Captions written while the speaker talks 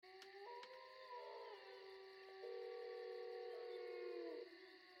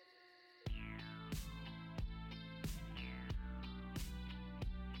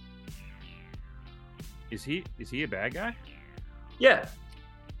Is he a bad guy? Yeah,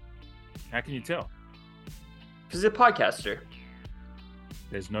 How can you tell? because he's a podcaster.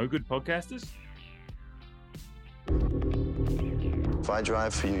 There's no good podcasters? If I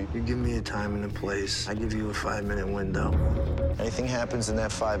drive for you, You give me a time and a place. I give you a 5-minute window. anything happens in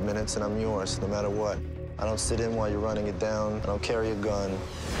that 5 minutes and I'm yours, no matter what. I don't sit in while you're running it down. I don't carry a gun.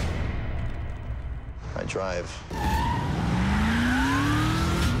 I drive.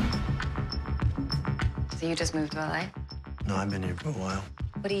 So you just moved to LA? No, I've been here for a while.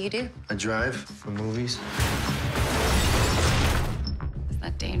 What do you do? I drive for movies. Is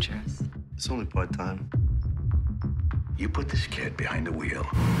that dangerous? It's only part-time. You put this kid behind the wheel.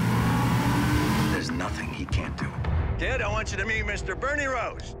 There's nothing he can't do. Kid, I want you to meet Mr. Bernie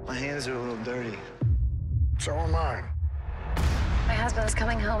Rose. My hands are a little dirty. So am I. My husband's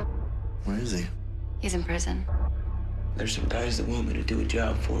coming home. Where is he? He's in prison. There's some guys that want me to do a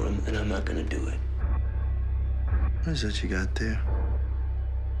job for them, and I'm not gonna do it. What is that you got there?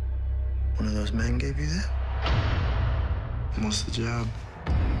 One of those men gave you that? What's the job?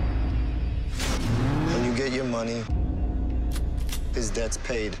 When you get your money, his debt's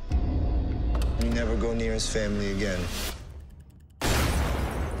paid. You never go near his family again.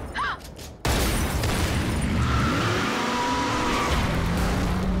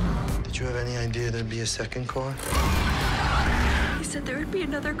 Did you have any idea there'd be a second car? He said there would be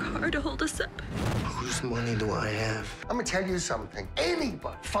another car to hold us up. Whose money do I have? I'm gonna tell you something.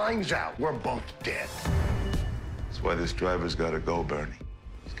 Anybody finds out, we're both dead. That's why this driver's gotta go, Bernie.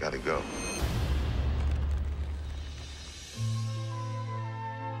 He's gotta go.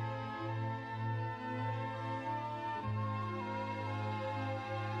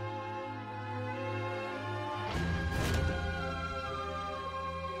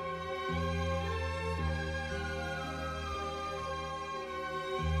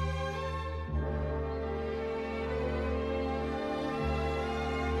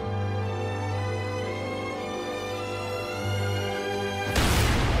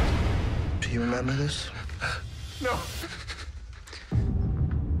 Do you remember this? No.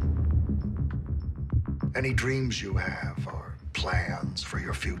 Any dreams you have or plans for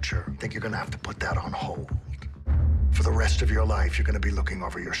your future, I think you're gonna have to put that on hold. For the rest of your life, you're gonna be looking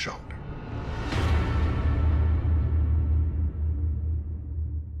over your shoulder.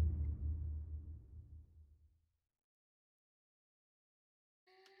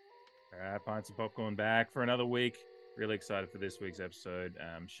 All right, Pints and Popcorn back for another week. Really excited for this week's episode.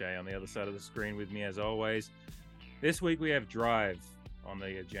 Shay on the other side of the screen with me as always. This week we have Drive on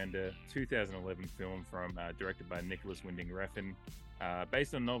the agenda, 2011 film from directed by Nicholas Winding Refn,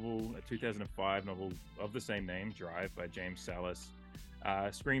 based on a 2005 novel of the same name, Drive, by James Salas.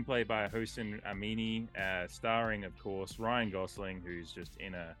 Screenplay by Hossein Amini, starring, of course, Ryan Gosling, who's just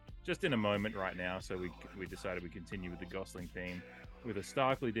in a moment right now. So we decided we continue with the Gosling theme with a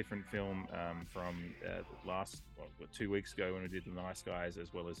starkly different film from last 2 weeks ago when we did The Nice Guys,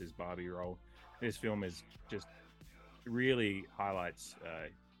 as well as his Barbie role. This film is just really highlights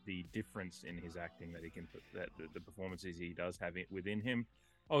the difference in his acting that he can put, that the performances he does have within him.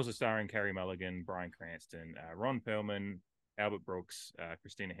 Also starring Carey Mulligan, Bryan Cranston, Ron Perlman, Albert Brooks,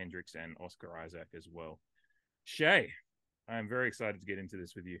 Christina Hendricks, and Oscar Isaac as well. Shay, I'm very excited to get into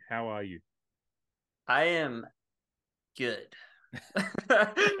this with you. How are you? I am good.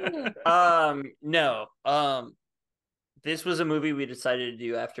 This was a movie we decided to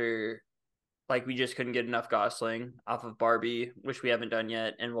do after, like, we just couldn't get enough Gosling off of Barbie, which we haven't done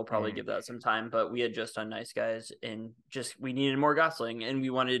yet, and we'll probably give that some time, but we had just done Nice Guys, and we needed more Gosling, and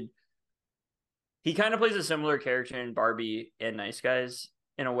he kind of plays a similar character in Barbie and Nice Guys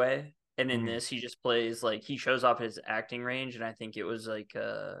in a way, and in this he just plays, like, he shows off his acting range, and I think it was like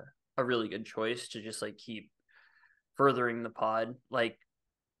a really good choice to just like keep furthering the pod. Like,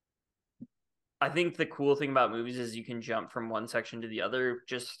 I think the cool thing about movies is you can jump from one section to the other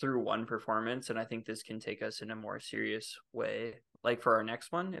just through one performance, and I think this can take us in a more serious way, like for our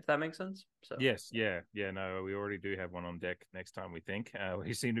next one, if that makes sense. So Yes, yeah, no, we already do have one on deck next time. We think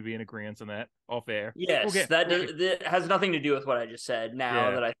we seem to be in agreement on that off air. Yes, that has nothing to do with what I just said.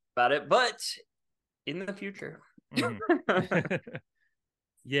 Now that I think about it, but in the future.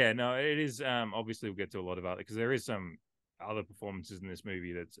 Yeah, no, it is. Obviously, we'll get to a lot about it because there is some other performances in this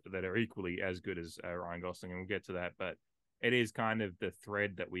movie that are equally as good as Ryan Gosling, and we'll get to that. But it is kind of the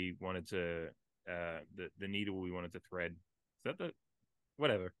thread that we wanted to, the needle we wanted to thread. Is that the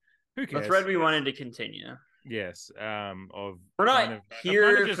whatever? Who cares? The thread we wanted to continue. Yes. We're not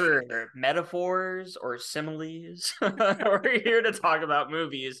here for metaphors or similes. We're here to talk about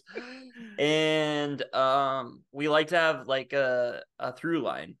movies, and we like to have like a through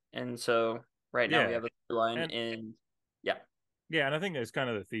line. And so right now we have a storyline, And- and yeah. Yeah, and I think that's kind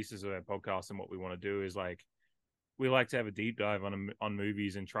of the thesis of our podcast, and what we want to do is like we like to have a deep dive on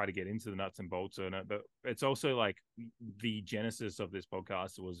movies and try to get into the nuts and bolts of it. But it's also like the genesis of this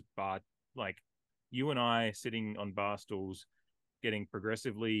podcast was like you and I sitting on bar stools, getting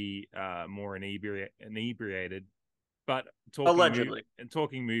progressively more inebriated, but talking Allegedly.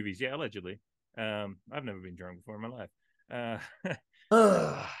 talking movies. Yeah, allegedly. I've never been drunk before in my life.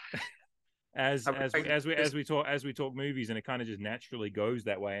 As we talk movies, and it kind of just naturally goes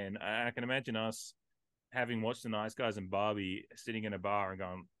that way. And I can imagine us having watched The Nice Guys and Barbie, sitting in a bar and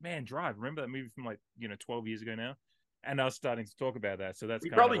going, "Man, Drive! Remember that movie from 12 years ago now?" And us starting to talk about that. So that's We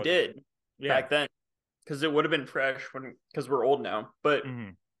kind probably of did back then, because it would have been fresh because we're old now. But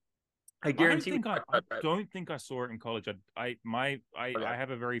I guarantee I don't think I saw it in college. I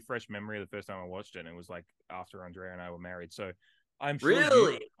have a very fresh memory of the first time I watched it, and it was like after Andrea and I were married. So I'm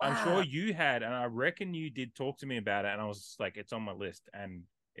sure I'm sure you had, and I reckon you did talk to me about it, and I was just like, it's on my list, and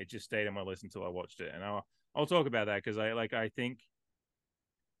it just stayed on my list until I watched it. And I'll talk about that because I think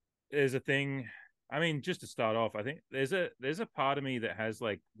there's a thing. I mean, just to start off, I think there's a part of me that has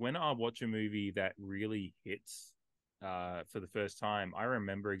like, when I watch a movie that really hits for the first time, I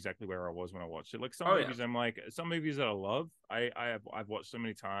remember exactly where I was when I watched it. Like some movies, I'm like, some movies that I love, I've watched so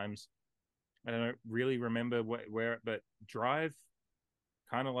many times, I don't really remember where, but Drive,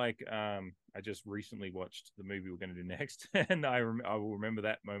 kind of like I just recently watched the movie we're going to do next, and I will remember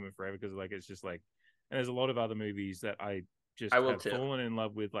that moment forever, because like it's just like, and there's a lot of other movies that I have fallen in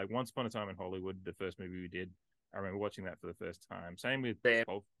love with, like Once Upon a Time in Hollywood, the first movie we did. I remember watching that for the first time. Same with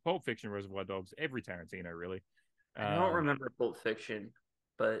Pulp Fiction, Reservoir Dogs, every Tarantino really. I don't remember Pulp Fiction,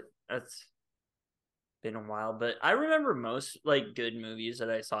 but that's been a while. But I remember most like good movies that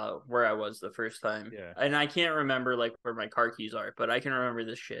I saw where I was the first time. Yeah. And I can't remember like where my car keys are, but I can remember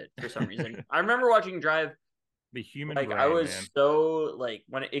this shit for some reason. I remember watching Drive. The human like brain, I was man. so like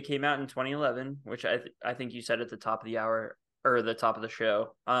when it came out in 2011, which I think you said at the top of the hour or the top of the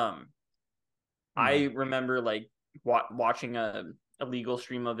show. I remember like watching a legal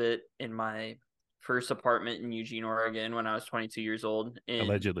stream of it in my first apartment in Eugene, Oregon when I was 22 years old.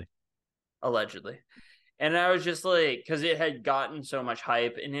 Allegedly. And I was just like, because it had gotten so much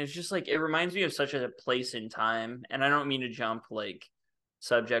hype, and it was just like, it reminds me of such a place in time. And I don't mean to jump like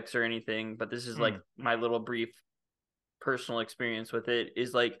subjects or anything, but this is like my little brief personal experience with it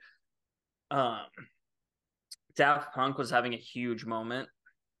is like, Daft Punk was having a huge moment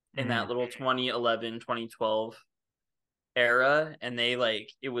in that little 2011, 2012 era, and they like,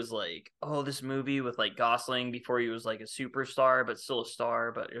 it was like, oh, this movie with like Gosling before he was like a superstar but still a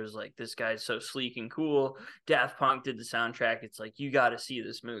star, but it was like, this guy's so sleek and cool. Daft Punk did the soundtrack. It's like, you got to see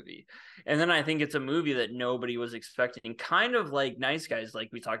this movie. And then I think it's a movie that nobody was expecting, kind of like Nice Guys, like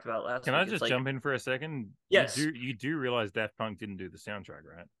we talked about last Can week. I just jump in for a second? Yes. You do realize Daft Punk didn't do the soundtrack,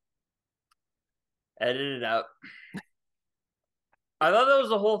 right? Edit it out. I thought that was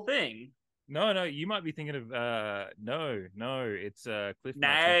the whole thing. No, you might be thinking of no, it's Cliff.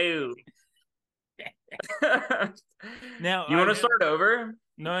 No. Now you want to start over?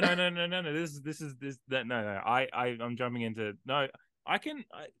 No. I'm jumping into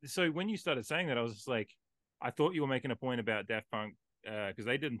so when you started saying that, I was just like, I thought you were making a point about Daft Punk because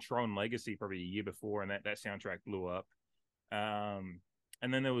they did Tron Legacy probably a year before, and that soundtrack blew up. And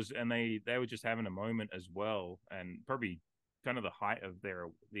then they were just having a moment as well, and probably kind of the height of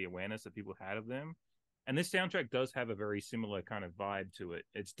the awareness that people had of them. And this soundtrack does have a very similar kind of vibe to it.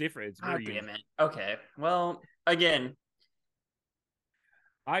 It's different. It's very damn it. Okay. Well, again,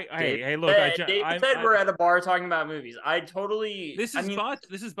 hey, look, Dave said we're at a bar talking about movies. This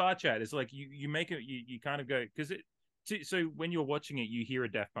is bar chat. It's like you make it, you kind of go, because so when you're watching it, you hear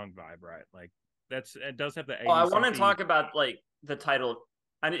a Daft Punk vibe, right? Like it does have the 80s. I want to talk about like the title.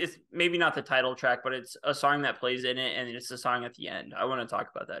 And it's maybe not the title track, but it's a song that plays in it, and it's a song at the end. I want to talk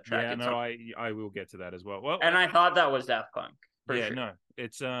about that track. Yeah, I will get to that as well. And I thought that was Daft Punk. Yeah, sure. No,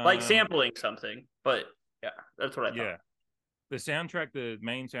 it's like sampling something, but yeah, that's what I thought. Yeah, the soundtrack, the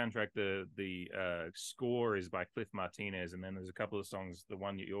main soundtrack, the score is by Cliff Martinez, and then there's a couple of songs. The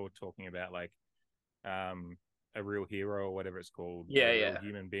one that you're talking about, like A Real Hero or whatever it's called. Yeah.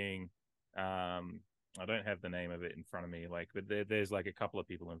 Human Being. I don't have the name of it in front of me, but there's like a couple of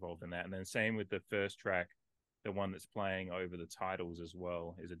people involved in that. And then same with the first track, the one that's playing over the titles as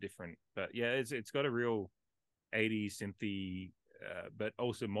well is a different, but yeah, it's got a real 80s synthy, but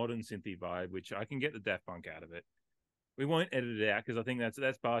also modern synthy vibe, which I can get the Daft Punk out of it. We won't edit it out because I think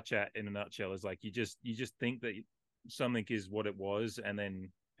that's bar chat in a nutshell. Is like you just think that something is what it was, and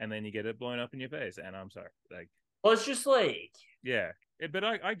then you get it blown up in your face. And I'm sorry, like, well, it's just like, yeah. But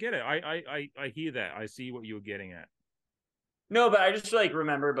I get it. I hear that. I see what you were getting at. No, but I just like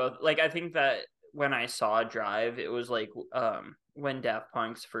remember both. Like I think that when I saw Drive, it was like when Daft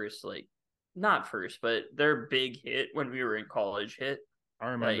Punk's first like not first, but their big hit when we were in college hit. I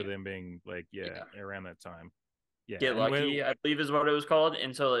remember like, them being like around that time. Yeah, Get Lucky, I believe is what it was called,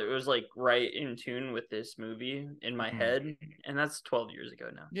 and so it was like right in tune with this movie in my head, and that's 12 years ago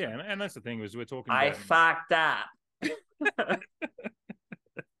now. Yeah, and that's the thing was we're talking. I fucked up.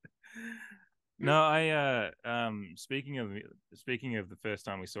 No, I speaking of the first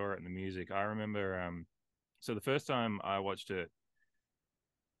time we saw it in the music, I remember so the first time I watched it,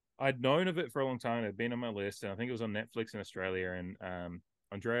 I'd known of it for a long time. It had been on my list, and I think it was on Netflix in Australia. And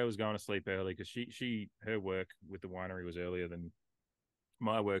Andrea was going to sleep early because her work with the winery was earlier than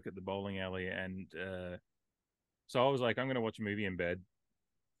my work at the bowling alley, and so I was like, I'm going to watch a movie in bed.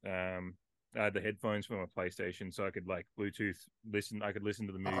 I had the headphones for my PlayStation, so I could like Bluetooth listen. I could listen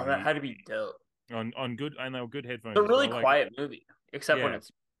to the movie. Oh, that had to be dope. On good, I know good headphones. It's a really well. quiet movie, except when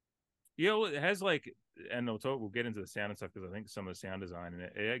it's. Yeah, well, it has like, and we'll get into the sound and stuff because I think some of the sound design in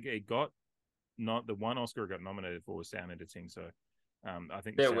it got not the one Oscar it got nominated for was sound editing. So, I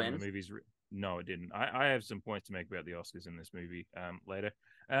think the sound of the movie's no, it didn't. I have some points to make about the Oscars in this movie later.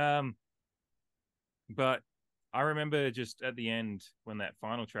 But I remember just at the end when that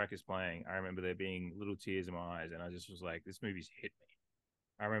final track is playing, I remember there being little tears in my eyes, and I just was like, this movie's hit me.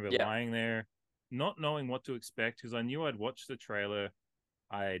 I remember lying there, not knowing what to expect because I knew I'd watched the trailer.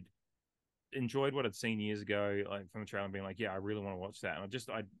 I'd enjoyed what I'd seen years ago, like from the trailer, and being like, yeah, I really want to watch that. And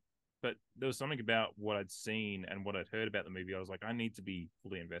but there was something about what I'd seen and what I'd heard about the movie. I was like, I need to be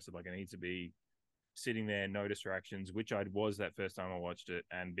fully invested. Like, I need to be sitting there, no distractions, which I was that first time I watched it,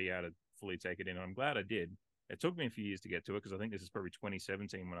 and be able to fully take it in. And I'm glad I did. It took me a few years to get to it because I think this is probably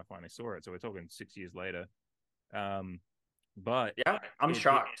 2017 when I finally saw it. So we're talking 6 years later. But yeah, I'm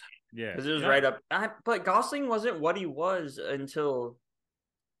shocked. Yeah, because it was right up. But Gosling wasn't what he was until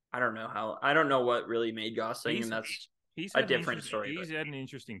I don't know what really made Gosling, and that's a different story. He's had an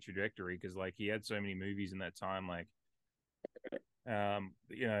interesting trajectory because like he had so many movies in that time. Like,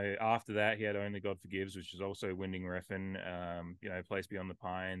 after that he had Only God Forgives, which is also Winding Refn. Place Beyond the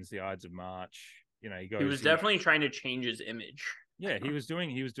Pines, The Ides of March. He was definitely trying to change his image. Yeah, he was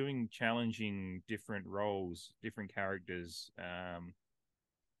doing challenging different roles, different characters.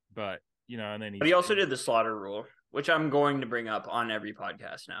 But and then he also did The Slaughter Rule, which I'm going to bring up on every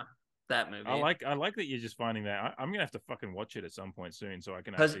podcast now. That movie. I like that you're just finding that. I'm gonna have to fucking watch it at some point soon so I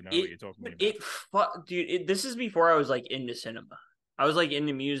can actually know what you're talking about. This is before I was like into cinema. I was like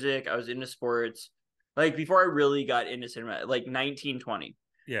into music. I was into sports. Like before I really got into cinema, like 1920.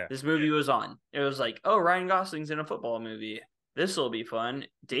 Yeah. This movie was on. It was like, oh, Ryan Gosling's in a football movie. This will be fun.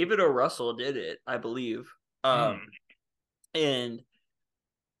 David O. Russell did it, I believe. And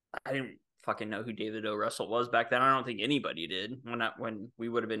I didn't fucking know who David O. Russell was back then. I don't think anybody did when we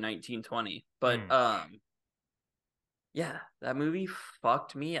would have been 1920. But yeah, that movie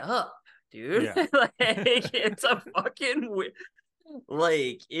fucked me up, dude. Yeah. Like, it's a fucking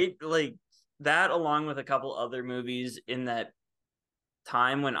that along with a couple other movies in that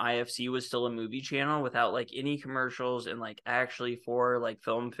time when IFC was still a movie channel without like any commercials and like actually for like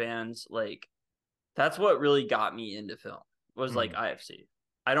film fans, like that's what really got me into film was like IFC.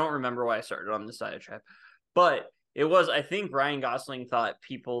 I don't remember why I started on this diatribe, but it was, I think Ryan Gosling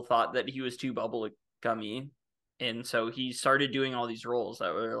people thought that he was too bubble gummy, and so he started doing all these roles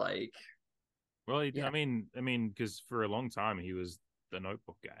that were like, well, I mean, because for a long time he was the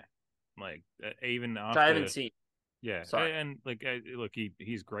Notebook guy, like even after which I haven't seen. Yeah, sorry. And like, look,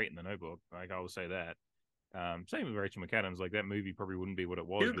 he's great in the Notebook. Like I will say that. Same with Rachel McAdams. Like that movie probably wouldn't be what it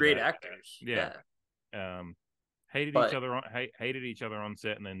was. Two great actors. Yeah. Hated each other on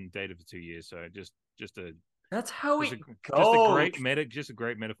set, and then dated for 2 years. So just a that's how it goes. Just a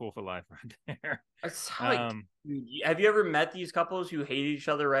great metaphor for life right there. That's how have you ever met these couples who hate each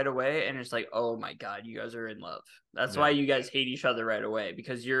other right away, and it's like, oh my god, you guys are in love. That's why you guys hate each other right away,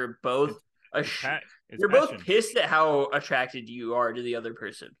 because you're both you're both pissed at how attracted you are to the other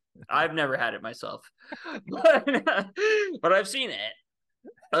person. I've never had it myself, but I've seen it.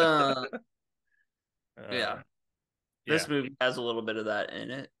 This movie has a little bit of that in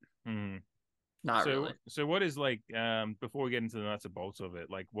it. Not really. So what is like, before we get into the nuts and bolts of it,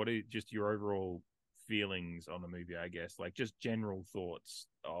 like what are just your overall feelings on the movie, I guess? Like just general thoughts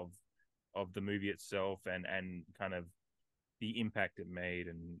of the movie itself and kind of the impact it made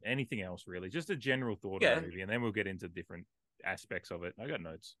and anything else really. Just a general thought of the movie, and then we'll get into different aspects of it. I got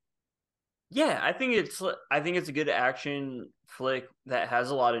notes. Yeah, I think it's a good action flick that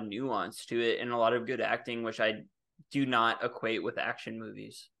has a lot of nuance to it and a lot of good acting, which I do not equate with action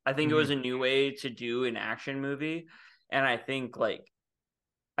movies. I think it was a new way to do an action movie, and I think like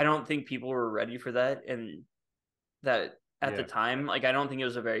I don't think people were ready for that, and that at the time, like I don't think it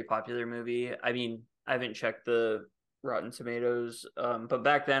was a very popular movie. I mean, I haven't checked the Rotten Tomatoes, but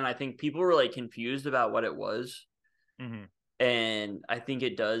back then I think people were like confused about what it was, and I think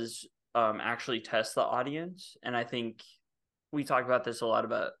it does actually test the audience, and I think we talk about this a lot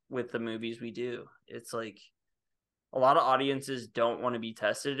about with the movies we do. It's like a lot of audiences don't want to be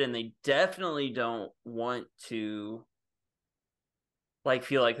tested, and they definitely don't want to like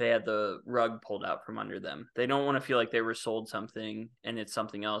feel like they had the rug pulled out from under them. They don't want to feel like they were sold something and it's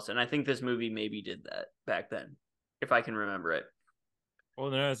something else. And I think this movie maybe did that back then, if I can remember it.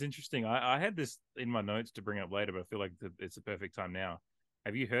 Well, no, it's interesting. I had this in my notes to bring up later, but I feel like it's the perfect time now.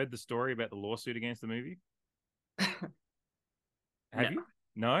 Have you heard the story about the lawsuit against the movie? Have you?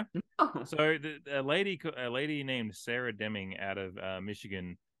 No. So a lady named Sarah Deming out of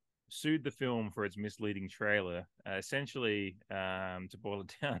Michigan sued the film for its misleading trailer. Essentially, to boil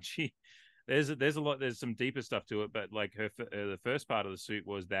it down, there's some deeper stuff to it, but like the first part of the suit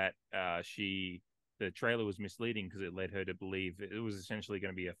was that the trailer was misleading because it led her to believe it was essentially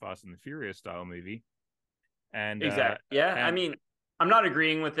going to be a Fast and the Furious style movie. And exactly, yeah. I mean, I'm not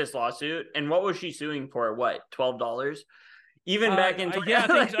agreeing with this lawsuit. And what was she suing for? What, $12? Even back in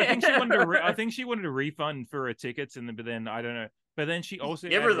I think she wanted a refund for her tickets, but then I don't know. But then she also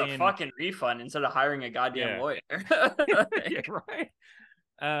give her the fucking refund instead of hiring a goddamn lawyer. Yeah, right.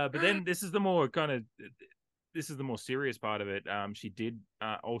 But then this is the more serious part of it. She did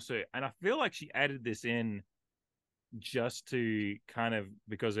also, and I feel like she added this in just to kind of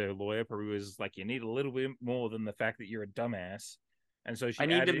because her lawyer probably was like, you need a little bit more than the fact that you're a dumbass. And so I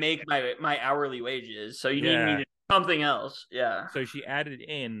need to make my hourly wages, so you need me to do something else. Yeah. So she added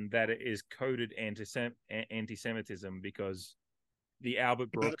in that it is coded anti-Semitism because the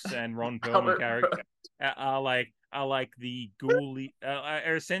Albert Brooks and Ron Perlman character are like the ghoulie,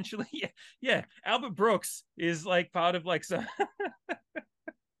 are essentially yeah. Albert Brooks is like part of like some.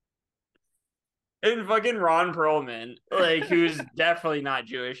 And fucking Ron Perlman, like who's definitely not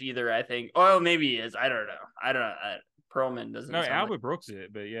Jewish either. I think. Well, maybe he is. I don't know. Perlman doesn't. No, Albert Brooks is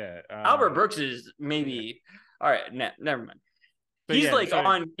it, but yeah. Albert Brooks is maybe. All right, never mind. But he's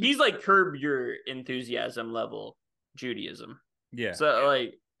he's like Curb Your Enthusiasm level Judaism. Yeah. So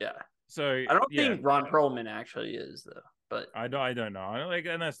like, yeah. So I don't think Ron Perlman actually is though. But I don't know.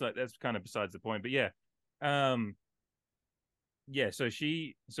 And that's kind of besides the point. But yeah. Yeah, so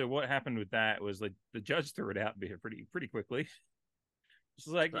what happened with that was like the judge threw it out pretty quickly.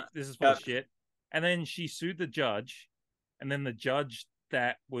 She's like, this is full of shit. And then she sued the judge, and then the judge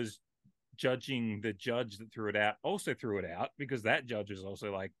that was judging the judge that threw it out also threw it out because that judge was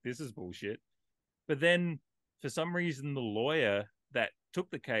also like, this is bullshit. But then for some reason the lawyer that took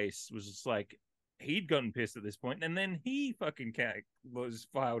the case was just like, he'd gotten pissed at this point, and then he fucking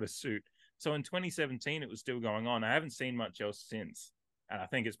filed a suit. So in 2017, it was still going on. I haven't seen much else since, and I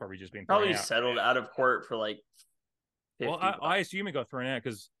think it's probably just been settled out of court for like. Well, I assume it got thrown out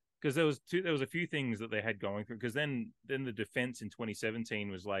because there was a few things that they had going through. Because then the defense in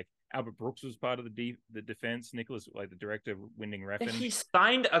 2017 was like Albert Brooks was part of the defense. Nicholas, like the director, Winding Refn. He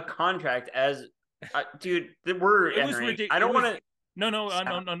signed a contract as, dude. We're entering. I don't want to. No,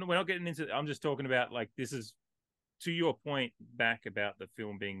 we're not getting into. I'm just talking about like this is to your point back about the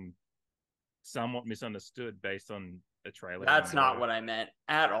film being somewhat misunderstood based on a trailer. That's not what I meant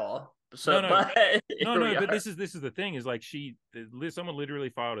at all. So but this is the thing is like someone literally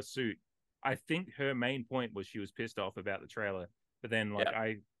filed a suit. I think her main point was she was pissed off about the trailer, but then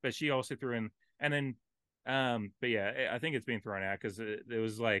but she also threw in, and then but yeah, I think it's been thrown out because there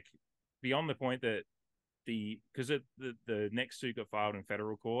was like beyond the point that the next suit got filed in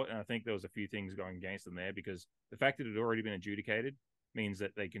federal court, and I think there was a few things going against them there because the fact that it had already been adjudicated means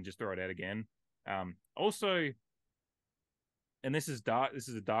that they can just throw it out again. Also, and this is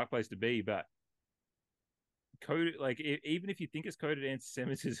a dark place to be, but coded, like even if you think it's coded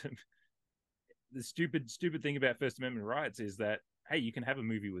anti-Semitism, the stupid thing about First Amendment rights is that hey, you can have a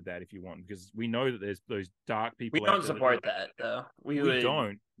movie with that if you want, because we know that there's those dark people. We don't support that though. We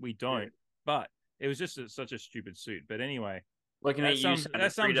don't. Yeah. But it was just such a stupid suit. But anyway, looking at you,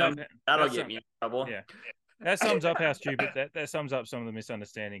 that'll get me in trouble. Yeah. That sums up how stupid that sums up some of the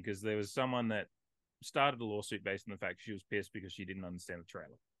misunderstanding, because there was someone that started a lawsuit based on the fact she was pissed because she didn't understand the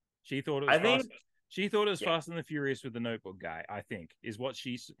trailer. She thought it was She thought it was Yeah. Fast and the Furious with the Notebook guy. I think is what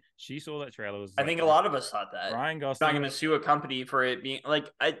she saw that trailer was. I think a lot of us thought that. Ryan I'm Gosling. not going to sue a company for it being like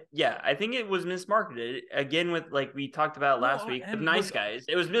I think it was mismarketed again with like we talked about last week with and Nice look- Guys.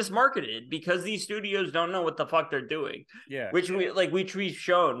 It was mismarketed because these studios don't know what the fuck they're doing. Yeah. Which we've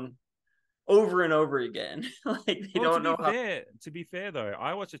shown over and over again. Like they don't know how. To be fair though,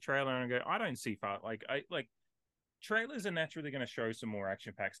 I watch a trailer and I go, I don't see trailers are naturally going to show some more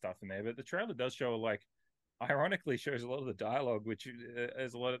action-packed stuff in there, but the trailer does show ironically shows a lot of the dialogue, which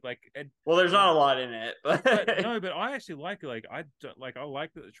is a lot of Well, there's not a lot in it, but but I actually like I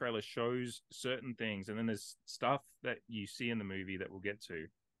like that the trailer shows certain things, and then there's stuff that you see in the movie that we'll get to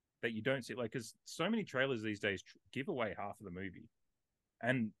that you don't see, because so many trailers these days give away half of the movie,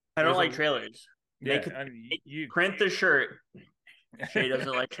 and I don't like trailers. Yeah, you print the shirt. Shay doesn't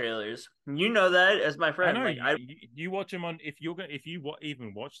like trailers. You know that as my friend. I know you watch them on if you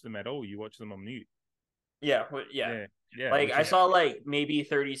even watch them at all, you watch them on mute. Yeah. Like I saw maybe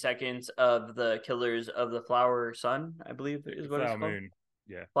 30 seconds of the Killers of the Flower Sun, I believe is what it's called. Moon.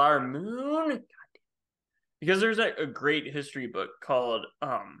 Yeah. Flower Moon. God. Because there's a great history book called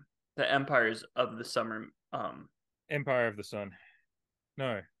The Empires of the Summer Empire of the Sun.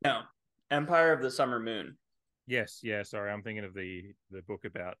 No. Empire of the Summer Moon. Yes, yeah, sorry. I'm thinking of the book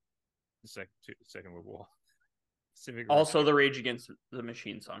about the Second World War. Also the Rage Against the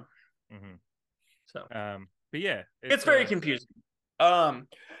Machine song. Mm-hmm. So but yeah. It's very confusing.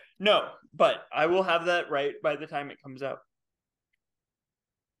 No, but I will have that right by the time it comes out.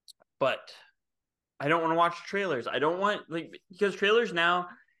 But I don't want to watch trailers. I don't want because trailers now,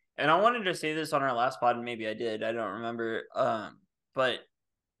 and I wanted to say this on our last pod, and maybe I did. I don't remember. But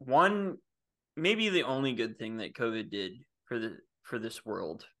maybe the only good thing that COVID did for this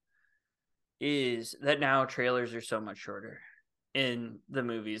world is that now trailers are so much shorter in the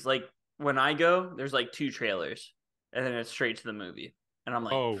movies. Like when I go, there's 2 trailers, and then it's straight to the movie. And I'm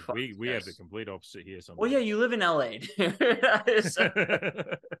like, oh, we have the complete opposite here. Well, yeah, you live in LA.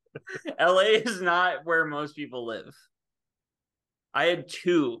 LA is not where most people live. I had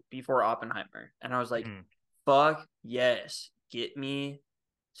 2 before Oppenheimer, and I was like, fuck yes, get me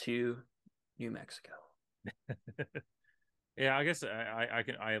to New Mexico. Yeah, I guess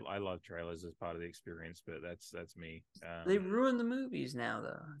I love trailers as part of the experience, but that's me. They ruin the movies now,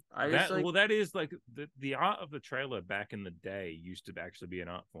 though. That is the art of the trailer back in the day used to actually be an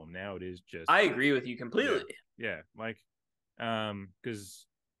art form. Now it is just. I agree with you completely. Yeah, because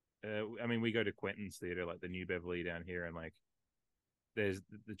I mean, we go to Quentin's theater, like the New Beverly down here, and there's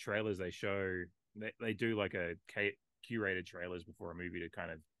the trailers they show. They do a curated trailers before a movie to kind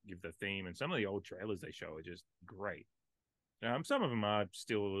of give the theme, and some of the old trailers they show are just great. Some of them are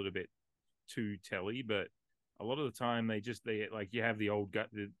still a little bit too telly, but a lot of the time you have the old guy,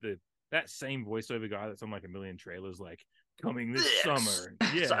 that same voiceover guy that's on a million trailers, coming this summer.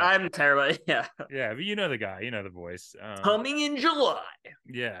 Yeah, so I'm terrible. Yeah, yeah, but you know the guy, you know the voice. Coming in July.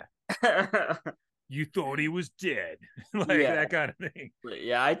 Yeah. You thought he was dead, that kind of thing.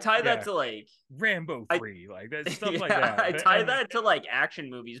 Yeah, I tie that to Rambo 3, that stuff like that. I tie that to action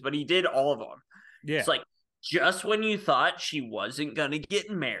movies, but he did all of them. Yeah, it's just when you thought she wasn't gonna get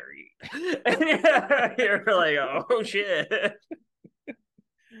married, you're like, oh shit.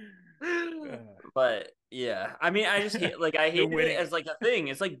 But yeah, I mean, I just hate I hate it as a thing.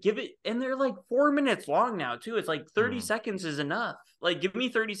 It's give it, and they're 4 minutes long now too. It's 30 seconds is enough. Give me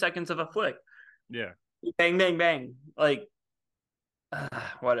 30 seconds of a flick. Yeah. Bang, bang, bang.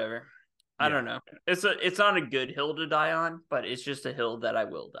 Whatever. I don't know. It's not a good hill to die on, but it's just a hill that I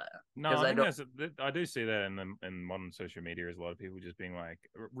will die on. No, I do see that in modern social media. Is a lot of people just being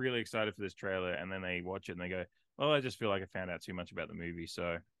really excited for this trailer, and then they watch it and they go, "Oh, I just feel like I found out too much about the movie."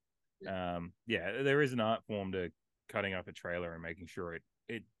 So, yeah, there is an art form to cutting up a trailer and making sure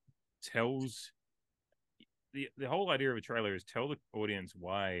it tells. The whole idea of a trailer is tell the audience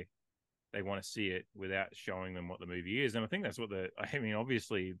why they want to see it without showing them what the movie is. And I think that's what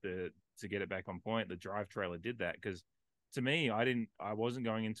obviously to get it back on point, the Drive trailer did that, because to me, I wasn't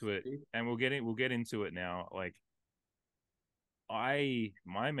going into it, and we'll get into it now.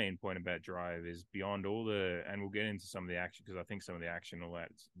 My main point about Drive is beyond all and we'll get into some of the action, because I think some of the action, all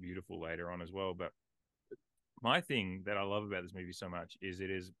that's beautiful later on as well. But my thing that I love about this movie so much is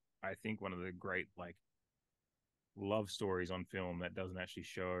it is, I think, one of the great love stories on film that doesn't actually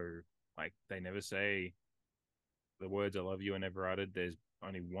show. They never say the words "I love you" are never uttered. There's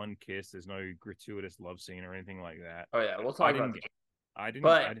only one kiss. There's no gratuitous love scene or anything like that. Oh yeah, we'll talk about that.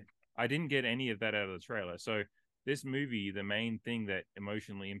 I didn't get any of that out of the trailer. So this movie, the main thing that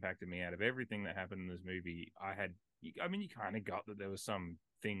emotionally impacted me out of everything that happened in this movie, you kind of got that there was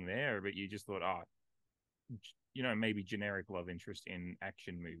something there, but you just thought, maybe generic love interest in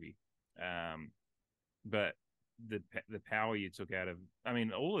action movie. But the power you took out of, I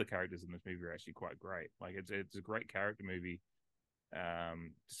mean, all of the characters in this movie are actually quite great. Like it's a great character movie,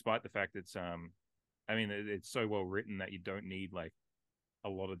 despite the fact it's it's so well written that you don't need like a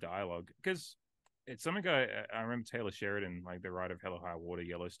lot of dialogue, because it's something I remember Taylor Sheridan, like the writer of Hell or High Water,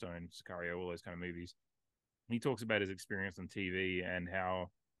 Yellowstone, Sicario, all those kind of movies. He talks about his experience on TV and how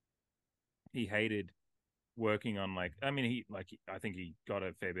he hated working on I think he got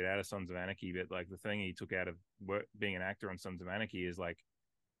a fair bit out of Sons of Anarchy, but like the thing he took out of being an actor on Sons of Anarchy is like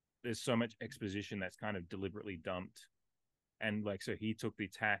there's so much exposition that's kind of deliberately dumped, and like so he took the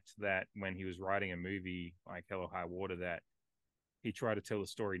tact that when he was writing a movie like Hell or High Water, that he tried to tell the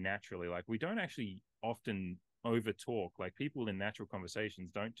story naturally. Like we don't actually often over talk. Like people in natural conversations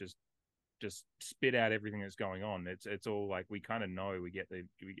don't just spit out everything that's going on. It's all like we kind of know,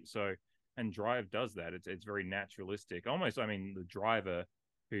 so. And Drive does that. It's very naturalistic. Almost, I mean, the driver,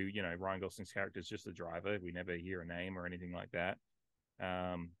 who, Ryan Gosling's character is just the driver. We never hear a name or anything like that.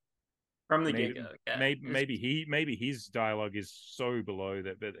 From the get-go, yeah. Maybe his dialogue is so below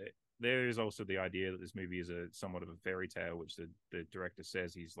that, but there is also the idea that this movie is somewhat of a fairy tale, which the director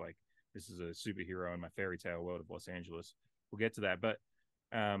says he's like, this is a superhero in my fairy tale world of Los Angeles. We'll get to that, but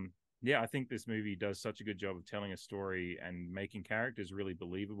yeah, I think this movie does such a good job of telling a story and making characters really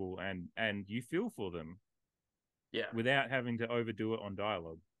believable, and you feel for them, yeah, without having to overdo it on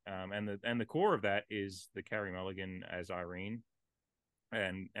dialogue. And the core of that is the Carey Mulligan as Irene,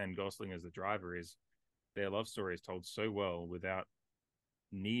 and Gosling as the driver. Is their love story is told so well without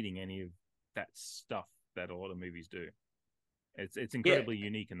needing any of that stuff that a lot of movies do. It's incredibly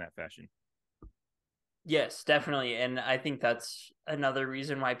unique in that fashion. Yes, definitely. And I think that's another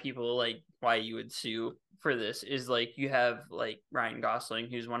reason why you would sue for this is like you have like Ryan Gosling,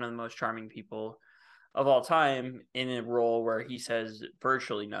 who's one of the most charming people of all time, in a role where he says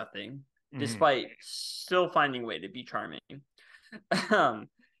virtually nothing, despite still finding a way to be charming.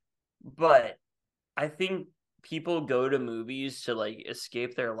 But I think people go to movies to like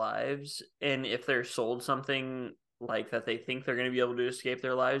escape their lives, and if they're sold something like that, they think they're going to be able to escape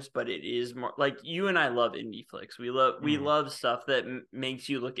their lives, but it is more like you and I love indie flicks. We love stuff that makes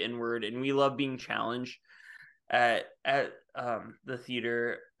you look inward, and we love being challenged at the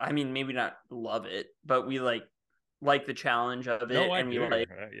theater. I mean, maybe not love it, but we like the challenge of it. No, and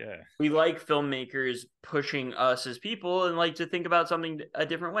yeah, we like filmmakers pushing us as people and like to think about something a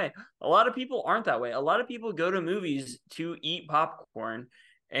different way. A lot of people aren't that way. A lot of people go to movies to eat popcorn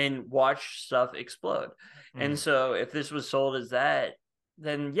and watch stuff explode. And so if this was sold as that,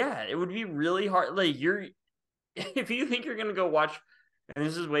 then yeah, it would be really hard. Like if you think you're going to go watch, and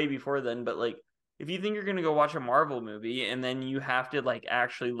this is way before then, but like, if you think you're going to go watch a Marvel movie and then you have to like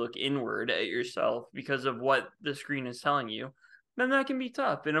actually look inward at yourself because of what the screen is telling you, then that can be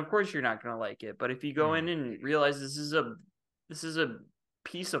tough. And of course you're not going to like it. But if you go in and realize this is a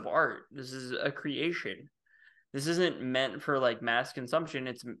piece of art, this is a creation, this isn't meant for like mass consumption.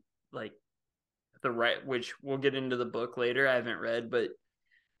 It's like which we'll get into the book later. I haven't read, but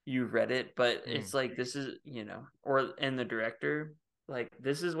you've read it. But it's like, this is, and the director, like,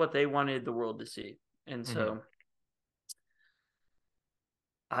 this is what they wanted the world to see. And so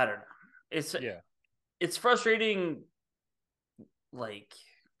I don't know. It's frustrating, like,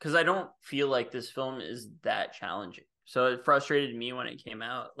 because I don't feel like this film is that challenging. So it frustrated me when it came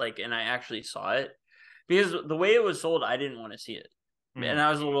out, like, and I actually saw it. Because the way it was sold, I didn't want to see it. And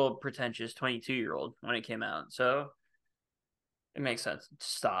I was a little pretentious 22-year-old when it came out. So it makes sense.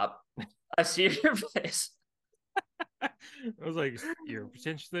 Stop. I see your face. I was like, you're a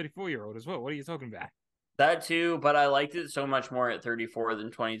pretentious 34-year-old as well. What are you talking about? That too, but I liked it so much more at 34 than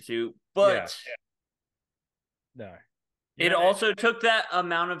 22. But no. It also took that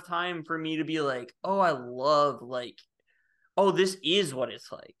amount of time for me to be like, oh, I love, like, oh, this is what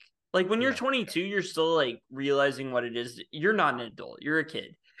it's like. Like, when you're 22, you're still, like, realizing what it is. You're not an adult. You're a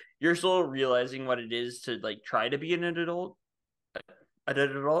kid. You're still realizing what it is to, like, try to be an adult. An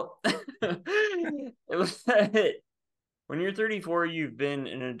adult? It was when you're 34, you've been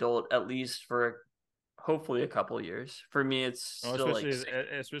an adult at least for hopefully a couple of years. For me, it's still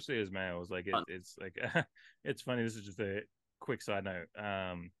especially as males. Like, it's like, it's funny. This is just a quick side note.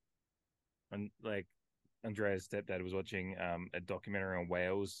 And, like, Andrea's stepdad was watching a documentary on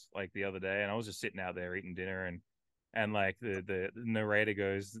whales like the other day, and I was just sitting out there eating dinner, and like the narrator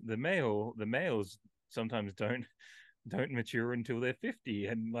goes, the males sometimes don't mature until they're 50,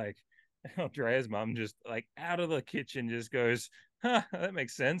 and like Andrea's mum just like out of the kitchen just goes, that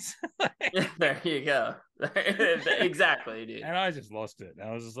makes sense. There you go. Exactly, dude. And I just lost it.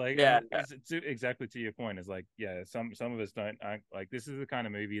 I was just like, Yeah. it's exactly to your point. It's like, yeah, some of us aren't like, this is the kind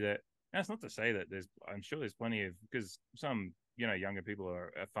of movie that. That's not to say that I'm sure there's plenty of, because some younger people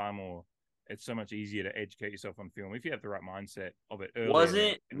are far more. It's so much easier to educate yourself on film if you have the right mindset of it earlier.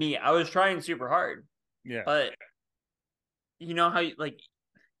 Wasn't me. I was trying super hard. Yeah. But you know how it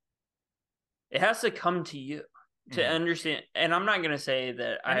has to come to you to understand. And I'm not going to say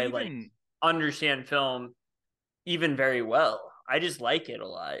that I understand film even very well. I just like it a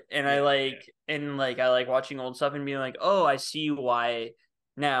lot. And I like watching old stuff and being like, oh, I see why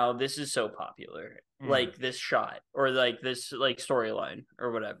now this is so popular. Like this shot or like this like storyline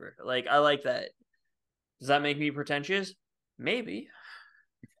or whatever. Like I like that. Does that make me pretentious? Maybe.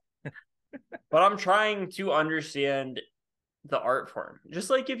 But I'm trying to understand the art form.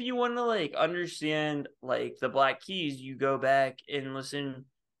 Just like if you want to like understand like the Black Keys, you go back and listen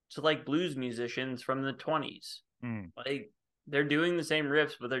to like blues musicians from the 20s. Like they're doing the same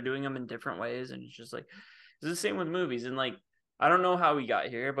riffs, but they're doing them in different ways. And it's just like, it's the same with movies. And like, I don't know how we got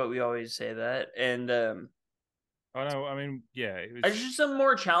here, but we always say that. And oh no, I mean, yeah, it's just a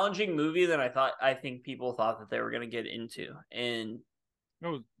more challenging movie than I think people thought that they were going to get into. And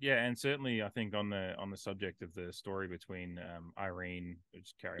oh yeah, and certainly I think on the subject of the story between Irene, which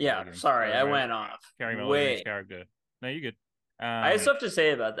is Carey Mulligan's, sorry, I went off. Carey Mulligan's character. No, you're good. I have stuff to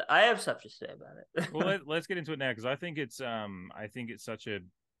say about that. I have stuff to say about it. Well, let's get into it now because I think it's such a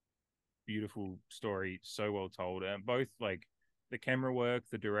beautiful story, so well told, and both like the camera work,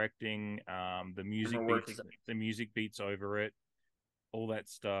 the directing, the music beats over it, all that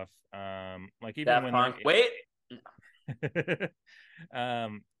stuff. Like even Daft when Punk. Wait.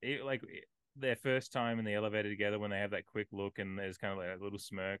 Like their first time in the elevator together when they have that quick look and there's kind of like a little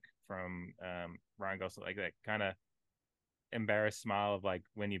smirk from Ryan Gosling, like that kind of embarrassed smile of like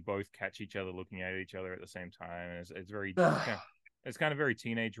when you both catch each other looking at each other at the same time. And it's very it's kind of very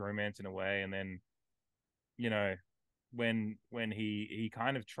teenage romance in a way. And then when he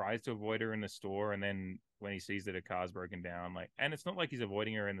kind of tries to avoid her in the store, and then when he sees that her car's broken down, like, and it's not like he's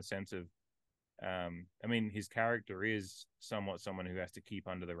avoiding her in the sense of I mean, his character is somewhat someone who has to keep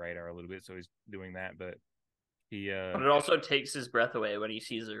under the radar a little bit, so he's doing that, but but it also takes his breath away when he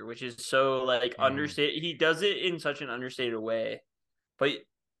sees her, which is so like understated. He does it in such an understated way. But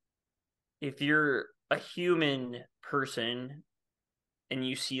if you're a human person and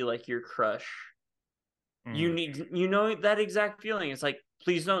you see like your crush, you know that exact feeling. It's like,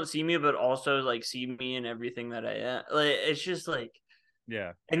 please don't see me, but also like see me in everything that I am. Like it's just like,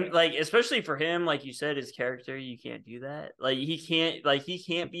 yeah. And like, especially for him, like you said, his character, you can't do that. Like he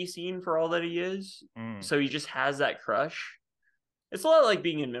can't be seen for all that he is. So he just has that crush. It's a lot like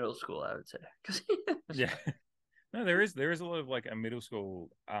being in middle school, I would say. Yeah. No, there is a lot of like a middle school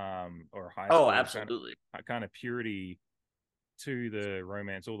or high school. Oh, absolutely. Kind of purity to the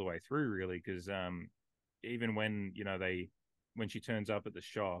romance all the way through, really, because even when when she turns up at the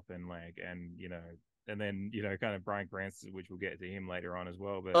shop and then kind of Bryan Cranston, which we'll get to him later on as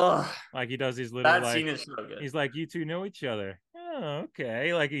well, but like he does his little scene is so good. He's like, you two know each other. Oh,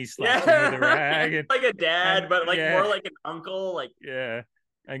 okay. Like he slaps him with a rag, and, like a dad, but like more like an uncle. Like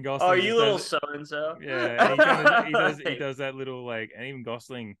and Gosling. Oh, you little so and so. Yeah, and he does that little like, and even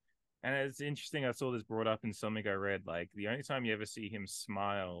Gosling. And it's interesting. I saw this brought up in something I read. Like the only time you ever see him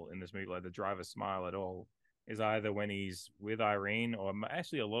smile in this movie, like the driver smile at all, is either when he's with Irene, or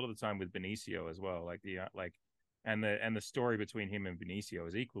actually a lot of the time with Benicio as well. Like and the story between him and Benicio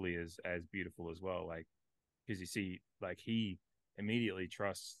is equally as beautiful as well. Like because you see, like he immediately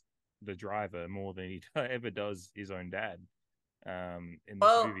trusts the driver more than he ever does his own dad. In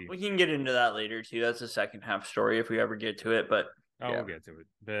this movie, we can get into that later too. That's the second half story if we ever get to it. But we'll get to it.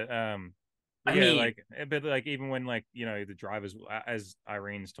 But I mean, even when the drivers, as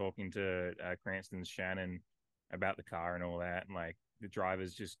Irene's talking to Cranston's Shannon about the car and all that, and like the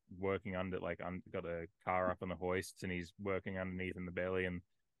driver's just working under got the car up on the hoists and he's working underneath in the belly, and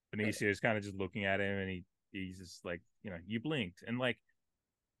Benicio's kind of just looking at him, and he's just like, you blinked, and like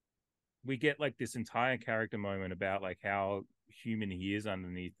we get like this entire character moment about like how human he is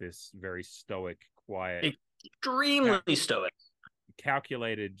underneath this very stoic, quiet, extremely stoic,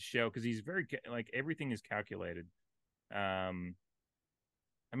 calculated shell, because he's very like everything is calculated. I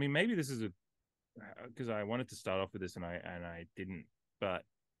mean, maybe this is because I wanted to start off with this and I didn't, but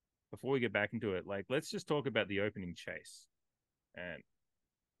before we get back into it, like let's just talk about the opening chase. And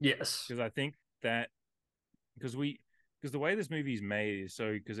yes, because I think that because the way this movie is made is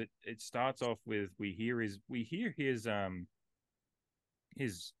so, because it starts off with we hear his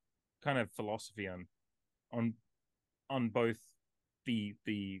kind of philosophy on both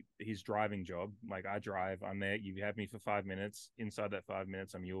his driving job. Like, I drive, I'm there, you have me for 5 minutes. Inside that 5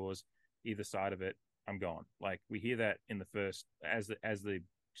 minutes, I'm yours. Either side of it, I'm gone. Like, we hear that in the first as the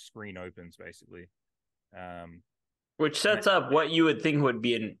screen opens, basically. Which sets up what you would think would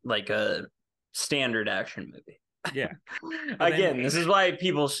be in like a standard action movie. Yeah. Again, this is why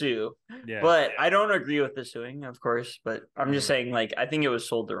people sue. Yeah. But I don't agree with the suing, of course. But I'm just saying, like, I think it was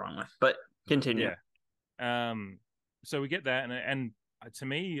sold the wrong way. But continue. Yeah. So we get that, and to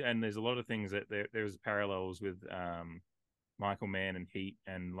me, and there's a lot of things that there's parallels with Michael Mann and Heat,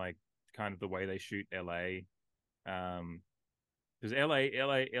 and like kind of the way they shoot LA. Because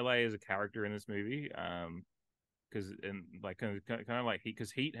LA is a character in this movie. Because and like kind of like Heat,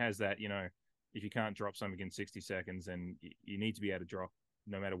 because Heat has that, you know, if you can't drop something in 60 seconds, then you need to be able to drop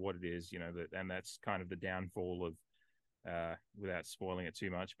no matter what it is, you know, and that's kind of the downfall of, without spoiling it too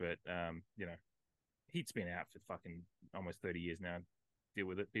much, but, you know, Heat's been out for fucking almost 30 years now. Deal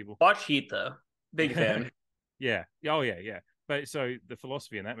with it, people. Watch Heat, though. Big fan. Yeah. Oh, yeah. But so the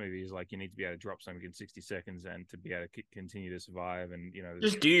philosophy in that movie is like you need to be able to drop something in 60 seconds and to be able to continue to survive, and, you know,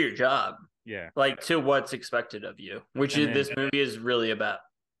 just do your job. Yeah. Like, to what's expected of you, which is this movie is really about.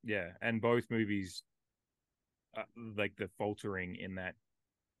 Yeah, and both movies, like the faltering in that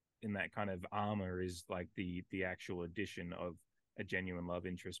kind of armor is like the actual addition of a genuine love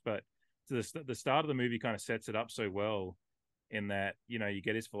interest. But to the start of the movie kind of sets it up so well, in that, you know, you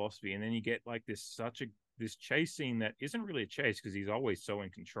get his philosophy, and then you get like this chase scene that isn't really a chase because he's always so in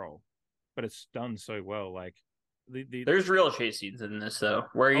control, but it's done so well. Like there's real chase scenes in this though,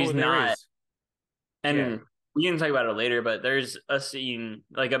 where he's not. And yeah. We can talk about it later, but there's a scene,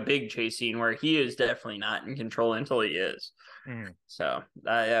 like a big chase scene, where he is definitely not in control until he is. Mm. So,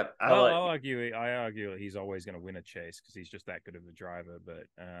 yeah, I'll argue he's always going to win a chase because he's just that good of a driver. But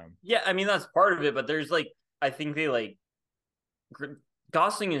yeah, I mean, that's part of it. But there's like, I think they like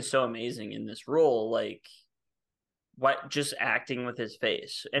Gosling is so amazing in this role, like just acting with his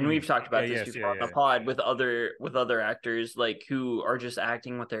face. And we've talked about this before on the pod with other actors, like, who are just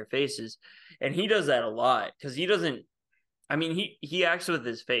acting with their faces. And he does that a lot because he doesn't, I mean, he acts with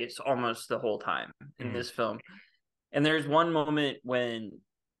his face almost the whole time in this film. And there's one moment when,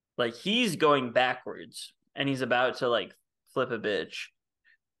 like, he's going backwards and he's about to, like, flip a bitch,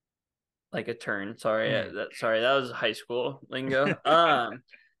 like a turn. Sorry, that was high school lingo.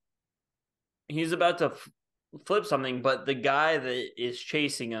 He's about to flip something, but the guy that is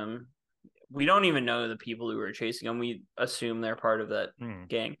chasing him, we don't even know the people who are chasing him. We assume they're part of that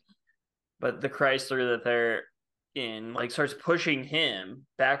gang. But the Chrysler that they're in, like, starts pushing him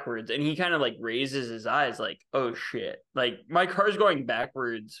backwards, and he kind of, like, raises his eyes like, oh shit, like, my car's going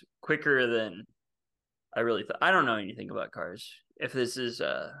backwards quicker than I really thought. I don't know anything about cars, if this is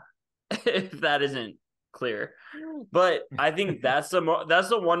if that isn't clear, but I think that's the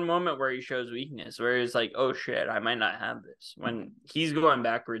one moment where he shows weakness, where he's like, oh shit, I might not have this, when he's going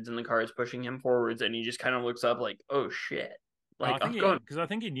backwards and the car is pushing him forwards, and he just kind of looks up like, oh shit. Like, I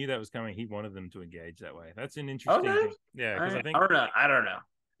think he knew that was coming. He wanted them to engage that way. That's an interesting thing. Yeah, because I think I don't know.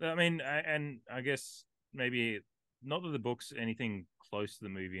 I mean, and I guess maybe not that the book's anything close to the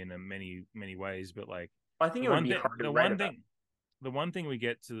movie in many ways, but like, I think it would be hard to write about. The one thing we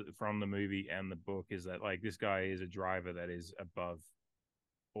get from the movie and the book is that, like, this guy is a driver that is above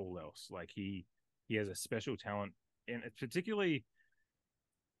all else. Like, he has a special talent, and particularly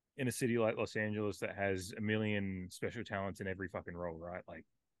in a city like Los Angeles that has a million special talents in every fucking role, right? Like,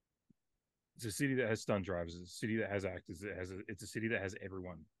 it's a city that has stunt drivers, it's a city that has actors, it's a city that has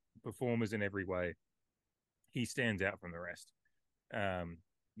everyone, performers in every way. He stands out from the rest,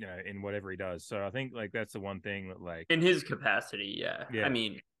 you know, in whatever he does. So I think, like, that's the one thing that, like, in his capacity, yeah. I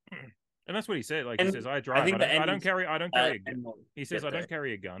mean, and that's what he said. Like, he says, I drive. I don't carry a gun. He says, I don't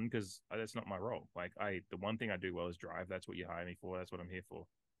carry a gun because that's not my role. Like, the one thing I do well is drive. That's what you hire me for. That's what I'm here for.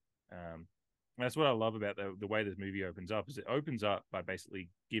 That's what I love about the way this movie opens up. Is it opens up by basically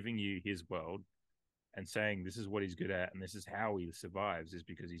giving you his world and saying this is what he's good at and this is how he survives, is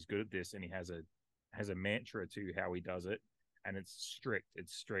because he's good at this, and he has a mantra to how he does it, and it's strict.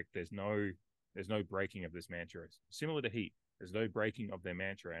 There's no breaking of this mantra. It's similar to Heat. There's no breaking of their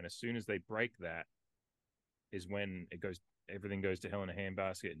mantra, and as soon as they break that is when everything goes to hell in a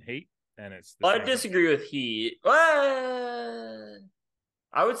handbasket in Heat. And it's I disagree with Heat.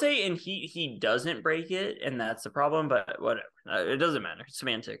 I would say in Heat he doesn't break it, and that's the problem, but whatever. It doesn't matter. It's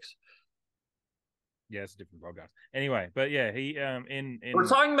semantics. Yeah, it's a different podcast. Anyway, but yeah, he we're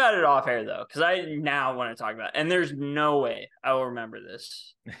talking about it off air though, because I now want to talk about it, and there's no way I will remember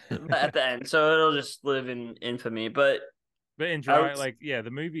this at the end, so it'll just live in infamy. But in Drive, the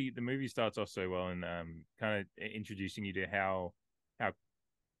movie starts off so well and kind of introducing you to how how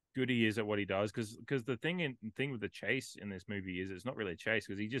good he is at what he does. Because the thing with the chase in this movie is it's not really a chase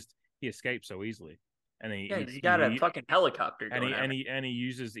because he escapes so easily, and he got a fucking helicopter going and he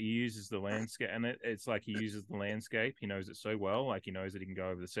uses the landscape, and it's like he uses the landscape. He knows it so well. Like he knows that he can go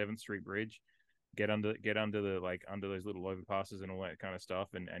over the 7th Street Bridge, get under the like under those little overpasses and all that kind of stuff,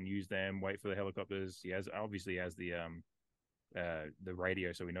 and use them. Wait for the helicopters. He has the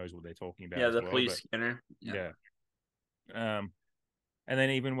radio, so he knows what they're talking about. Yeah, the police scanner. Yeah. And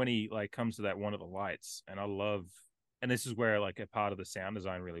then even when he like comes to that one of the lights, and I love, and this is where like a part of the sound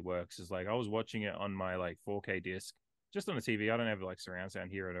design really works. Is like I was watching it on my like 4K disc, just on the TV. I don't have like surround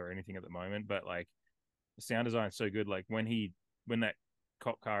sound here or anything at the moment, but like the sound design is so good. Like when that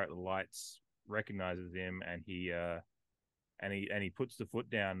cop car at the lights recognizes him, and he puts the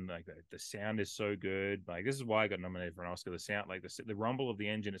foot down, like the sound is so good. Like this is why I got nominated for an Oscar. The sound, like the rumble of the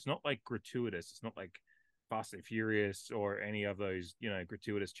engine, it's not like gratuitous. It's not like Fast and Furious or any of those,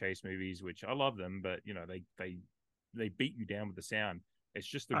 gratuitous chase movies, which I love them, but they beat you down with the sound. It's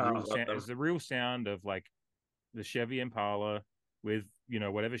just the real sound. It's the real sound of like the Chevy Impala with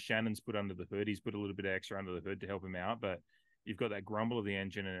whatever Shannon's put under the hood. He's put a little bit extra under the hood to help him out, but you've got that grumble of the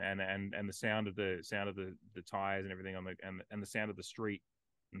engine and the sound of the tires and everything on and the sound of the street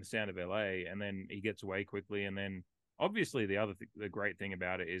and the sound of LA, and then he gets away quickly, and then obviously the great thing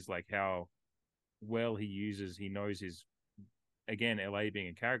about it is like how well he knows his, again, LA being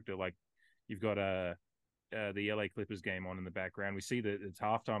a character. Like you've got the LA Clippers game on in the background. We see that it's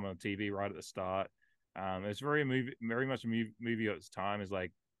halftime on TV right at the start. It's very much a movie at its time. Is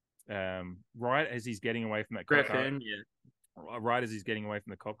like right as he's getting away from that Griffin, right as he's getting away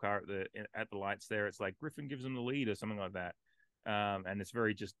from the cop car at the lights there, it's like Griffin gives him the lead or something like that. And it's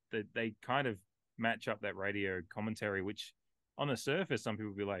very just they kind of match up that radio commentary, which on the surface some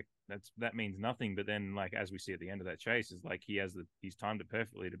people will be like that means nothing, but then like as we see at the end of that chase is like he's timed it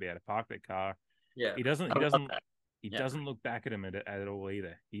perfectly to be able to park that car. Yeah, he doesn't look back at him at all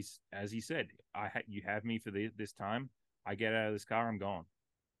either. He's, as he said, you have me for this time. I get out of this car, I'm gone,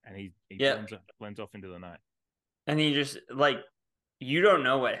 and he blends off into the night. And he just like, you don't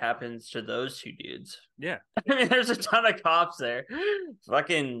know what happens to those two dudes. Yeah, I mean, there's a ton of cops there.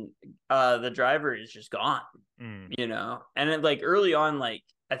 Fucking the driver is just gone. And it, like early on, like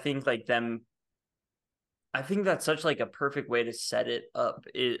I think that's such like a perfect way to set it up.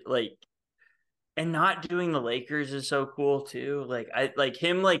 It like. And not doing the Lakers is so cool too. Like I like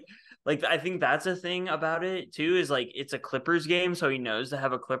him. Like I think that's a thing about it too. Is like it's a Clippers game, so he knows to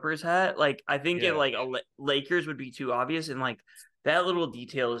have a Clippers hat. Like I think if like a Lakers would be too obvious, and like that little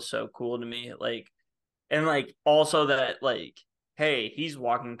detail is so cool to me. Like, and like also that like, hey, he's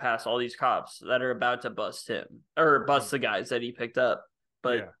walking past all these cops that are about to bust him or bust the guys that he picked up,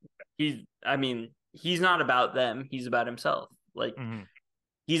 but he's not about them. He's about himself. Like. Mm-hmm.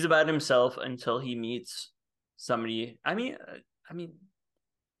 He's about himself until he meets somebody. I mean,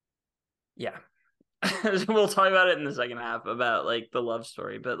 yeah. We'll talk about it in the second half about like the love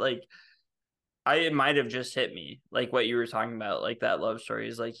story, but like it might have just hit me like what you were talking about, like that love story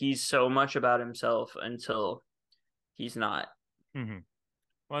is like he's so much about himself until he's not. Mm-hmm.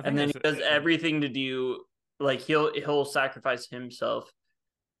 Well, and then he does everything to do like he'll sacrifice himself,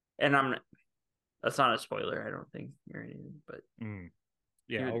 and that's not a spoiler, I don't think, or anything, but.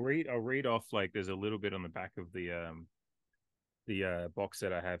 Yeah, I'll read off like there's a little bit on the back of the box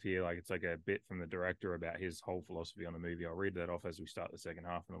set I have here. Like it's like a bit from the director about his whole philosophy on the movie. I'll read that off as we start the second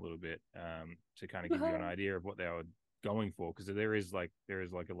half in a little bit to kind of give you an idea of what they were going for, because there is like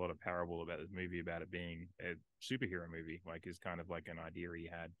a lot of parable about this movie about it being a superhero movie. Like is kind of like an idea he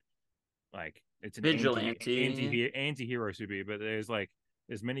had. Like it's an anti-hero superhero, but there's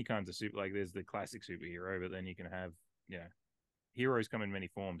many kinds of super. Like there's the classic superhero, but then you can have heroes come in many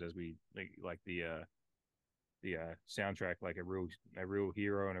forms, as we like the soundtrack, like a real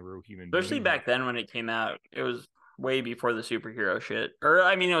hero and a real human being. Especially back then when it came out, it was way before the superhero shit. Or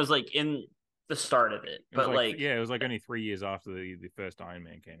I mean, it was like in the start of it, but it was like only 3 years after the first Iron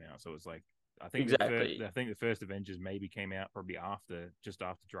Man came out. So it was like I think the first Avengers maybe came out probably just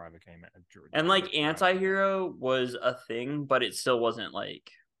after Driver came out. And like anti-hero was a thing, but it still wasn't like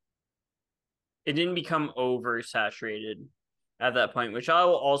it didn't become oversaturated at that point, which I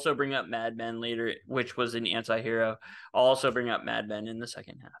will also bring up Mad Men later, which was an anti-hero. I'll also bring up Mad Men in the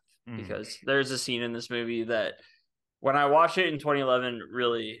second half because there's a scene in this movie that when I watched it in 2011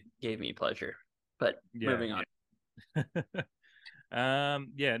 really gave me pleasure. But moving on. I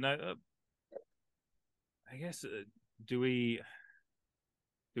guess do we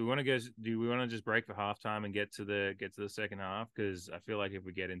want to just break for halftime and get to the second half? Because I feel like if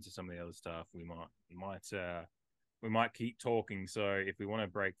we get into some of the other stuff, we might we might keep talking. So if we want to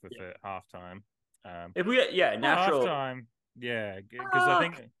break for halftime, if we natural halftime, because I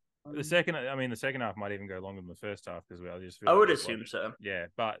think the second half might even go longer than the first half because I just feel I like would assume so. Yeah,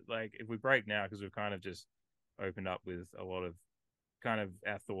 but like if we break now because we've kind of just opened up with a lot of kind of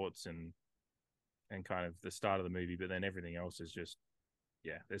our thoughts and kind of the start of the movie, but then everything else is just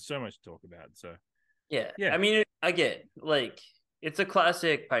there's so much to talk about. So yeah. I mean, again, like it's a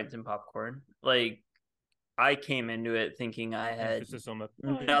classic Pints and Popcorn. Like I came into it thinking I had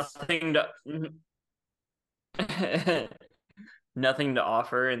nothing to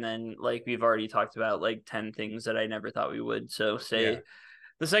offer, and then like we've already talked about like 10 things that I never thought we would. So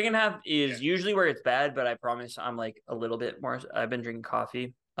the second half is usually where it's bad, but I promise I'm like a little bit more. I've been drinking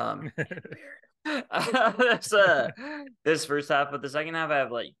coffee. This first half, but the second half I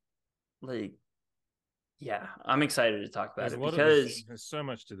have like I'm excited to talk about it because there's so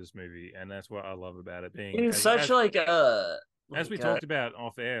much to this movie, and that's what I love about it being in such as we talked about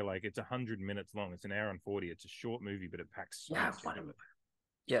off air, like it's 100 minutes long. It's an hour and 40. It's a short movie, but it packs so much into it.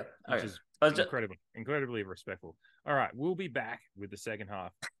 Yeah, which is incredibly respectful. All right, we'll be back with the second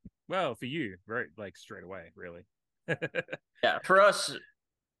half. Well, for you, very like straight away, really. Yeah, for us,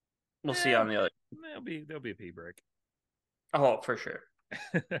 we'll see on the other. There'll be a pee break. Oh, for sure.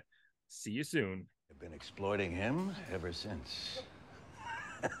 See you soon. I've been exploiting him ever since.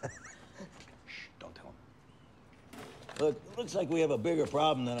 Shh, don't tell him. Look, looks like we have a bigger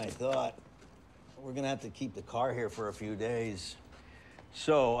problem than I thought. We're gonna have to keep the car here for a few days.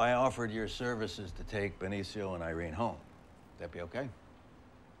 So I offered your services to take Benicio and Irene home. Would that be okay?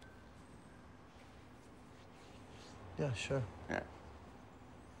 Yeah, sure. Yeah.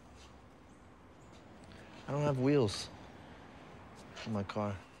 I don't have wheels in my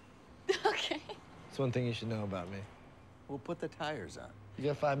car. Okay. That's one thing you should know about me. We'll put the tires on. You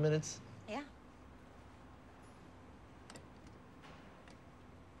got 5 minutes? Yeah.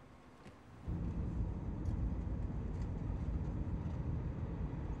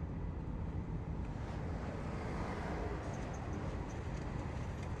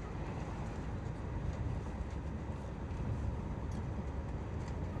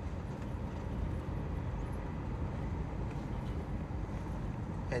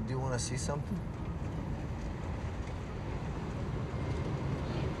 Hey, do you want to see something?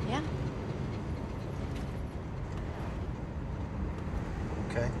 Yeah.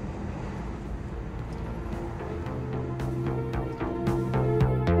 Okay.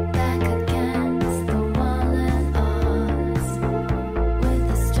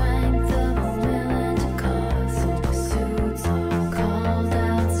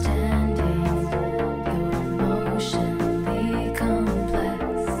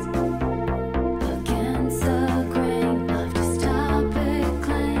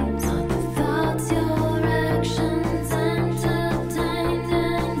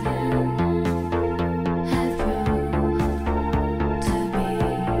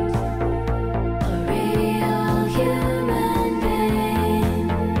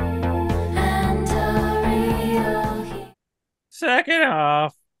 Second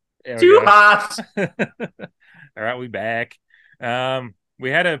half. Too hot. All right, we back. We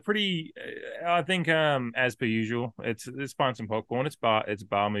had a pretty, I think, as per usual, it's Pints and Popcorn. It's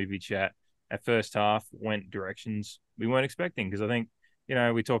bar movie chat. At first half went directions we weren't expecting because I think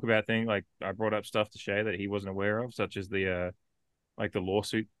we talk about things like I brought up stuff to Shay that he wasn't aware of, such as the like the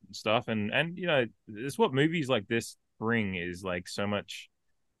lawsuit stuff, and it's what movies like this bring is like so much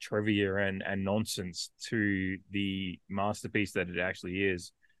trivia and nonsense to the masterpiece that it actually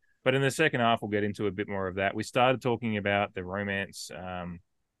is. But in the second half, we'll get into a bit more of that. We started talking about the romance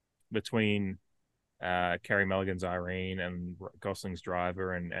between Carey Mulligan's Irene and Gosling's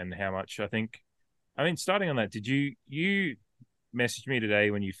Driver, and how much starting on that, did you messaged me today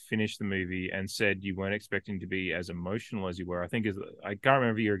when you finished the movie and said you weren't expecting to be as emotional as you were. I can't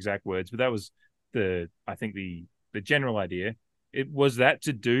remember your exact words, but that was the general idea. Was that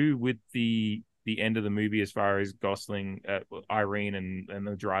to do with the end of the movie as far as Gosling, Irene, and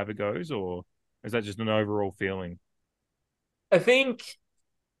the driver goes, or is that just an overall feeling? I think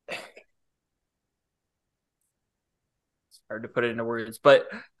it's hard to put it into words, but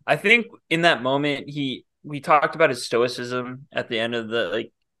I think in that moment we talked about his stoicism at the end of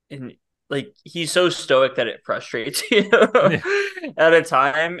he's so stoic that it frustrates you at a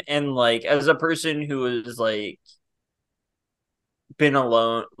time, and like as a person who is like been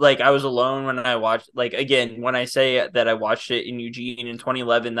alone, like I was alone when I watched, like again when I say that I watched it in Eugene in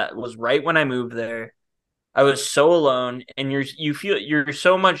 2011, that was right when I moved there. I was so alone, and you feel you're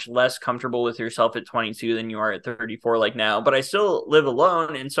so much less comfortable with yourself at 22 than you are at 34 like now, but I still live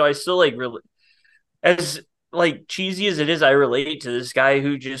alone, and so I still like really, as like cheesy as it is, I relate to this guy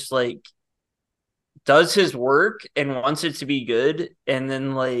who just like does his work and wants it to be good, and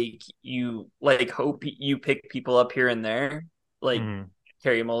then like you like hope you pick people up here and there, like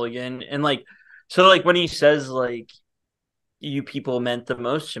Carey Mulligan, and like so like when he says like you people meant the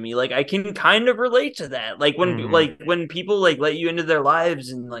most to me, like I can kind of relate to that. Like when people like let you into their lives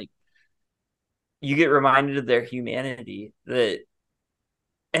and like you get reminded of their humanity. That,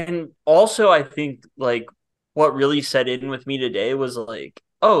 and also I think like what really set in with me today was like,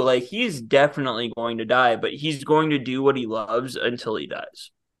 oh, like he's definitely going to die, but he's going to do what he loves until he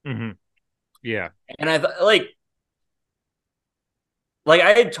dies. Yeah. And I thought like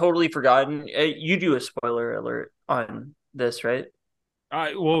I had totally forgotten. You do a spoiler alert on this, right?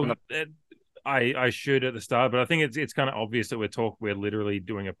 I should at the start, but I think it's kind of obvious that we're literally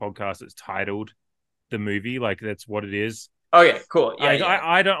doing a podcast that's titled The Movie. Like that's what it is. Okay, cool. Yeah,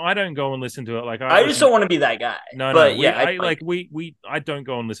 I don't go and listen to it. Like I just don't want to be that guy. No, but no. Yeah, I don't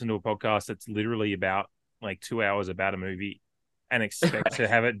go and listen to a podcast that's literally about like 2 hours about a movie and expect to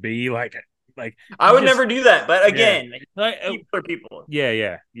have it be like I would never do that. But again, people are people.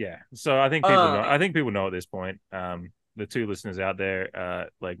 Yeah. So I think people know. I think people know at this point. The two listeners out there,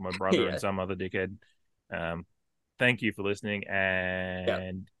 like my brother and some other dickhead. Thank you for listening,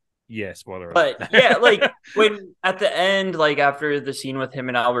 and spoiler alert. But yeah, like when at the end, like after the scene with him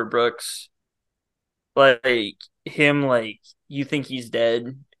and Albert Brooks, like him, like you think he's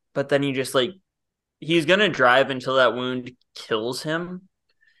dead, but then he just like he's gonna drive until that wound kills him,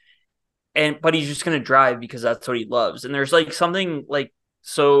 but he's just gonna drive because that's what he loves. And there's like something like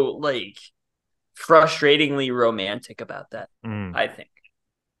so like frustratingly romantic about that. I think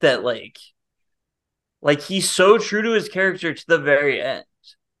that like he's so true to his character to the very end.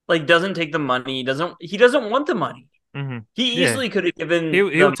 Like doesn't take the money. He doesn't want the money. He easily could have given.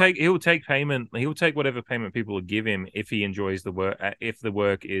 He'll take payment. He'll take whatever payment people will give him if he enjoys the work. If the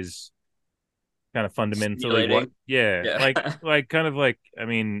work is kind of fundamentally like kind of like I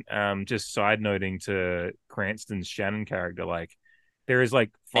mean, just side noting to Cranston's Shannon character, like there is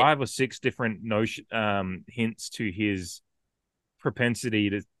like 5 or 6 different hints to his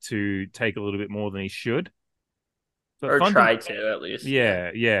propensity to take a little bit more than he should. Or try to, at least.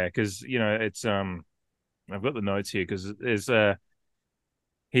 Yeah, because it's I've got the notes here because there's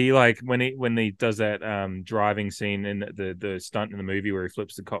he like when he does that driving scene in the stunt in the movie where he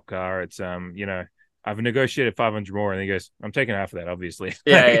flips the cop car, it's I've negotiated 500 more, and he goes, I'm taking half of that, obviously.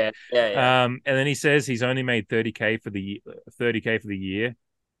 Yeah. And then he says he's only made 30K for the year.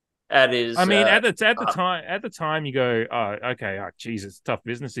 That is, I mean, at the time you go, oh, okay, Jesus, tough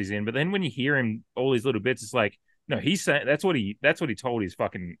business he's in. But then when you hear him, all these little bits, it's like, no, he's saying that's what he told his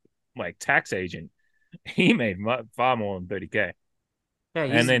fucking like tax agent. He made far more than 30K. Yeah,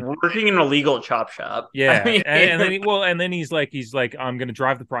 he's working in a legal chop shop. Yeah, I mean, and then he's like, I'm going to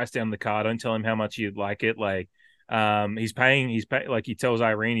drive the price down the car. Don't tell him how much you'd like it. Like, he's paying, like he tells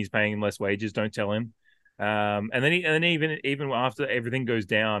Irene he's paying him less wages. Don't tell him. And then even after everything goes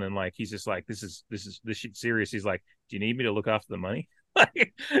down and like he's just like, this shit serious. He's like, do you need me to look after the money?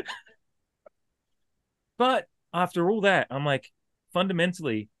 But after all that, I'm like,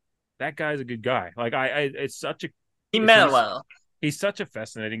 fundamentally, that guy's a good guy. Like he meant well. He's such a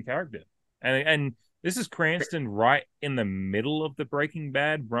fascinating character, and this is Cranston right in the middle of the Breaking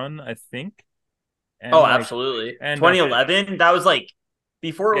Bad run, I think. And absolutely. And 2011, that was like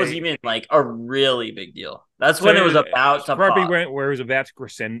before it was even like a really big deal. That's when it was about to probably pop. where it was about to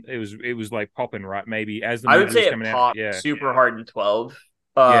crescent. It was like popping right maybe as the I movie would say was coming it popped out. super hard in 12.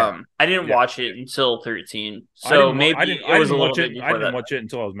 I didn't watch it until 13, so I didn't watch it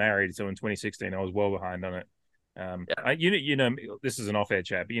until I was married. So in 2016, I was well behind on it. This is an off-air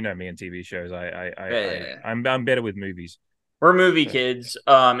chat, but you know me and TV shows. I'm better with movies. We're movie kids,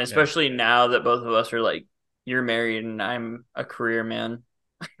 especially now that both of us are like, you're married and I'm a career man.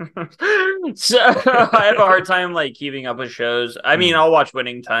 So I have a hard time like keeping up with shows. I mean, I'll watch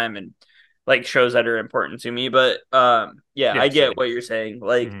Winning Time and like shows that are important to me, but I get what you're saying.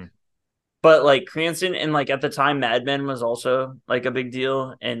 Like, but like Cranston and like at the time, Mad Men was also like a big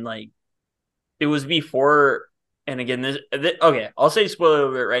deal, and like it was before. And again, this okay, I'll say spoiler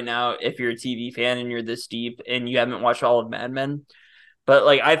alert right now if you're a TV fan and you're this deep and you haven't watched all of Mad Men. But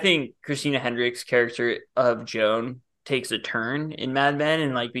like I think Christina Hendricks' character of Joan takes a turn in Mad Men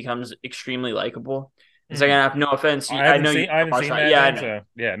and like becomes extremely likable. It's like, I have no offense. I haven't seen Mad Men. So,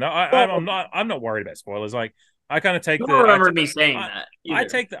 yeah, no, I'm not worried about spoilers. Like I kind of take you don't remember me saying that. I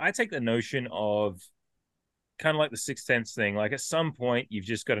take the notion of kind of like the Sixth Sense thing. Like at some point, you've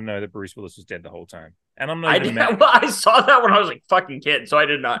just got to know that Bruce Willis was dead the whole time. And I'm not even well, I saw that when I was like fucking kid, so I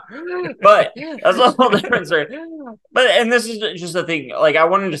did not. But that's a whole different story. But and this is just the thing. Like I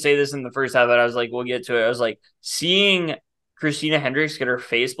wanted to say this in the first half, but I was like, we'll get to it. I was like, seeing Christina Hendricks get her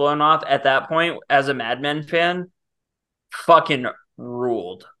face blown off at that point as a Mad Men fan, fucking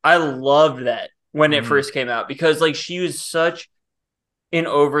ruled. I loved that when it first came out because like she was such an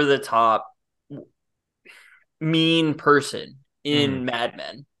over the top mean person in Mad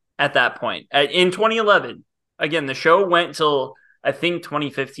Men at that point. In 2011, again, the show went till I think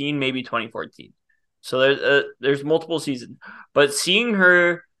 2015, maybe 2014. So there's multiple seasons, but seeing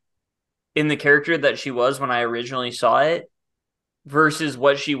her in the character that she was when I originally saw it versus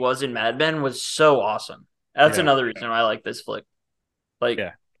what she was in Mad Men was so awesome. That's another reason why I like this flick. Like,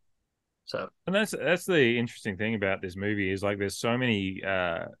 yeah. So, and that's the interesting thing about this movie is like there's so many.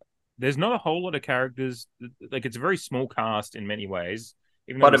 There's not a whole lot of characters. Like it's a very small cast in many ways.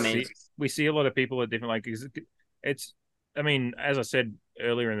 Even but though we see a lot of people at different like it's. I mean, as I said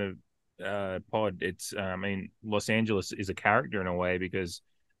earlier in the pod, it's. I mean, Los Angeles is a character in a way because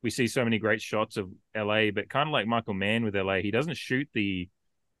we see so many great shots of LA, but kind of like Michael Mann with LA, he doesn't shoot the.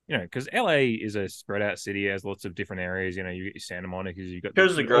 You know, because LA is a spread out city, has lots of different areas. You know, you get your Santa Monica, you got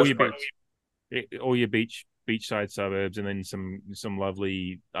all your beachside suburbs, and then some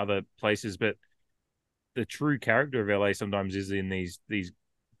lovely other places. But the true character of LA sometimes is in these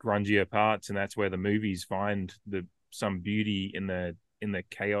grungier parts, and that's where the movies find some beauty in the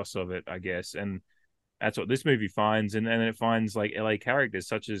chaos of it, I guess. And that's what this movie finds, and it finds like LA characters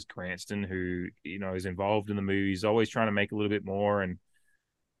such as Cranston, who you know is involved in the movies, always trying to make a little bit more and.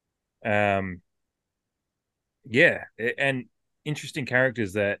 Yeah, and interesting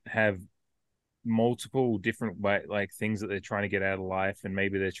characters that have multiple different like things that they're trying to get out of life, and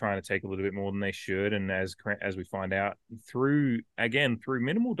maybe they're trying to take a little bit more than they should. And as we find out through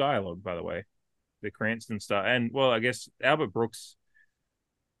minimal dialogue, by the way, the Cranston stuff, and well, I guess Albert Brooks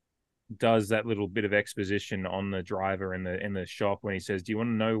does that little bit of exposition on the driver in the shop when he says, "Do you want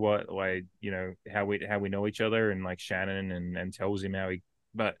to know what like you know how we know each other?" And like Shannon and tells him how he,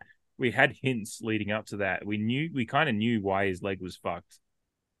 but. We had hints leading up to that. We kind of knew why his leg was fucked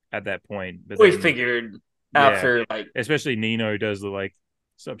at that point. But we figured after like, especially Nino does the like,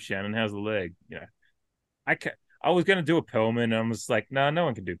 "What's up, Shannon? How's the leg?" You know, I was gonna do a Perlman, and I was like, no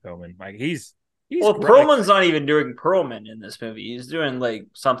one can do Perlman. Like he's well, great. Perlman's not even doing Perlman in this movie. He's doing like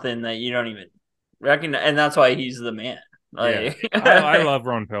something that you don't even recognize, and that's why he's the man. Like, yeah. I love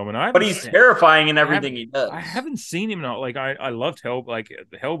Ron Perlman, but he's terrifying in everything he does. I haven't seen him like I loved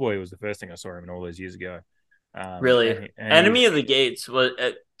Hellboy was the first thing I saw him in all those years ago. Really, and Enemy of the Gates was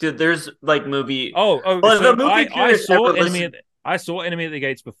dude. There's like movie. Well, so the movie I saw Enemy of the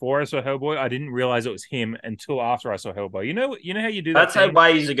Gates before I saw Hellboy. I didn't realize it was him until after I saw Hellboy. You know how you do that. That's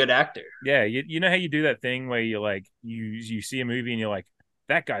why he's a good actor. Yeah, you know how you do that thing where you're like you see a movie and you're like,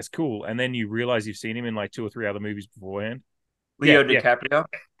 that guy's cool, and then you realize you've seen him in like 2 or 3 other movies beforehand. Leo DiCaprio.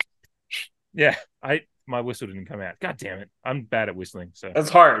 Yeah, my whistle didn't come out. God damn it, I'm bad at whistling. So that's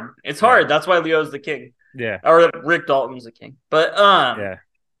hard. It's hard. That's why Leo's the king. Yeah, or Rick Dalton's the king. But yeah,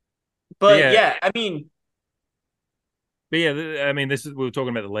 I mean, this is we were talking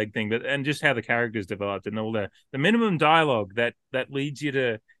about the leg thing, and just how the characters developed and all the minimum dialogue that leads you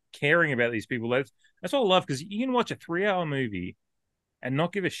to caring about these people. That's what I love because you can watch a 3-hour movie and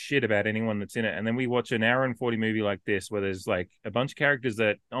not give a shit about anyone that's in it. And then we watch an hour and 40 movie like this, where there's like a bunch of characters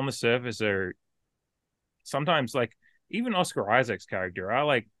that on the surface are sometimes like even Oscar Isaac's character.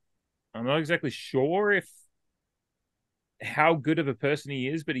 I'm not exactly sure how good of a person he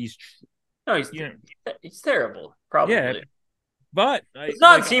is, but he's terrible. Probably. Yeah. But does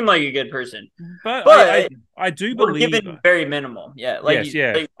not seem like a good person. But I do believe given very minimal. Yeah.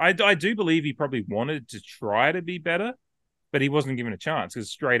 I do believe he probably wanted to try to be better. But he wasn't given a chance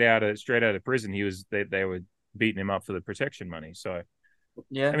because straight out of prison, they were beating him up for the protection money. So,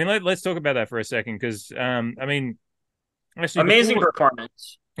 yeah, I mean, let's talk about that for a second because, actually, amazing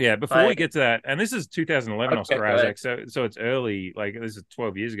performance. Yeah, before we get to that, and this is 2011 Oscar Isaac, so it's early. Like this is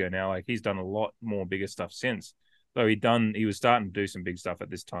 12 years ago now. Like he's done a lot more bigger stuff since. Though he was starting to do some big stuff at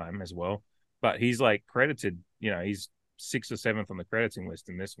this time as well. But he's like credited. You know, he's 6th or 7th on the crediting list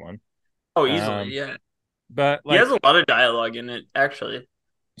in this one. Oh, easily, yeah. But he has a lot of dialogue in it, actually.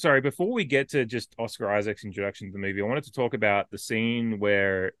 Sorry, before we get to just Oscar Isaac's introduction to the movie, I wanted to talk about the scene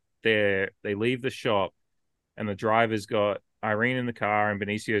where they leave the shop and the driver's got Irene in the car and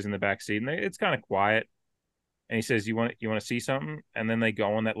Benicio's in the back seat, and it's kind of quiet. And he says, "You want to see something?" And then they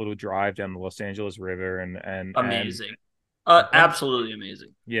go on that little drive down the Los Angeles River, and amazing, absolutely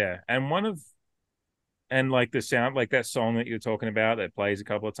amazing. Yeah, and one of and like the sound, like that song that you're talking about that plays a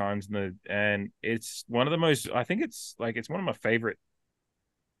couple of times and it's one of the most, I think it's one of my favorite.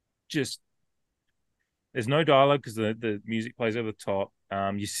 Just there's no dialogue because the music plays over the top.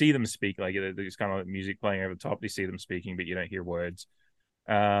 You see them speak, like there's kind of like music playing over the top. You see them speaking, but you don't hear words.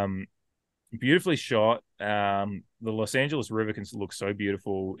 Beautifully shot. The Los Angeles River can look so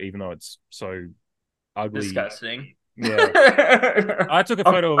beautiful, even though it's so ugly. Disgusting. Yeah. I took a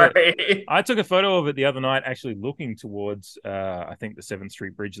photo of it. I took a photo of it the other night, actually looking towards I think the 7th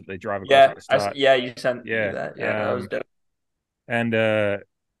Street Bridge that they drive across at the start. You sent me that. Yeah, that was dope. And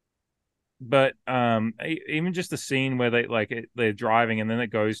but even just the scene where they're driving and then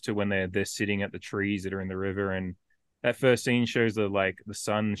it goes to when they're sitting at the trees that are in the river, and that first scene shows the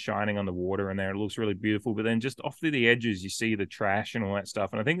sun shining on the water in there. It looks really beautiful, but then just off to the edges you see the trash and all that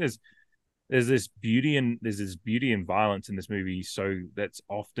stuff. And I think there's this beauty and violence in this movie, so that's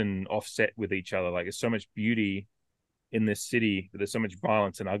often offset with each other. Like there's so much beauty in this city, but there's so much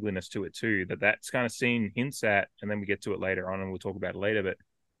violence and ugliness to it too, that's kind of scene hints at, and then we get to it later on and we'll talk about it later. But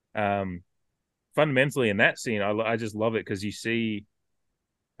fundamentally in that scene, I just love it because you see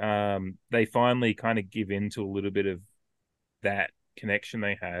they finally kind of give in to a little bit of that connection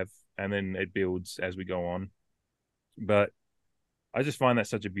they have, and then it builds as we go on. But I just find that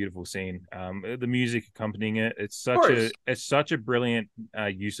such a beautiful scene. The music accompanying it, it's such a brilliant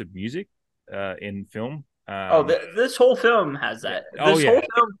use of music in film. This whole film has that. Whole film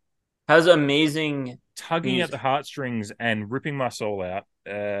has amazing tugging music at the heartstrings and ripping my soul out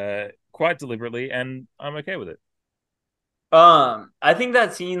quite deliberately, and I'm okay with it. I think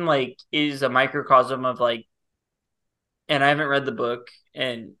that scene is a microcosm of and I haven't read the book,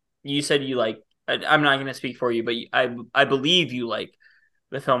 and you said you I'm not going to speak for you, but I believe you like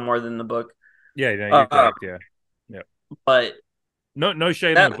the film more than the book. Yeah, you're correct. Yeah. But no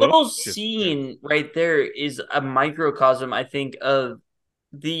shade that on the book. little scene right there is a microcosm, I think, of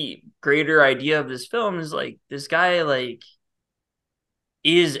the greater idea of this film. Is this guy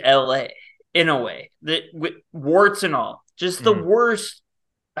is LA in a way, that with warts and all, just the worst.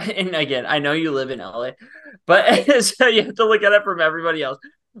 And again, I know you live in LA, but so you have to look at it from everybody else.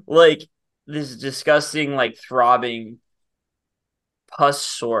 This disgusting, throbbing pus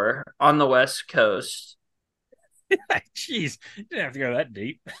sore on the West Coast. Jeez, you didn't have to go that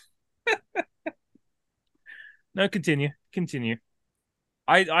deep. No, continue.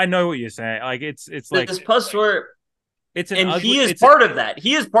 I know what you're saying. It's like this pus sore. He is part of that.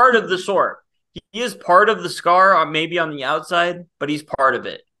 He is part of the sore. He is part of the scar, maybe on the outside, but he's part of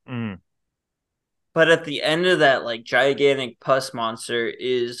it. Mm. But at the end of that, gigantic pus monster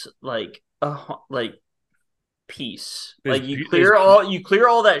is peace. You clear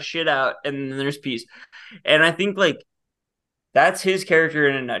all that shit out, and then there's peace. And I think that's his character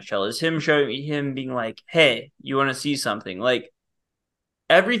in a nutshell. Is him being hey, you want to see something?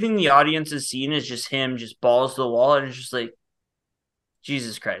 Everything the audience has seen is just him, just balls to the wall, and it's just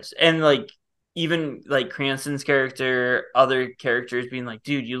Jesus Christ. And even Cranston's character, other characters being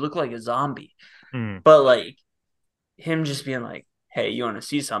dude, you look like a zombie. Mm. But him just being hey, you want to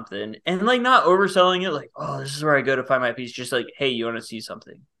see something? And not overselling it, oh, this is where I go to find my peace. Just hey, you want to see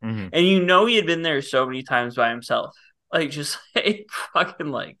something? Mm-hmm. And he had been there so many times by himself. Just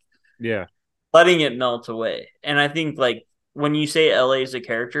fucking yeah, letting it melt away. And I think when you say LA is a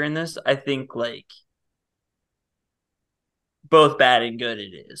character in this, I think both bad and good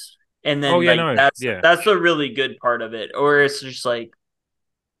it is. And then that's a really good part of it. Or it's just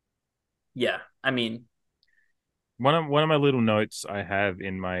yeah, I mean, one of my little notes I have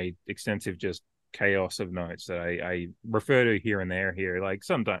in my extensive just chaos of notes that I refer to here and there here.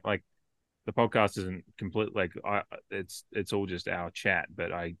 Sometimes the podcast isn't complete. It's all just our chat,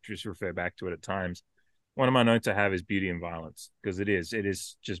 but I just refer back to it at times. One of my notes I have is beauty and violence, because it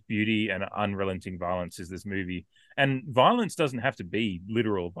is just beauty and unrelenting violence is this movie. And violence doesn't have to be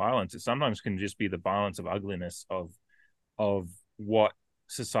literal violence. It sometimes can just be the violence of ugliness of what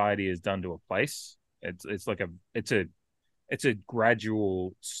society has done to a place. It's a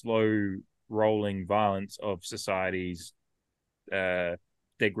gradual, slow rolling violence of society's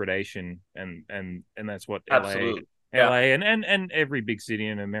degradation, and that's what Absolutely. LA and every big city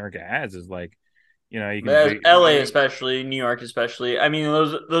in America has is you can LA especially, New York especially. I mean,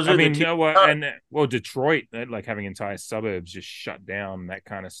 those are Detroit, having entire suburbs just shut down, that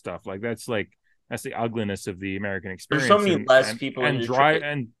kind of stuff. That's the ugliness of the American experience. There's so many less people and in Drive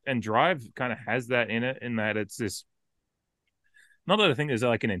and Drive kind of has that in it, in that it's this. Not that I think there's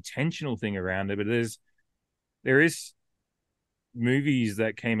an intentional thing around it, but there is movies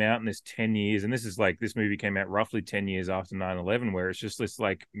that came out in this 10 years, and this movie came out roughly 10 years after 9/11, where it's just this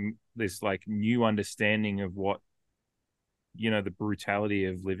new understanding of what, the brutality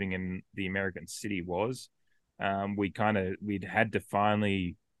of living in the American city was. We'd had to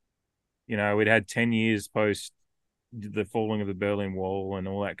finally, we'd had 10 years post the falling of the Berlin Wall and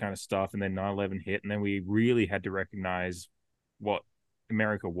all that kind of stuff, and then 9/11 hit, and then we really had to recognize what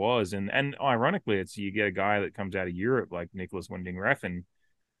America was. And ironically, it's, you get a guy that comes out of Europe like Nicholas Winding Refn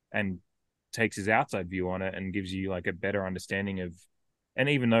and takes his outside view on it and gives you like a better understanding of, and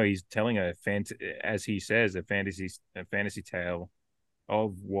even though he's telling as he says, a fantasy tale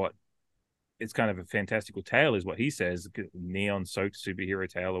of what, it's kind of a fantastical tale is what he says, neon soaked superhero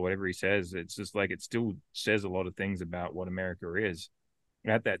tale or whatever he says. It's just like, it still says a lot of things about what America is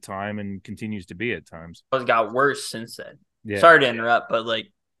at that time and continues to be at times. It got worse since then. Yeah. Sorry to interrupt, but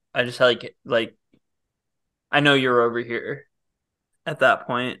I just like I know you're over here at that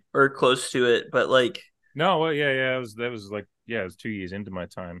point or close to it, but no, well, yeah, it was 2 years into my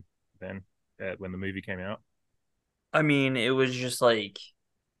time then, when the movie came out. I mean, it was just I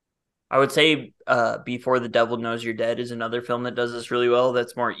would say Before the Devil Knows You're Dead is another film that does this really well.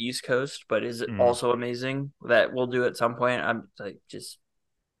 That's more East Coast, but is also amazing. That we'll do at some point. I'm just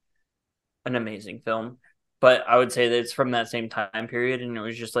an amazing film. But I would say that it's from that same time period, and it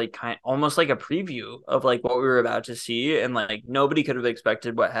was just almost like a preview of what we were about to see, and nobody could have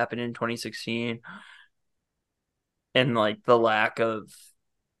expected what happened in 2016, and the lack of,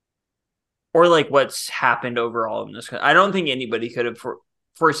 or what's happened overall in this. I don't think anybody could have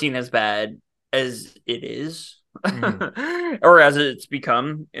foreseen as bad as it is, or as it's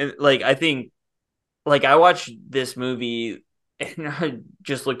become. I think, I watched this movie and I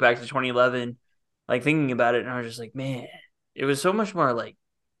just look back to 2011. Thinking about it, and I was just man, it was so much more it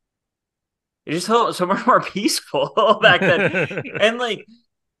just felt so much more peaceful back then. And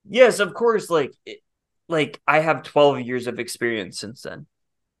yes, of course, I have 12 years of experience since then.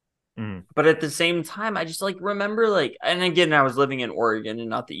 But at the same time, I just remember and again, I was living in Oregon and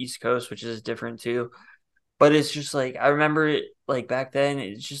not the East Coast, which is different too. But it's just I remember it back then,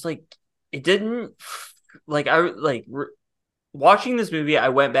 it's just it didn't watching this movie, I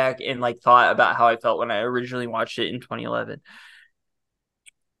went back and thought about how I felt when I originally watched it in 2011.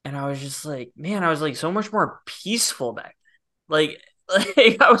 And I was just man, I was so much more peaceful back then.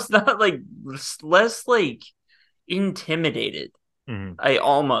 I was not less intimidated.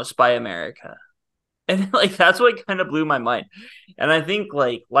 Almost by America. And that's what kind of blew my mind. And I think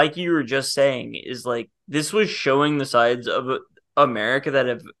like you were just saying is this was showing the sides of America that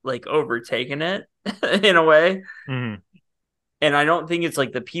have overtaken it in a way. And I don't think it's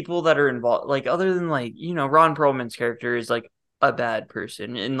the people that are involved, other than Ron Perlman's character is a bad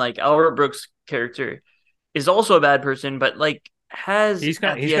person, and Albert Brooks' character is also a bad person, but he's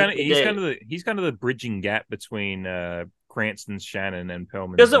kind of the bridging gap between Cranston's Shannon and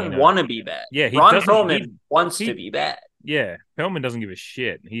Perlman. Doesn't want to be bad. Yeah, Ron Perlman wants to be bad. Yeah, Perlman doesn't give a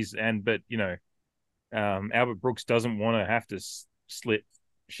shit. Albert Brooks doesn't want to have to slit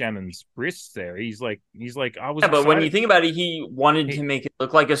Shannon's wrists there. He's like I was. Yeah, but when you think about it, he wanted to make it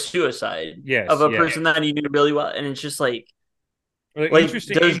look like a suicide of a person that he knew really well, and it's just interesting.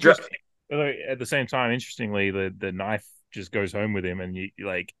 At the same time, interestingly, the knife just goes home with him, and you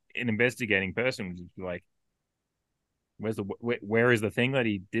an investigating person would just be where is the thing that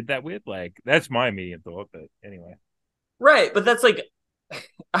he did that with? That's my immediate thought, but anyway. Right, but that's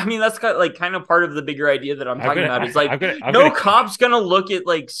I mean, that's kind of part of the bigger idea that I'm talking about. It's cop's gonna look at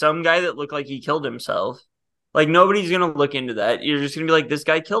some guy that looked like he killed himself. Nobody's gonna look into that. You're just gonna be this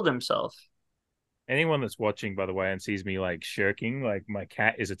guy killed himself. Anyone that's watching, by the way, and sees me shirking, my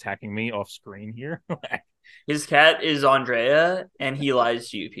cat is attacking me off screen here. His cat is Andrea, and he lies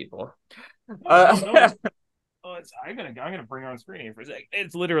to you people. I'm gonna bring her on screen here for a sec.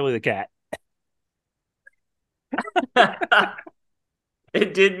 It's literally the cat.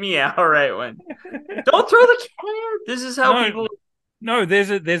 It did meow right when. Don't throw the cat. This is how people. No, there's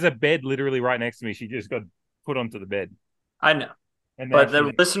a bed literally right next to me. She just got put onto the bed. I know, but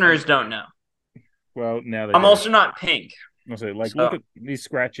the listeners don't know. Well, now I'm also not pink. Also, look at these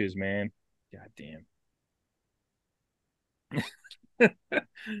scratches, man. God damn.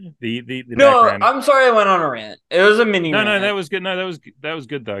 the no, background. I'm sorry I went on a rant. It was a mini rant. No, that was good. No, that was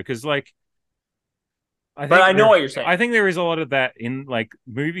good though, because I know what you're saying. I think there is a lot of that in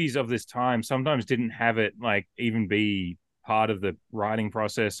movies of this time. Sometimes didn't have it even be part of the writing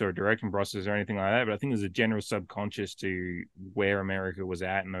process or direction process or anything like that. But I think there's a general subconscious to where America was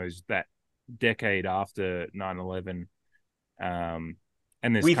at in that decade after 9/11. And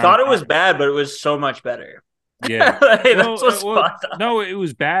we thought it was bad, but it was so much better. Yeah. Like, that's what's fucked up. No, it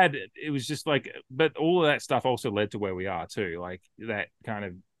was bad. It was just like, but all of that stuff also led to where we are too. Like that kind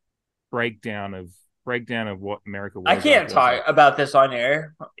of breakdown of what America was. I can't talk about this on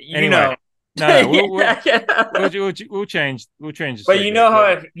air. Anyway, we'll change. We'll change. The but you know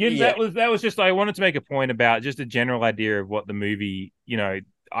how that was just. I wanted to make a point about just a general idea of what the movie,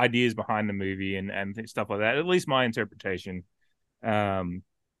 ideas behind the movie and stuff like that. At least my interpretation.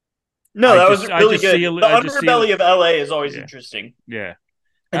 No, that was really good. The underbelly of LA is always interesting. Yeah.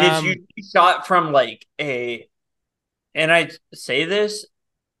 And it's usually shot from like and I say this,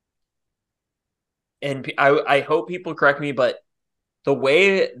 and I hope people correct me, but the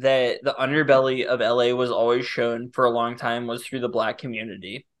way that the underbelly of LA was always shown for a long time was through the Black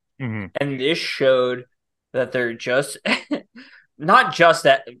community. Mm-hmm. And this showed that they're just not just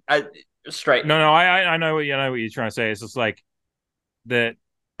that straight. No, I know what you're trying to say. It's just like that.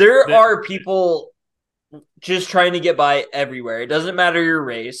 There are people just trying to get by everywhere. It doesn't matter your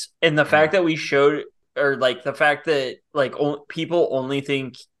race. And the fact that we showed, or like the fact that like people only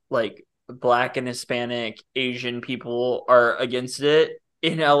think like Black and Hispanic, Asian people are against it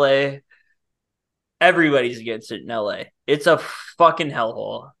in LA. Everybody's against it in LA. It's a fucking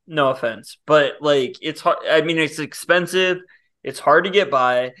hellhole. No offense. But like, it's hard. I mean, it's expensive. It's hard to get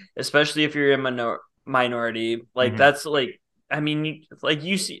by, especially if you're a minority. Like, that's like, I mean, like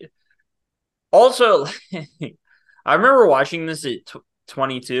you see. Also, I remember watching this at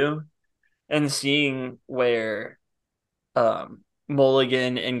 22 and seeing where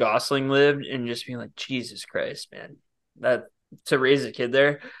Mulligan and Gosling lived and just being like, Jesus Christ, man, that to raise a kid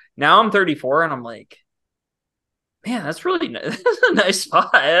there. Now I'm 34 and I'm like, man, that's really that's a nice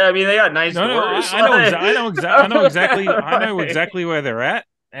spot. I mean, they got nice doors. I know exactly where they're at.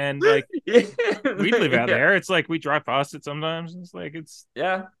 And like we live out there. It's like we drive past it sometimes. It's like it's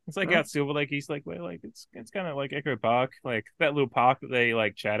like out Silver Lake, East Lake way. Like it's kind of like Echo Park, like that little park that they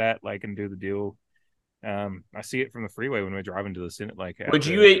like chat at, like and do the deal. I see it from the freeway when we're driving to the Senate Lake. Would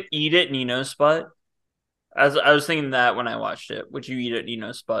you eat at Nino's spot? As I was thinking that when I watched it, would you eat at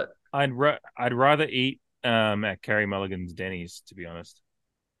Nino's spot? I'd rather eat at Carey Mulligan's Denny's, to be honest.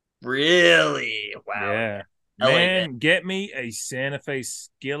 Really? Wow. Yeah. Man, get me a Santa Fe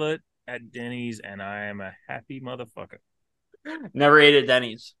skillet at Denny's, and I am a happy motherfucker. Never ate at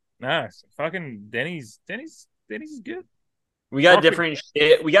Denny's. Nah, fucking Denny's. Denny's is good. We got different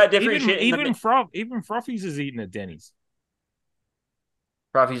shit. We got different shit. Even Frothies is eating at Denny's.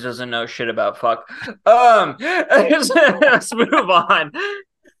 Frothies doesn't know shit about fuck. Let's move on.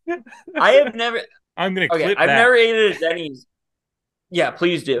 I've never ate it at Denny's. Yeah,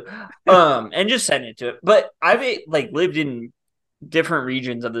 please do. And just send it to it. But I've lived in different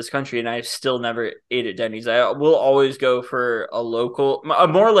regions of this country, and I've still never ate at Denny's. I will always go for a local,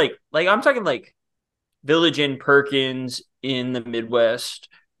 more like I'm talking like Village Inn, Perkins in the Midwest.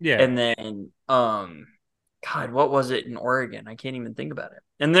 Yeah, and then God, what was it in Oregon? I can't even think about it.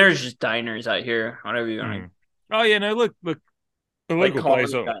 And there's just diners out here, whatever you want. Oh yeah, no, look, a local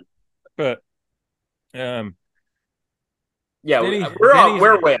place, but yeah,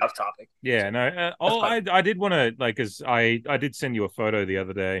 we're way off topic. Yeah, no. I did want to because I did send you a photo the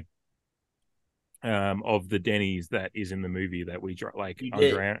other day, of the Denny's that is in the movie that we drive. Like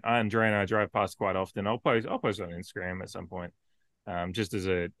Andre and I drive past quite often. I'll post it on Instagram at some point. Just as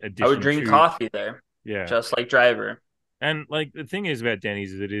a addition. I would drink coffee there. Yeah, just like Driver. And like the thing is about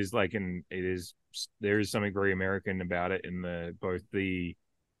Denny's is there is something very American about it in both the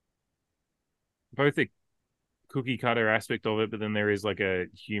cookie cutter aspect of it, but then there is like a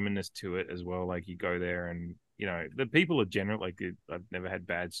humanness to it as well. Like you go there and the people are general. Like I've never had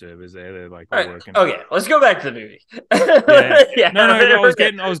bad servers there. They're like all working. Okay, let's go back to the movie. Yeah. No, I was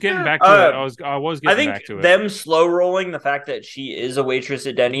getting back to it. I think back to it. Them slow rolling the fact that she is a waitress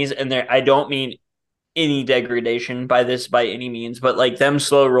at Denny's, and I don't mean any degradation by this by any means, but like them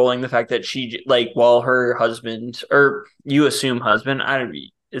slow rolling the fact that she while her husband, or you assume husband,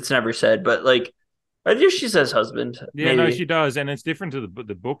 it's never said, but like I think she says husband. Yeah, maybe. No, she does, and it's different to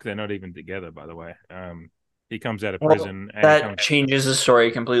the book. They're not even together, by the way. He comes out of prison. And changes the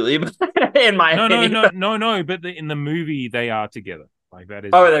story completely, in my opinion. No. But in the movie, they are together. Like that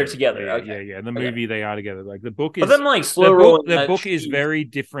is. Oh, they're together. Okay. Yeah. In the movie, they are together. Like the book is. But then, like slow rolling. The book is very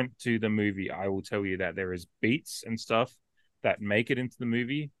different to the movie. I will tell you that there is beats and stuff that make it into the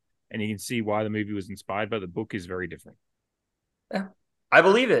movie, and you can see why the movie was inspired. But the book is very different. Yeah, I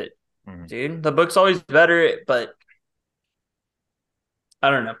believe it. Dude, the book's always better, but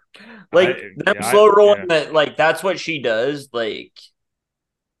I don't know. Slow rolling that, that's what she does,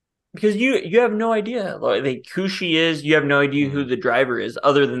 because you have no idea who she is. You have no idea who the driver is,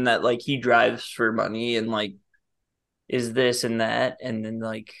 other than that, he drives for money and is this and that, and then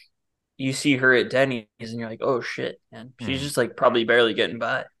like you see her at Denny's and you're like, oh shit, man, she's just like probably barely getting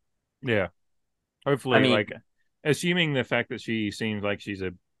by. Yeah. Hopefully, I mean, like, assuming the fact that she seems like she's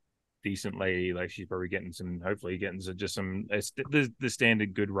a decent lady, like she's probably getting hopefully getting just some the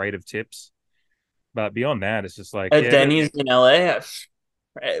standard good rate of tips. But beyond that, it's just like at Denny's in LA,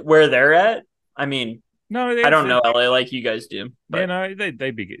 where they're at. I mean, no, I don't know LA like you guys do. But... Yeah, no,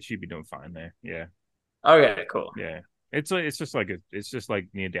 she'd be doing fine there. Yeah. Okay, cool. Yeah, it's just like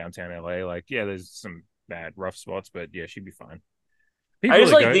near downtown LA. Like, yeah, there's some bad rough spots, but yeah, she'd be fine. I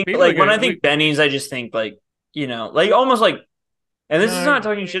just like think like when I think Denny's, I just think like, you know, like almost like, and this is not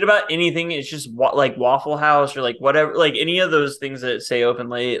talking shit about anything. It's just like Waffle House or like whatever, like any of those things that say open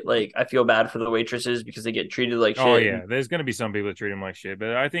late. Like I feel bad for the waitresses because they get treated like shit. Oh yeah, there's gonna be some people that treat them like shit,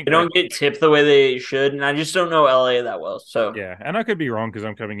 but I think they don't get tipped the way they should, and I just don't know LA that well. So yeah, and I could be wrong because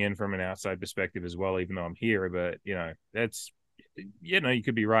I'm coming in from an outside perspective as well, even though I'm here. But you know, you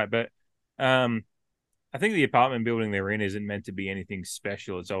could be right, but I think the apartment building they're in isn't meant to be anything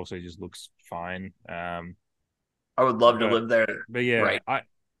special. It's also just looks fine. I would love to live there. But yeah, right.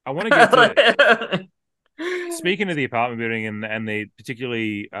 I want to get to speaking of the apartment building and the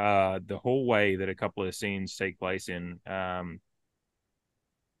particularly the hallway that a couple of scenes take place in.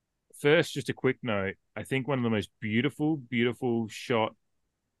 First, just a quick note. I think one of the most beautifully shot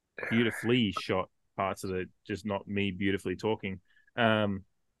parts of it, just not me beautifully talking,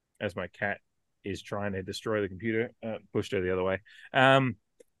 as my cat is trying to destroy the computer. Pushed her the other way.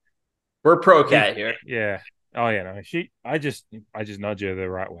 We're pro cat here. Yeah. Oh yeah, no. I just nudge her the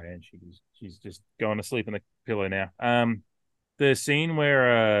right way, and she's just going to sleep in the pillow now. The scene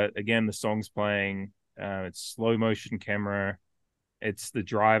where again the song's playing, it's slow motion camera. It's the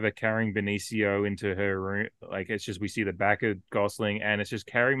driver carrying Benicio into her room. Like it's just we see the back of Gosling, and it's just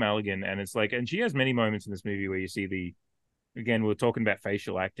Carey Mulligan, and it's like, and she has many moments in this movie where you see again we're talking about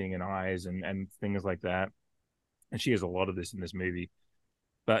facial acting and eyes and things like that, and she has a lot of this in this movie.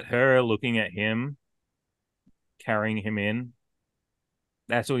 But her looking at him, carrying him in,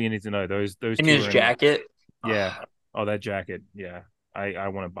 that's all you need to know. Those in his jacket. Yeah. Oh, that jacket. Yeah. I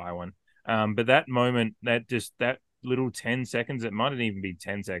want to buy one. But that moment, that little 10 seconds, it mightn't even be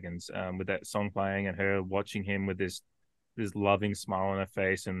 10 seconds, with that song playing and her watching him with this loving smile on her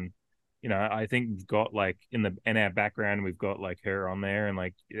face. And, you know, I think we've got like in our background, we've got like her on there, and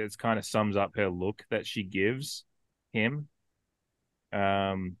like it's kind of sums up her look that she gives him.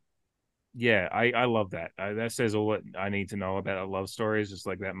 Yeah, I love that. That says all that I need to know about a love story. Is just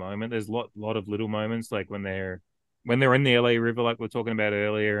like that moment. There's a lot of little moments, like when they're in the LA River, like we are talking about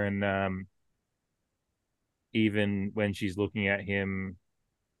earlier, and even when she's looking at him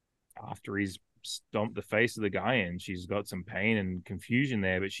after he's stomped the face of the guy in, she's got some pain and confusion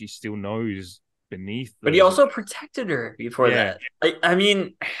there, but she still knows beneath. But he also protected her before that. I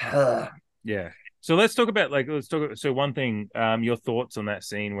mean, yeah. So let's talk about so one thing, your thoughts on that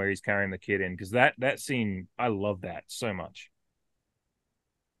scene where he's carrying the kid in, because that scene, I love that so much.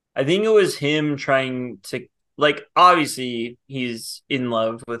 I think it was him trying to, like, obviously he's in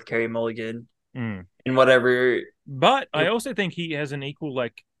love with Carey Mulligan and whatever. But I also think he has an equal,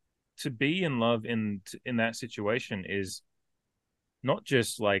 like, to be in love in that situation is not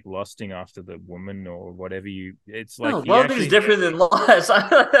just like lusting after the woman or whatever it's like, no, love is different than lust.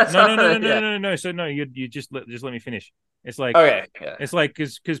 No. So no, you just let me finish. It's like, okay, yeah. It's like,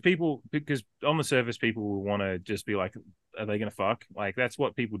 because on the surface, people will want to just be like, are they going to fuck? Like, that's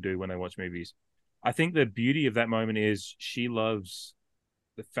what people do when they watch movies. I think the beauty of that moment is she loves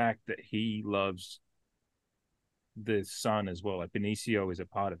the fact that he loves the son as well. Like Benicio is a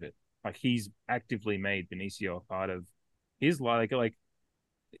part of it. Like he's actively made Benicio a part of his life. Like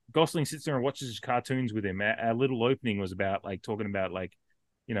Gosling sits there and watches his cartoons with him. Our little opening was about like talking about like,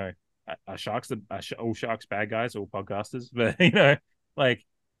 you know, are all sharks bad guys, all podcasters? But you know, like,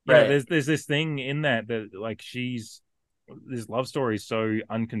 you know, there's this thing in that like this love story is so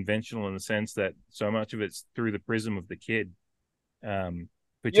unconventional in the sense that so much of it's through the prism of the kid.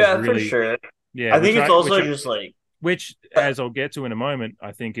 Which is really, for sure. Yeah, I think it's also just like, which, as I'll get to in a moment,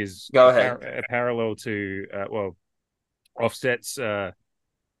 I think is a parallel to offsets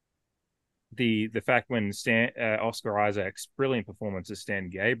the fact when Oscar Isaac's brilliant performance as Stan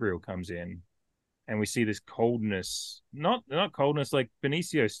Gabriel comes in, and we see this coldness, not coldness, like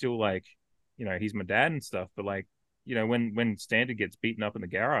Benicio's still like, you know, he's my dad and stuff, but like, you know, when Stanton gets beaten up in the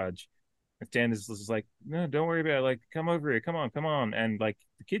garage, and Stan is like, no, don't worry about it, like, come over here, come on, and like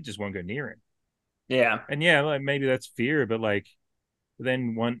the kid just won't go near him. Yeah. And yeah, like maybe that's fear, but like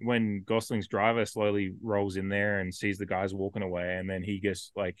then when Gosling's driver slowly rolls in there and sees the guys walking away, and then he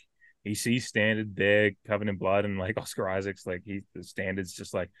just like he sees Standard there covered in blood, and like Oscar Isaac's like the Standard's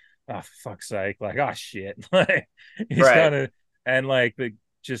just like, oh, for fuck's sake, like, oh shit. Like he's kind of, and like the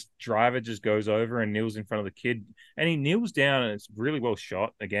just driver just goes over and kneels in front of the kid, and he kneels down, and it's really well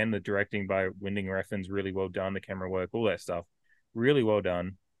shot. Again, the directing by Winding Refn's really well done, the camera work, all that stuff, really well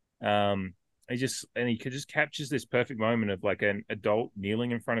done. He just captures this perfect moment of like an adult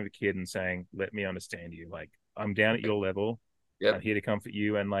kneeling in front of a kid and saying, let me understand you, like I'm down at your level. Yep. I'm here to comfort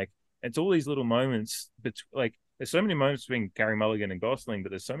you. And like it's all these little moments, but like there's so many moments between Carey Mulligan and Gosling, but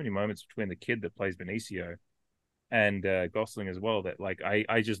there's so many moments between the kid that plays Benicio and Gosling as well, that like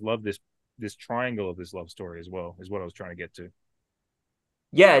I just love this triangle of this love story as well, is what I was trying to get to.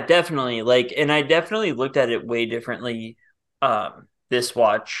 Yeah, definitely. Like, and I definitely looked at it way differently this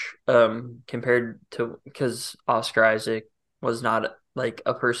watch compared to, because Oscar Isaac was not like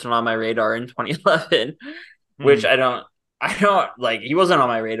a person on my radar in 2011, which I don't like. He wasn't on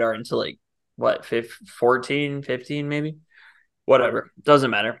my radar until like what, 14, 15 maybe, whatever, doesn't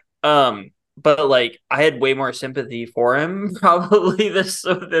matter. But like I had way more sympathy for him probably this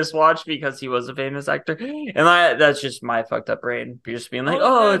watch, because he was a famous actor, and that's just my fucked up brain just being like,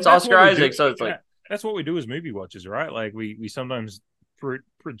 it's Oscar Isaac, so it's like that's what we do as movie watchers, right? Like we sometimes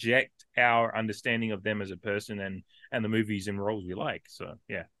project our understanding of them as a person and the movies and roles we like. So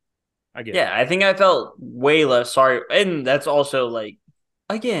yeah, I get it. I think I felt way less sorry, and that's also like,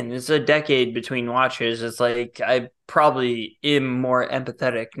 again, it's a decade between watches. It's like I probably am more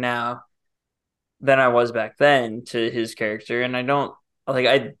empathetic now than I was back then to his character, and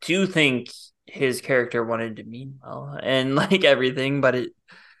I do think his character wanted to mean well and like everything, but it,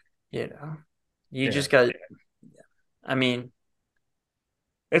 just got. I mean,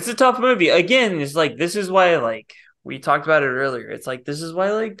 it's a tough movie. Again, it's like, this is why, like, we talked about it earlier. It's like, this is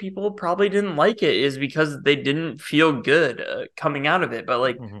why, like, people probably didn't like it, is because they didn't feel good coming out of it. But,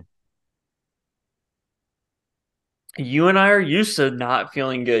 like, you and I are used to not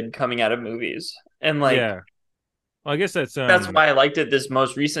feeling good coming out of movies. And, like, well, I guess that's why I liked it this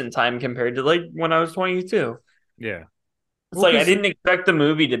most recent time compared to, like, when I was 22. Yeah. It's like, I didn't expect the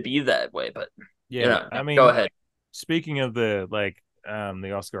movie to be that way, but, I mean, go ahead. Speaking of the, like,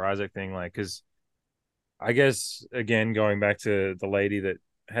 the Oscar Isaac thing, like, because I guess again going back to the lady that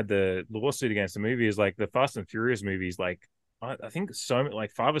had the lawsuit against the movie, is like the Fast and Furious movies, like I think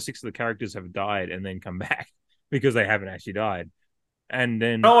like 5 or 6 of the characters have died and then come back because they haven't actually died. And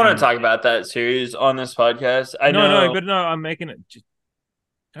then I don't want to talk about that series on this podcast. No, I'm making it. Just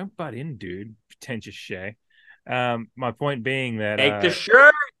don't butt in, dude. Pretentious Shay. My point being that make the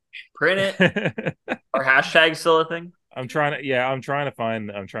shirt, print it, or hashtag still a thing. I'm trying to find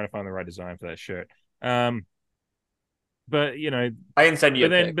the right design for that shirt. But I can send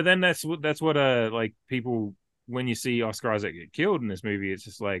you. But then that's what like people, when you see Oscar Isaac get killed in this movie, it's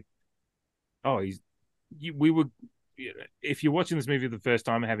just like, if you're watching this movie the first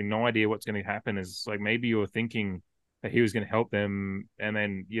time and having no idea what's going to happen, is like maybe you're thinking that he was going to help them, and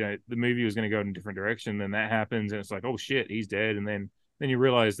then the movie was going to go in a different direction. Then that happens, and it's like, oh shit, he's dead, and then you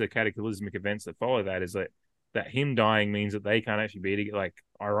realize the cataclysmic events that follow that is that him dying means that they can't actually be together. Like,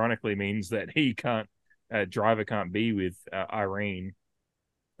 ironically, means that he can't, Driver can't be with Irene,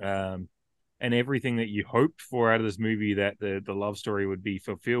 and everything that you hoped for out of this movie, that the love story would be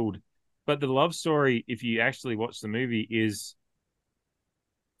fulfilled. But the love story, if you actually watch the movie, is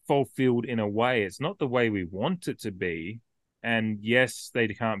fulfilled in a way. It's not the way we want it to be. And yes, they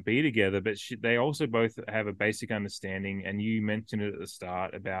can't be together, but they also both have a basic understanding. And you mentioned it at the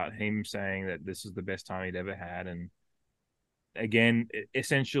start about him saying that this is the best time he'd ever had. And again,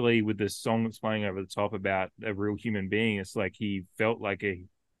 essentially with the song that's playing over the top about a real human being, it's like he felt like a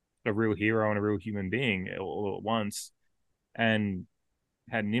real hero and a real human being all at once, and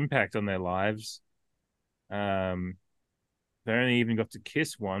had an impact on their lives. They only even got to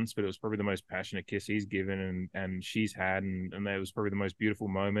kiss once, but it was probably the most passionate kiss he's given and she's had, and that was probably the most beautiful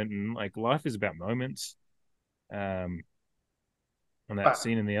moment. And like, life is about moments. And that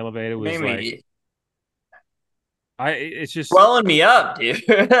scene in the elevator was it's just swelling me up, dude.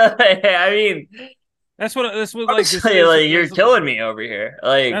 I mean, that's what like you're killing me over here.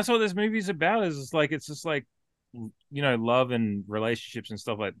 Like, that's what this movie's about. It's just like love and relationships and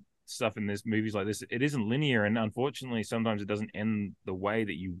stuff in this movies like this. It isn't linear, and unfortunately sometimes it doesn't end the way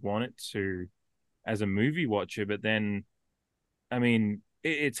that you want it to as a movie watcher. But then, I mean,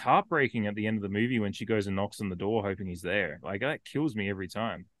 it's heartbreaking at the end of the movie when she goes and knocks on the door hoping he's there. Like, that kills me every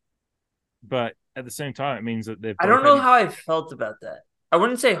time. But at the same time, it means that they've... I don't know how I felt about that. I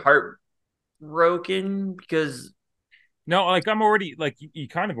wouldn't say heartbroken, because... No, like, I'm already... Like, you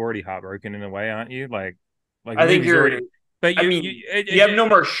kind of already heartbroken in a way, aren't you? Like I think you're... But you have no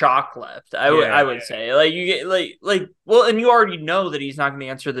more shock left. I would say, like, you get well, and you already know that he's not going to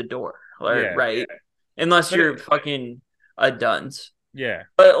answer the door, right? Yeah. Unless you're fucking a dunce. Yeah,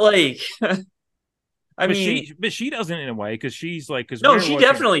 but like, she doesn't in a way because she's like, she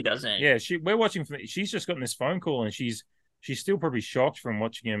definitely doesn't. Yeah, we're watching. She's just gotten this phone call and she's still probably shocked from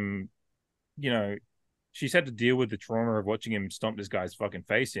watching him. You know, she's had to deal with the trauma of watching him stomp this guy's fucking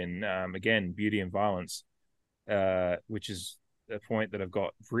face in. Again, Beauty and Violence, which is a point that I've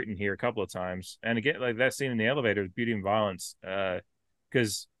got written here a couple of times. And again, like that scene in the elevator is Beauty and Violence,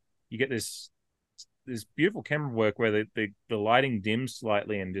 because you get this beautiful camera work where the lighting dims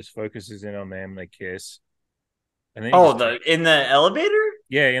slightly and just focuses in on them. They kiss, and then in the elevator.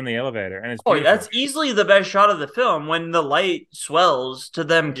 Yeah, in the elevator, and it's that's easily the best shot of the film when the light swells to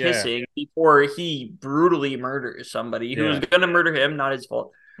them kissing before he brutally murders somebody who was going to murder him, not his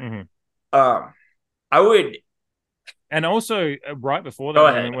fault. Mm-hmm. I would, and also right before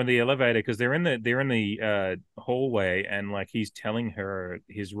that, when the elevator, because they're in the hallway, and like he's telling her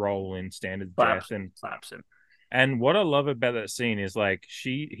his role in Standard's death and slaps him. And what I love about that scene is like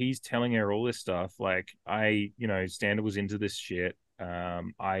he's telling her all this stuff. Like Standard was into this shit.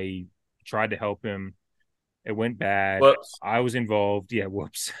 I tried to help him. It went bad. Whoops. I was involved. Yeah,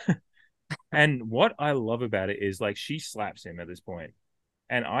 whoops. And what I love about it is like she slaps him at this point.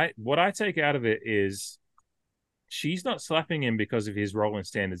 And what I take out of it is she's not slapping him because of his role in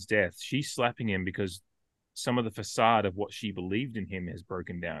Standard's death. She's slapping him because some of the facade of what she believed in him has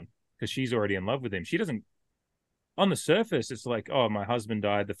broken down because she's already in love with him. She doesn't, on the surface, it's like, oh, my husband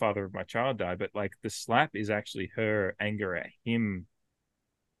died, the father of my child died. But like the slap is actually her anger at him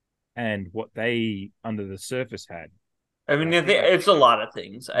and what they under the surface had. I mean, it's a lot of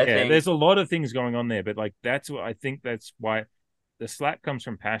things. I think there's a lot of things going on there, but like that's why the slap comes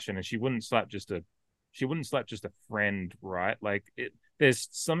from passion, and she wouldn't slap just a friend, right? Like there's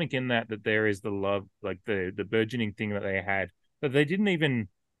something in that there is the love, like the burgeoning thing that they had, but they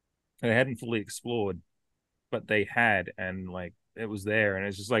hadn't fully explored, but they had, and like it was there, and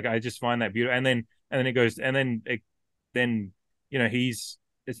it's just like I just find that beautiful. And then it goes, and then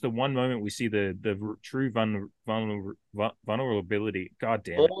it's the one moment we see the true vulnerability. God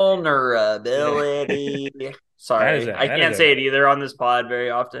damn it. Vulnerability. Sorry, I can't say it either on this pod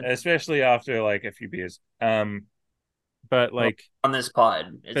very often, especially after like a few beers. But like on this pod,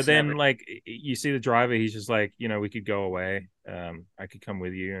 but then like you see the driver, he's just like, we could go away. I could come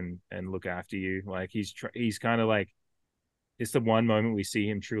with you and look after you. Like he's kind of like, it's the one moment we see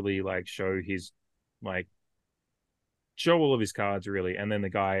him truly like show all of his cards really, and then the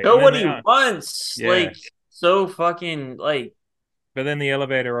guy know what he wants, like so fucking like. But then the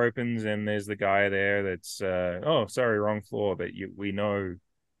elevator opens and there's the guy there that's oh sorry, wrong floor, but we know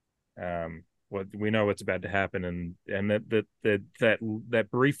what's about to happen, and that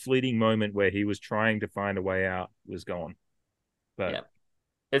brief fleeting moment where he was trying to find a way out was gone. But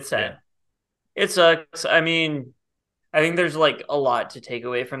it's sad. It sucks. I mean, I think there's like a lot to take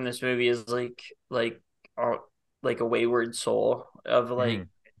away from this movie is like a wayward soul of like,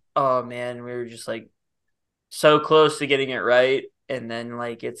 oh man, we were just like so close to getting it right, and then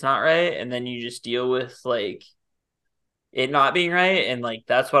like it's not right, and then you just deal with like it not being right, and like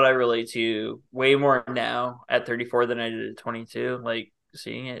that's what I relate to way more now at 34 than I did at 22. Like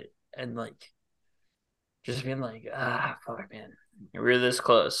seeing it and like just being like, fuck, man, we were this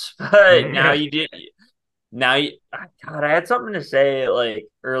close, but now you did. Now, God, I had something to say like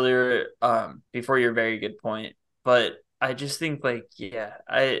earlier, before your very good point. But I just think like,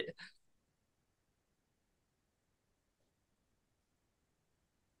 it's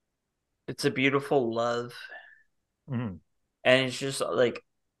a beautiful love. Mm-hmm. And it's just like,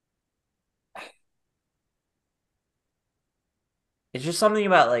 it's just something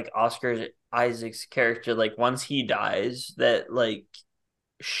about like Oscar Isaac's character. Like once he dies, that like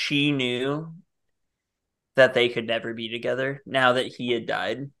she knew that they could never be together now that he had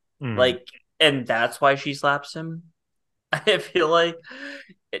died. Mm-hmm. Like, and that's why she slaps him. I feel like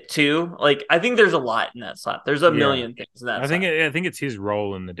too. Like, I think there's a lot in that slap. There's a million things in that. I think it's his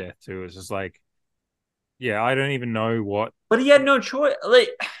role in the death too. It's just like, I don't even know what. But he had no choice. Like,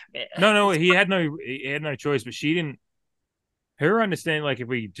 no, he had no choice. But she didn't. Her understanding, like, if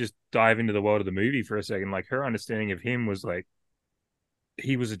we just dive into the world of the movie for a second, like her understanding of him was like,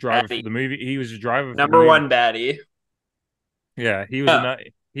 he was a driver for the movie. He was a driver. Number one baddie. Yeah, he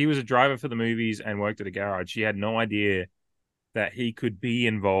was a driver for the movies and worked at a garage. She had no idea that he could be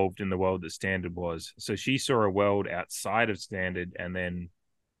involved in the world that Standard was. So she saw a world outside of Standard, and then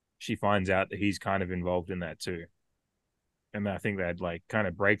she finds out that he's kind of involved in that too. And I think that like kind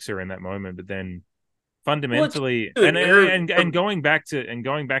of breaks her in that moment. But then fundamentally, Well, and going back to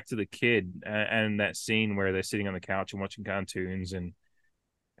the kid and that scene where they're sitting on the couch and watching cartoons, and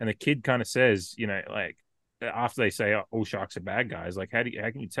the kid kind of says, like after they say, oh, all sharks are bad guys, like how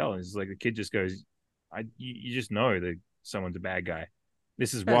can you tell? And it's like the kid just goes, you just know that someone's a bad guy.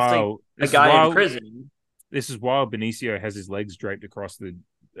 This is while a guy in prison. This is while Benicio has his legs draped across the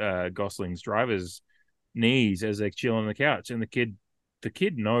Gosling's driver's knees as they chill on the couch, and the kid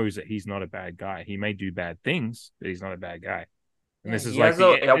knows that he's not a bad guy. He may do bad things, but he's not a bad guy. And this is like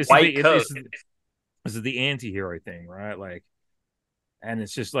a white coat. This is the anti-hero thing, right? Like, and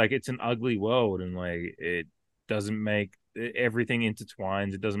it's just like it's an ugly world, and like it doesn't make everything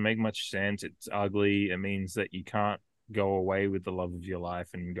intertwines. It doesn't make much sense. It's ugly. It means that you can't go away with the love of your life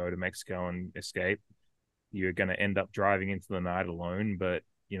and go to Mexico and escape. You're going to end up driving into the night alone, but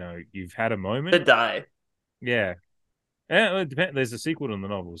you've had a moment to die. Yeah. It depends. There's a sequel to the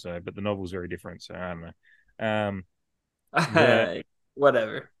novel, but the novel's very different, so I don't know.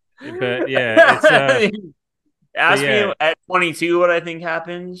 Whatever. But yeah, it's ask me at 22 what I think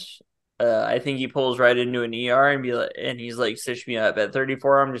happens. I think he pulls right into an ER and he's like, stitch me up. At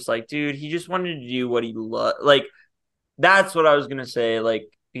 34, I'm just like, dude, he just wanted to do what he loved. Like, that's what I was gonna say. Like,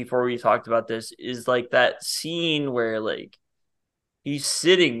 before we talked about this, is like that scene where like he's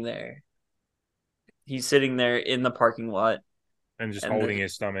sitting there in the parking lot and just holding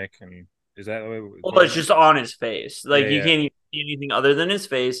his stomach, and is that the way? Well, it's just on his face. Like you can't even see anything other than his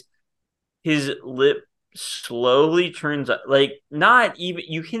face. His lip slowly turns up. Like, not even,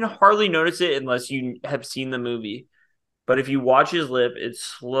 you can hardly notice it unless you have seen the movie. But if you watch his lip, it's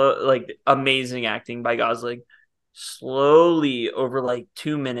slow, like amazing acting by Gosling. Slowly over like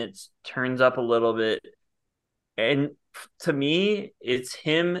 2 minutes turns up a little bit, and to me it's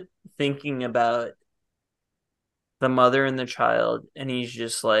him thinking about the mother and the child, and he's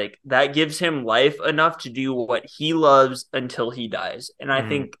just like, that gives him life enough to do what he loves until he dies. And I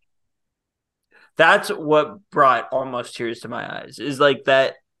think that's what brought almost tears to my eyes, is like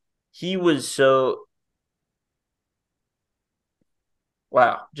that he was so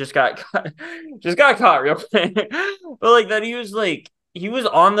wow, just got caught real quick. But like that, he was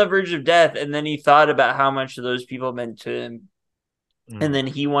on the verge of death, and then he thought about how much those people meant to him. And then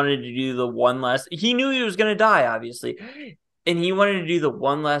he wanted to do the one last, he knew he was going to die, obviously. And he wanted to do the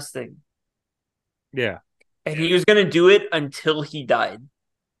one last thing. Yeah. And he was going to do it until he died.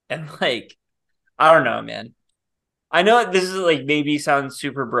 And like, I don't know, man. I know this is like maybe sounds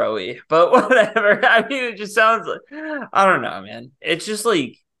super bro-y, but whatever. I mean, it just sounds like, I don't know, man. It's just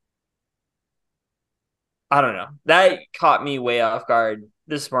like, I don't know. That caught me way off guard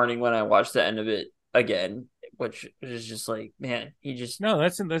this morning when I watched the end of it again, which is just like, man, he just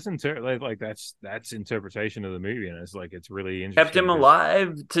that's interpretation of the movie, and it's like, it's really interesting. Kept him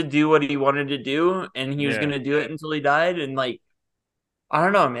alive to do what he wanted to do, and he was going to do it until he died. And like, I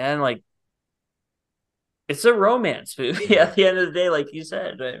don't know, man. Like, it's a romance movie at the end of the day, like you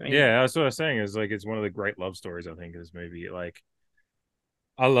said. I mean, yeah, that's what I was saying. Is like, it's one of the great love stories, I think, in this movie. Like,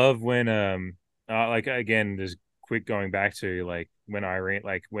 I love when like, again, just quick going back to like when Irene,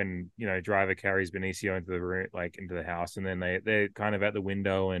 like when Driver carries Benicio into the room, like into the house, and then they're kind of at the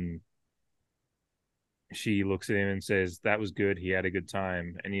window, and she looks at him and says, "That was good. He had a good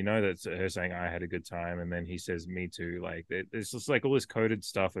time." And that's her saying, "I had a good time." And then he says, "Me too." Like, it's just like all this coded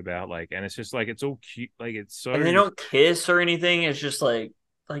stuff about like, and it's just like, it's all cute. Like, it's so, and they don't kiss or anything. It's just like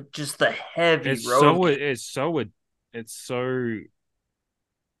just the heavy it's so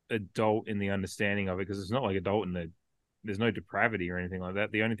adult in the understanding of it, because it's not like adult in there's no depravity or anything like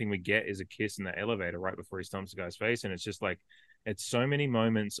that. The only thing we get is a kiss in the elevator right before he stomps the guy's face, and it's just like, it's so many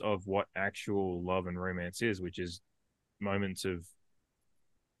moments of what actual love and romance is, which is moments of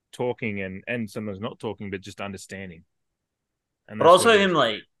talking and sometimes not talking, but just understanding. And but also him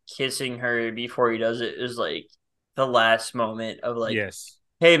like kissing her before he does it is like the last moment of like, yes,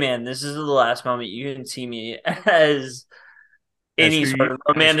 hey man, this is the last moment you can see me as any sort of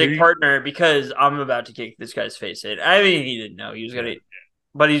romantic partner, because I'm about to kick this guy's face in. I mean, he didn't know he was gonna,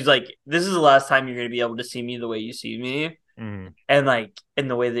 but he's like, this is the last time you're gonna be able to see me the way you see me. And like, in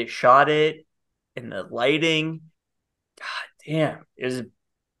the way they shot it, in the lighting, god damn,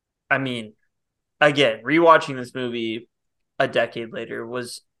 I mean, again, rewatching this movie a decade later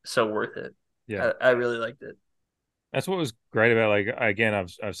was so worth it. Yeah, I really liked it. That's what was great about, like, again,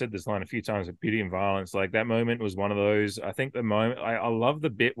 I've said this line a few times, Beauty and Violence. Like, that moment was one of those. I think the moment I love the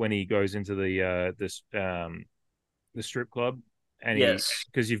bit when he goes into the strip club, and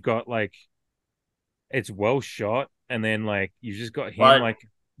because you've got like, it's well shot, and then like you've just got him like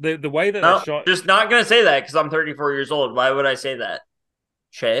the way that shot. Just not gonna say that because I'm 34 years old. Why would I say that?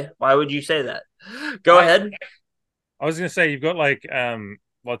 Shay, why would you say that? Go ahead. I was gonna say you've got like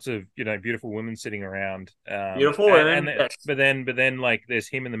lots of beautiful women sitting around. Beautiful women, yes. but then like there's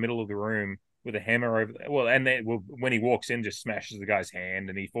him in the middle of the room with a hammer over. And then when he walks in, just smashes the guy's hand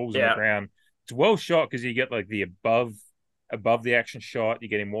and he falls on the ground. It's well shot because you get like the above the action shot. You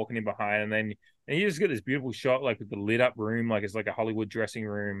get him walking in behind, and you just get this beautiful shot like with the lit up room, like it's like a Hollywood dressing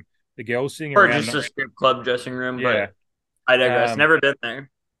room. The girls sitting or around, just a strip club dressing room. Yeah, but I digress. Never been there.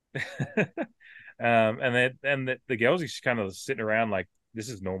 And the girls are just kind of sitting around like this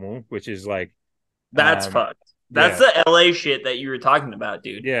is normal, which is like that's fucked. That's the LA shit that you were talking about,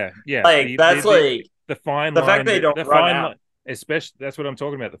 dude. Yeah. Like the fine the line. fact they don't run out. Especially that's what I'm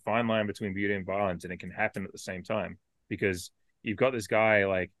talking about. The fine line between beauty and violence, and it can happen at the same time because you've got this guy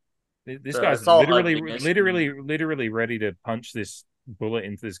like this guy's literally ready to punch this bullet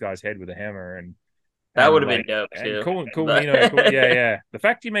into this guy's head with a hammer, and that would have been dope too. Cool Nino. Yeah. The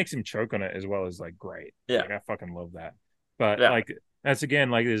fact he makes him choke on it as well is like great. Yeah, like, I fucking love that. But like that's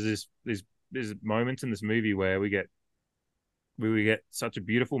again like there's moments in this movie where we get such a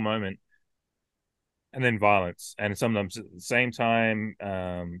beautiful moment and then violence, and sometimes at the same time,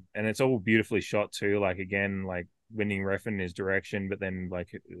 and it's all beautifully shot too. Like again, like Winding Refn, his direction, but then like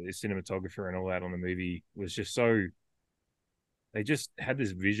his cinematographer and all that on the movie was just so. They just had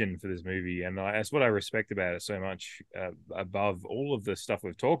this vision for this movie, and that's what I respect about it so much. Above all of the stuff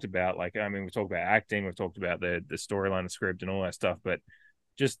we've talked about, like I mean, we've talked about acting, we've talked about the storyline, the script, and all that stuff, but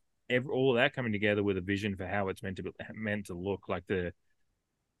just all of that coming together with a vision for how it's meant to look, like the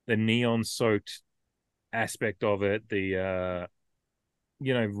neon soaked aspect of it, the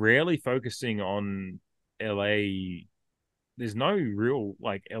rarely focusing on LA. There's no real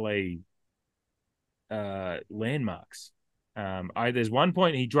like LA landmarks. There's one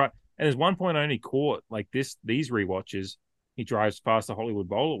point there's one point I only caught like these rewatches. He drives past the Hollywood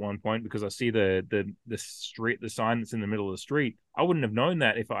Bowl at one point because I see the street, the sign that's in the middle of the street. I wouldn't have known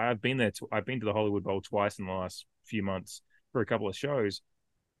that if I've been there. I've been to the Hollywood Bowl twice in the last few months for a couple of shows.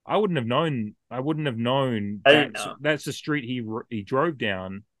 I wouldn't have known that's the street he drove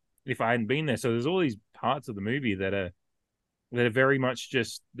down if I hadn't been there. So there's all these parts of the movie that are very much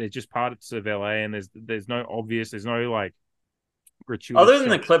they're just parts of LA, and there's no like gratuitous other than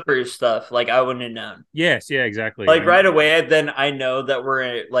the Clippers stuff. Like I wouldn't have known. Yes, yeah, exactly. Like right away, then I know that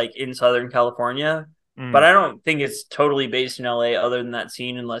we're like in Southern California, but I don't think it's totally based in LA other than that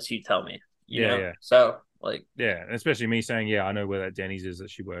scene unless you tell me. You know? Yeah. So like, yeah, especially me saying, I know where that Denny's is that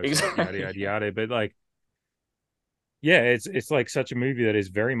she works. Exactly. Yada, yada, yada. But like, yeah, it's like such a movie that is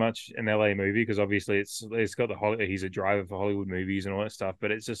very much an LA movie because obviously it's got he's a driver for Hollywood movies and all that stuff. But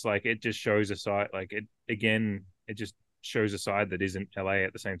it's just like it just shows a side like it just shows a side that isn't LA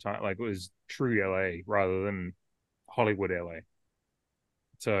at the same time. Like it was true LA rather than Hollywood LA.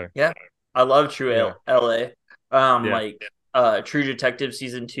 So yeah, I love true LA. Like True Detective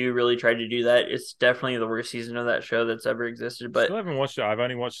season 2 really tried to do that. It's definitely the worst season of that show that's ever existed. But still haven't watched it. I've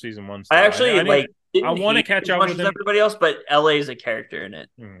only watched season 1. I actually I want to catch up with everybody else, but LA is a character in it.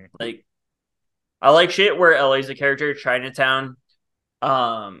 Like I like shit where LA is a character. Chinatown,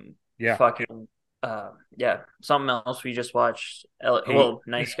 fucking something else we just watched.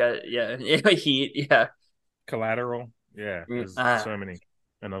 Nice Guy, Heat, Collateral, there's so many.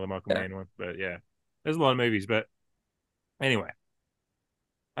 Another Michael Mann one, but there's a lot of movies. But anyway,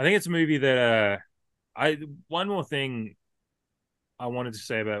 I think it's a movie that one more thing I wanted to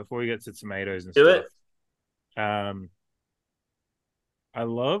say about it before we get to tomatoes and stuff. I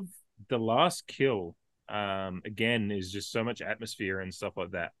love The Last Kill. Again, is just so much atmosphere and stuff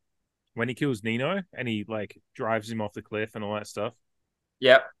like that. When he kills Nino and he like drives him off the cliff and all that stuff.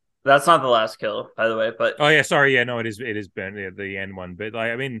 Yep. That's not The Last Kill, by the way, but it is Bernie, the end one. But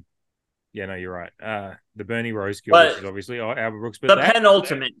like I mean, no, you're right. The Bernie Rose kill, which is obviously Albert Brooks, but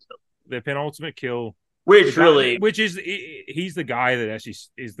the penultimate kill, which is he's the guy that actually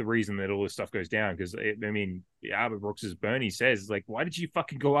is the reason that all this stuff goes down. Because I mean, Albert Brooks, as Bernie says, like, why did you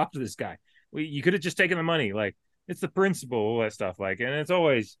fucking go after this guy? You could have just taken the money. Like, it's the principle, all that stuff. Like, and it's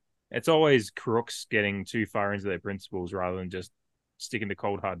always crooks getting too far into their principles rather than just sticking to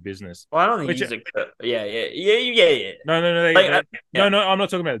cold hard business. Well, I don't think he's a crook. Yeah. No. No. I'm not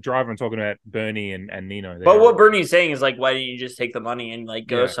talking about the driver. I'm talking about Bernie and Nino. But what Bernie's saying is like, why didn't you just take the money and like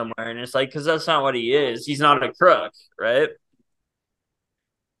go somewhere? And it's like, because that's not what he is. He's not a crook, right?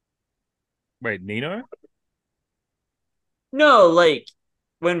 Wait, Nino? No, like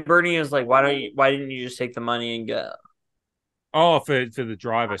when Bernie is like, why didn't you just take the money and go? Oh, for the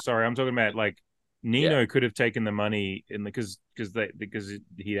driver. Sorry, I'm talking about like Nino could have taken the money in because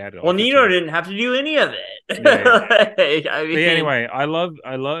he had it. Well, Nino didn't have to do any of it. Yeah. I mean, anyway, I love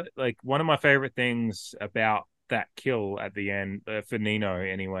like one of my favorite things about that kill at the end for Nino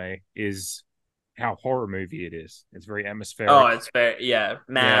anyway is how horror movie it is. It's very atmospheric. Oh, it's very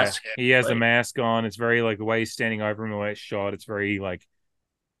mask. Yeah. He has the mask on. It's very like the way he's standing over him, the way it's shot. It's very like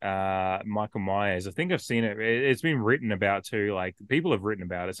Michael Myers. I think I've seen it. It's been written about too. Like people have written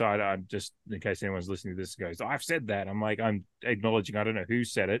about it. So I just in case anyone's listening to this goes, I've said that. I'm acknowledging. I don't know who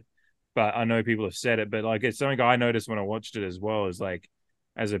said it, but I know people have said it. But like it's something I noticed when I watched it as well. Is like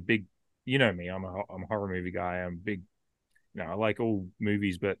as a big, you know me, I'm a horror movie guy. I'm big. I like all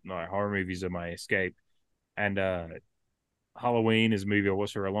movies, but no, horror movies are my escape. And Halloween is a movie I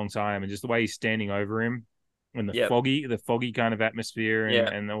watched for a long time, and just the way he's standing over him. And the foggy kind of atmosphere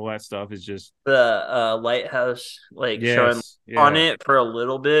and all that stuff is just the lighthouse showing on it for a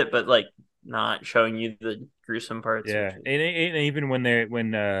little bit, but like not showing you the gruesome parts. Yeah, and even when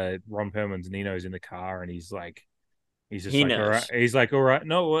Ron Perlman's Nino's in the car and he's just all right. He's like, all right.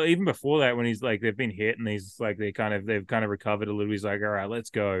 No, well, even before that, when he's like they've been hit and he's like they've kind of recovered a little. He's like, all right, let's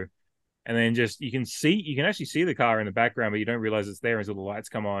go. And then you can actually see the car in the background, but you don't realize it's there until the lights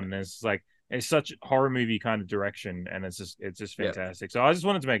come on, and it's like. It's such horror movie kind of direction, and it's just fantastic. So I just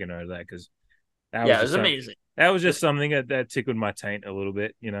wanted to make a note of that because it was amazing. That was just something that tickled my taint a little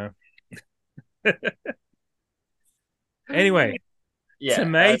bit, Anyway,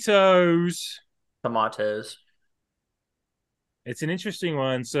 tomatoes. It's an interesting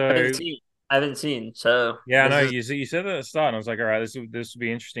one. So I haven't seen. So yeah, I know you said that at the start, and I was like, all right, this will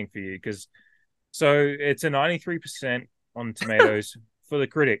be interesting for you because it's a 93% on tomatoes. For the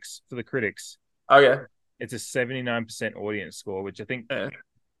critics. Okay. It's a 79% audience score, which I think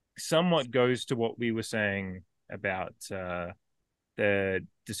somewhat goes to what we were saying about the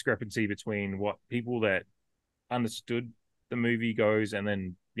discrepancy between what people that understood the movie goes and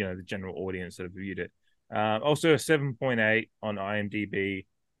then, the general audience that have viewed it. Also a 7.8 on IMDb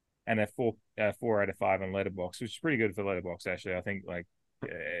and a 4 out of 5 on Letterboxd, which is pretty good for Letterboxd, actually. I think the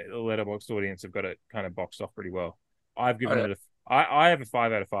Letterboxd audience have got it kind of boxed off pretty well. I've given it I have a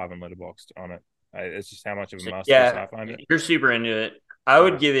 5 out of 5 on Letterboxd on it. It's just how much of a masterpiece I find it. You're super into it. I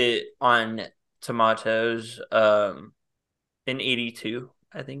would give it on tomatoes an 82,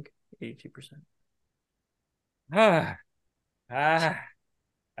 I think. 82%.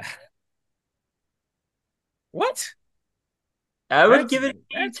 What? I would give it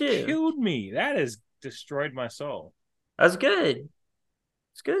 82. That killed me. That has destroyed my soul. That's good.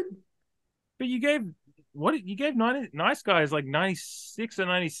 It's good. But you gave... What you gave Nice Guys like 96 or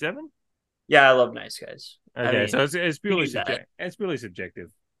 97? Yeah, I love Nice Guys. Okay, so it's purely subjective. It's purely subjective.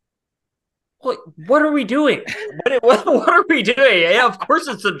 What are we doing? What are we doing? Yeah, of course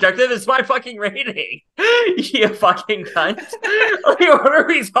it's subjective. It's my fucking rating. You fucking cunt. What are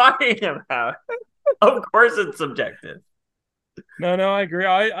we talking about? Of course it's subjective. No, I agree.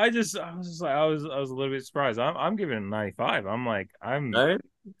 I was a little bit surprised. I'm giving it a 95. I'm like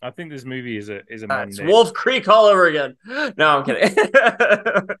I think this movie is a it's Wolf Creek all over again. No, I'm kidding.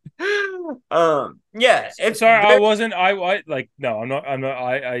 It's sorry. I wasn't. No, I'm not.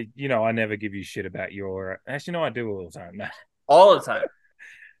 I never give you shit about your. Actually, no, I do all the time. No. All the time.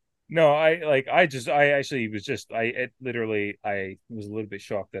 No, I was a little bit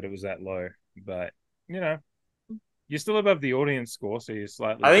shocked that it was that low, but you're still above the audience score, so you're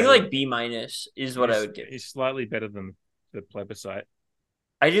slightly. I think like B- is what I would give. It's slightly better than the plebiscite.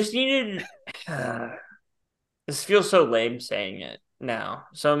 I just needed. This feels so lame saying it now,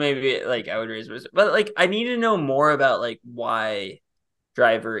 so maybe I would raise it, but I need to know more about why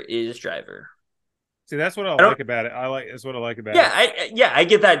Driver is Driver. See, that's what I like about it. That's what I like about it. I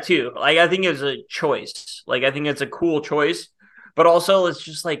get that too. I think it's a choice. I think it's a cool choice, but also it's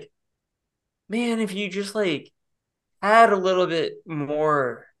just man, if you just add a little bit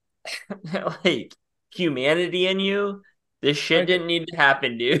more humanity in you, this shit didn't need to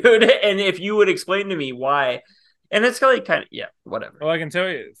happen, dude. And if you would explain to me why, and it's kind of whatever. Well, I can tell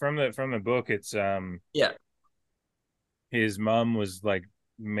you from the book, it's his mom was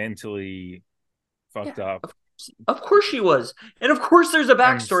mentally fucked up. Of course she was, and of course there's a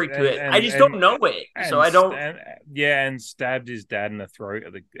backstory to it. I just don't know it, so I don't. And stabbed his dad in the throat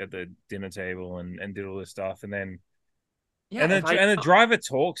at the dinner table and did all this stuff, and then. Yeah, and the driver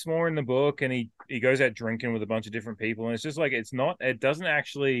talks more in the book, and he goes out drinking with a bunch of different people, and it's just it doesn't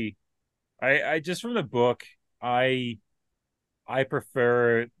actually. I just from the book, I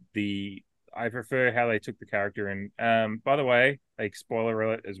prefer how they took the character, and by the way, spoiler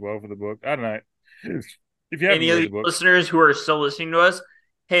alert as well for the book. I don't know if you have any of the listeners who are still listening to us,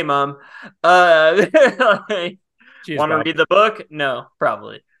 Hey, mom. Cheers, Want to Bob. read the book? No,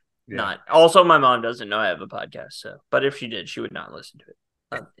 probably Yeah. not. Also, my mom doesn't know I have a podcast, so but if she did, she would not listen to it.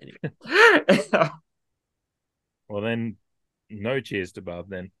 Anyway. Well, then, no cheers to Bob.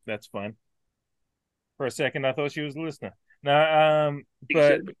 Then that's fine. For a second, I thought she was a listener. No,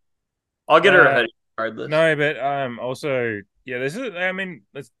 but I'll get her a hoodie regardless. no, but also, yeah, this is. I mean,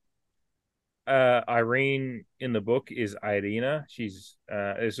 let's. Irene in the book is Irina. She's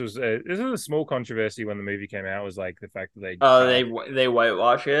this is a small controversy when the movie came out. Was like the fact that they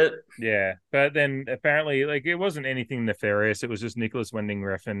whitewash it. Yeah, but then apparently, like, it wasn't anything nefarious. It was just Nicholas Winding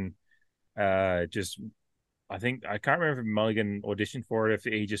Refn. Just I think I can't remember if Mulligan auditioned for it. If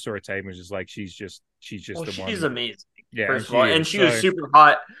he just saw a tape and was just like, she's just the one. She's amazing. Yeah, first of all, and she was super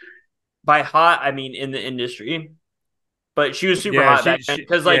hot. By hot, I mean in the industry. But she was super hot back then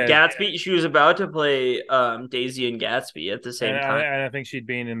because, like, Gatsby, she was about to play Daisy and Gatsby at the same time. And I think she'd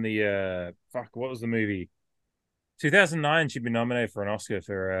been in the what was the movie? 2009. She'd been nominated for an Oscar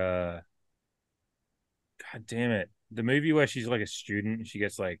for God damn it, the movie where she's like a student and she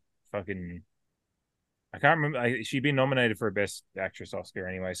gets like fucking. I can't remember. She'd been nominated for a Best Actress Oscar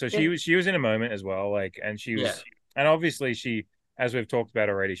anyway. So she was in a moment as well. Like, and she was, and obviously she. As we've talked about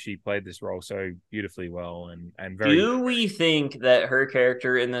already, she played this role so beautifully well and very. Do we think that her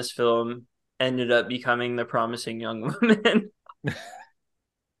character in this film ended up becoming the promising young woman?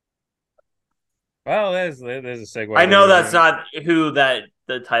 Well, there's a segue. I know that's not who the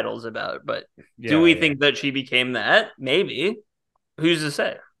title's about, but do we think that she became that? Maybe. Who's to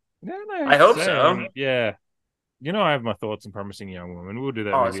say? No, I hope so. Yeah. You know, I have my thoughts on Promising Young Woman. We'll do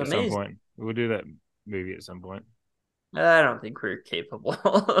that movie at some point. We'll do that movie at some point. I don't think we're capable.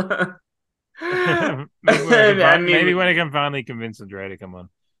 maybe when I can finally convince Andrea to come on.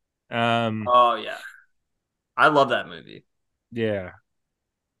 Oh yeah, I love that movie. Yeah.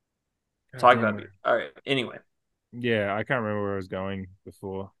 Talk about me. All right. Anyway. Yeah, I can't remember where I was going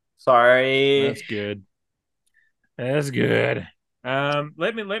before. Sorry. That's good.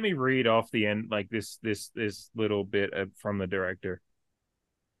 Let me read off the end, like this little bit from the director.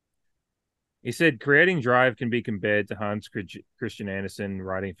 He said, creating Drive can be compared to Hans Christian Andersen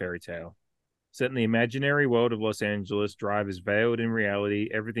writing Fairy Tale. Set in the imaginary world of Los Angeles, Drive is veiled in reality.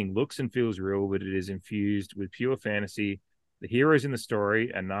 Everything looks and feels real, but it is infused with pure fantasy. The heroes in the story,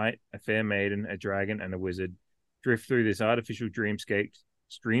 a knight, a fair maiden, a dragon, and a wizard, drift through this artificial dreamscape,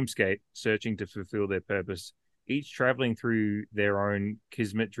 searching to fulfill their purpose, each traveling through their own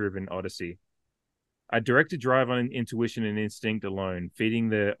kismet-driven odyssey. I directed Drive on intuition and instinct alone, feeding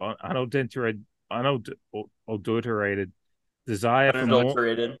the unadulterated desire for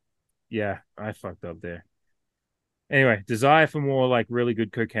more. Yeah, I fucked up there. Anyway, desire for more like really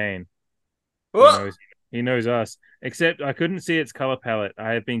good cocaine. He knows us. Except I couldn't see its color palette.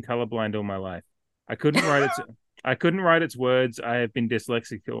 I have been colorblind all my life. I couldn't write its words. I have been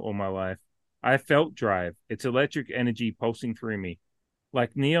dyslexic all my life. I felt Drive, its electric energy pulsing through me.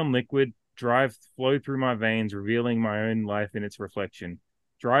 Like neon liquid, Drive flowed through my veins, revealing my own life in its reflection.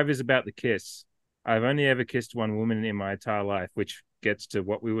 Drive is about the kiss. I've only ever kissed one woman in my entire life, which gets to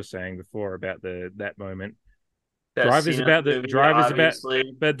what we were saying before about that moment. Drive is about,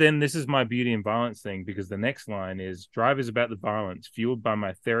 but then this is my beauty and violence thing, because the next line is Drive is about the violence fueled by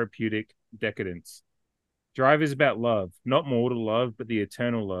my therapeutic decadence. Drive is about love, not mortal love, but the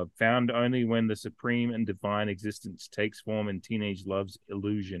eternal love, found only when the supreme and divine existence takes form in teenage love's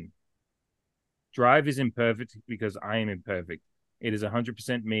illusion. Drive is imperfect because I am imperfect. It is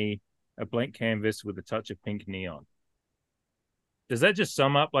 100% me, a blank canvas with a touch of pink neon. Does that just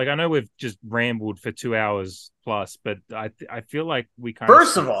sum up? Like, I know we've just rambled for 2 hours plus, but I feel like we kind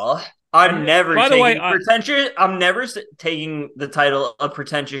First of all, I'm never pretentious. I'm never taking the title of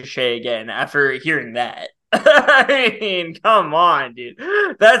Pretentious Shay again after hearing that. I mean, come on, dude.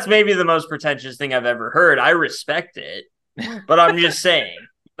 That's maybe the most pretentious thing I've ever heard. I respect it, but I'm just saying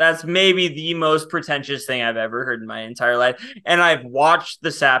that's maybe the most pretentious thing I've ever heard in my entire life. And I've watched the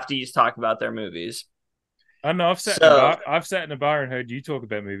Safdies talk about their movies. I know I've sat in a bar and heard you talk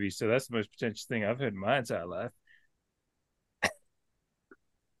about movies, so that's the most pretentious thing I've heard in my entire life.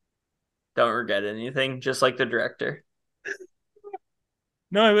 Don't regret anything, just like the director.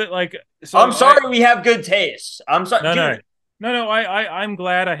 No, but like, so I'm sorry we have good taste. I'm sorry. No. I'm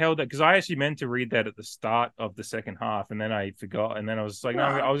glad I held that, because I actually meant to read that at the start of the second half, and then I forgot, and then I was like, no,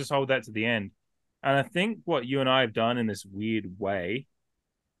 I'll just hold that to the end. And I think what you and I have done in this weird way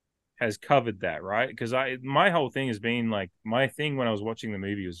has covered that, right? Because my whole thing has been like, my thing when I was watching the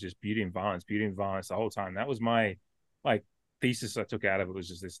movie was just beauty and violence the whole time. That was my like thesis I took out of it, was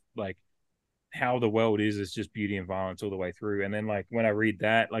just this like how the world is just beauty and violence all the way through. And then like when I read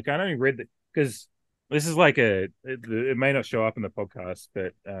that, like I only read that because this is like it may not show up in the podcast,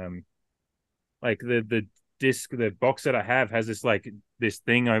 but like the disc, the box that I have has this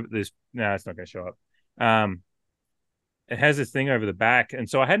thing over this. No, it's not going to show up. It has this thing over the back, and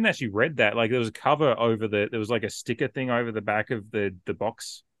so I hadn't actually read that. Like there was a cover over there was like a sticker thing over the back of the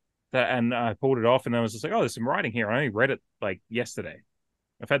box and I pulled it off, and I was just like, oh, there's some writing here. I only read it like yesterday.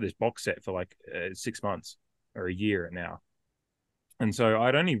 I've had this box set for like 6 months or a year now, and so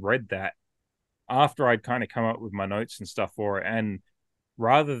I'd only read that after I'd kind of come up with my notes and stuff for it, and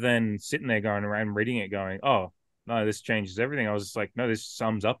rather than sitting there going around reading it going, oh no, this changes everything, I was just like, no, this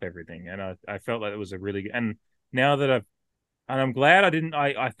sums up everything. And I felt like it was a really good, and now that I'm glad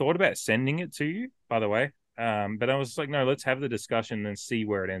I thought about sending it to you, by the way, but I was like, no, let's have the discussion and see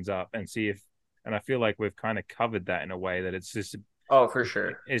where it ends up and see if, and I feel like we've kind of covered that in a way that it's just, oh, for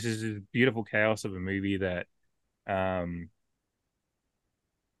sure, it's just a beautiful chaos of a movie that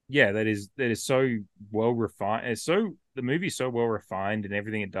that is so well refined. The movie's so well refined in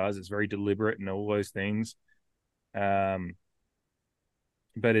everything it does. It's very deliberate and all those things, but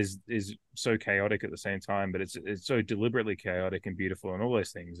is so chaotic at the same time. But it's so deliberately chaotic and beautiful and all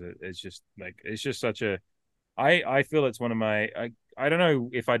those things. It's just such a. I feel it's one of my. I don't know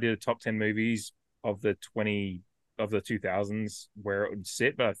if I did a top 10 movies of the 2000s where it would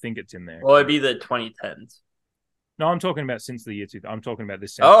sit, but I think it's in there. Well, it'd be the 2010s. No, I'm talking about since the year 2000. I'm talking about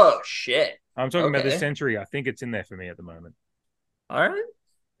this century. Oh, shit. I'm talking about this century. I think it's in there for me at the moment. All right.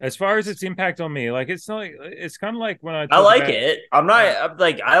 As far as its impact on me, like it's not. It's kind of like when I like it. I'm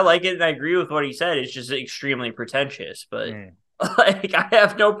like I like it, and I agree with what he said. It's just extremely pretentious, but like I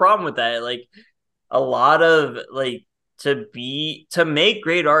have no problem with that. Like a lot of like to make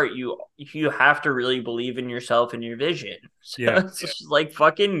great art, you have to really believe in yourself and your vision. So it's just like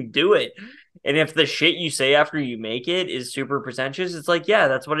fucking do it. And if the shit you say after you make it is super pretentious, it's like, yeah,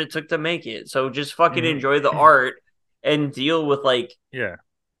 that's what it took to make it. So just fucking enjoy the art and deal with like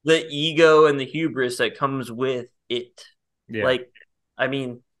the ego and the hubris that comes with it. Yeah. Like, I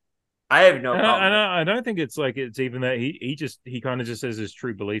mean, I have no problem. I don't think it's like it's even that he kind of just says his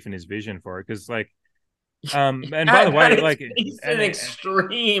true belief in his vision for it, because like and by the way, like it's an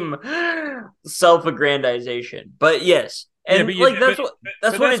extreme self-aggrandization, but yes. And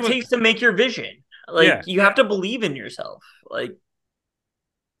that's what it takes to make your vision. Like you have to believe in yourself. Like,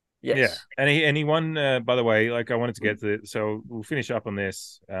 yes. Yeah, and he won. By the way, like I wanted to get to it, so we'll finish up on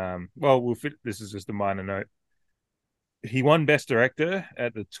this. This is just a minor note. He won Best Director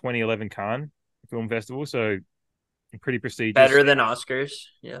at the 2011 Cannes Film Festival, so pretty prestigious. Better than Oscars,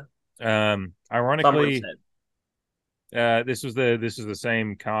 yeah. Ironically, this was the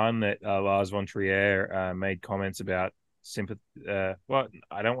same Cannes that Lars von Trier made comments about. Sympathy. I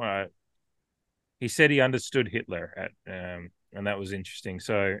don't want to. He said he understood Hitler and that was interesting.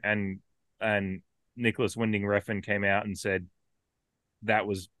 So and Nicholas Winding Refn came out and said that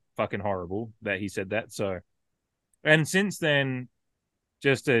was fucking horrible that he said that. So, and since then, I'm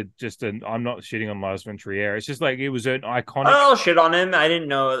not shitting on Lars von Trier. It's just like it was an iconic. I'll shit on him. I didn't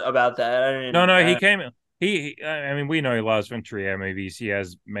know about that. No, he came. I mean, we know Lars von Trier movies. He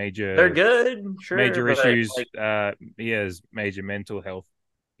has They're good, sure, major issues. He has major mental health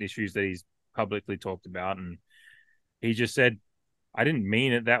issues that he's publicly talked about, and he just said, "I didn't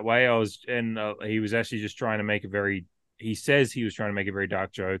mean it that way." He was actually just trying to make He says he was trying to make a very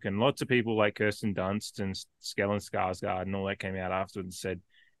dark joke, and lots of people like Kirsten Dunst and Stellan Skarsgård and all that came out afterwards and said,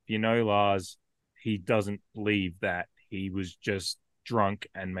 "If you know Lars, he doesn't believe that. He was just drunk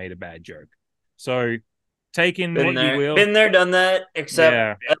and made a bad joke." So. Take in what you will. Been there, done that,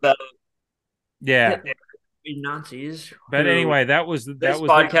 except about Nazis. But anyway, this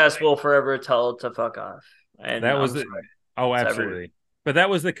podcast will forever tell to fuck off. And that was absolutely. But that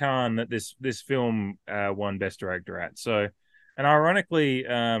was the Cannes that this film won Best Director at. So, and ironically,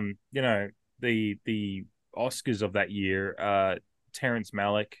 the Oscars of that year, Terrence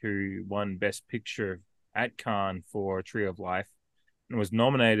Malick, who won Best Picture at Cannes for Tree of Life, and was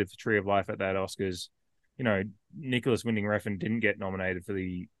nominated for Tree of Life at that Oscars. Nicholas Winding Refn didn't get nominated for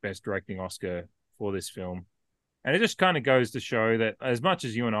the Best Directing Oscar for this film. And it just kind of goes to show that as much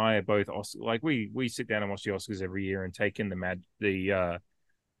as you and I are both like we sit down and watch the Oscars every year and take in the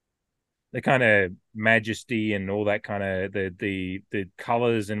kind of majesty and all that kind of the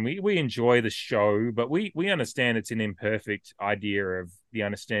colors, and we enjoy the show, but we understand it's an imperfect idea of the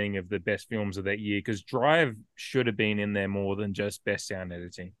understanding of the best films of that year, because Drive should have been in there more than just Best Sound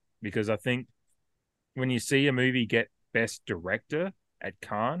Editing, because I think when you see a movie get Best Director at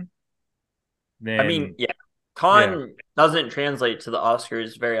Cannes, then Con doesn't translate to the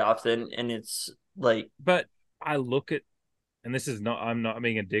Oscars very often, and it's like. But I look at, and this is not, I'm not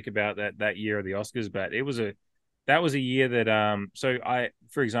being a dick about that year of the Oscars, but that was a year that so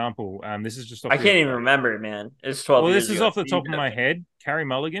for example, this is just I can't even remember, man. It's 12 years Well, this is ago. off the top of my head. Carey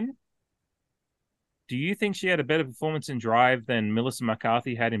Mulligan. Do you think she had a better performance in Drive than Melissa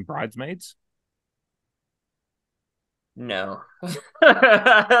McCarthy had in Bridesmaids? No.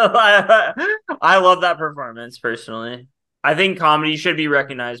 I love that performance personally. I think comedy should be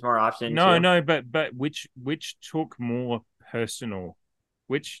recognized more often. No, but which took more personal,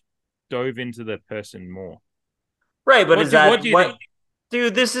 which dove into the person more. Right, but what think?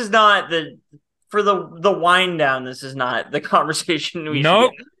 Dude, this is not for the wind down. This is not the conversation we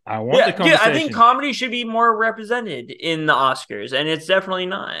Nope. should. I want the conversation. Dude, I think comedy should be more represented in the Oscars, and it's definitely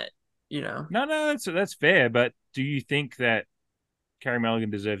not. No, that's fair. But do you think that Carey Mulligan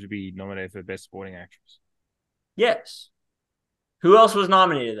deserves to be nominated for Best Supporting Actress? Yes. Who else was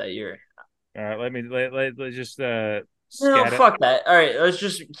nominated that year? Let's just no, fuck that. All right, let's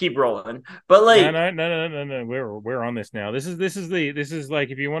just keep rolling. But like, no. We're on this now. This is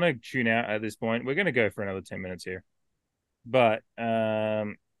like, if you want to tune out at this point, we're gonna go for another 10 minutes here. But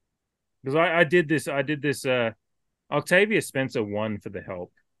because I did this. Octavia Spencer won for The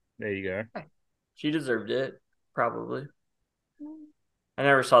Help. There you go. She deserved it, probably. I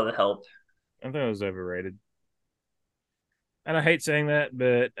never saw The Help. I thought it was overrated. And I hate saying that,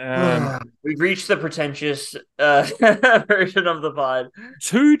 but we've reached the pretentious version of the pod.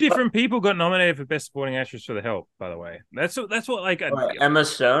 Two different people got nominated for Best Supporting Actress for The Help, by the way. That's what like Emma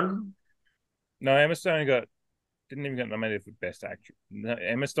Stone? No, Emma Stone didn't even get nominated for Best Actress. No,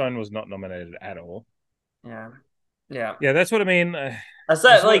 Emma Stone was not nominated at all. Yeah. That's what I mean. That's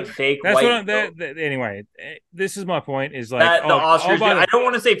that like fake. That's white what anyway. This is my point. Is like that the Oscars. I don't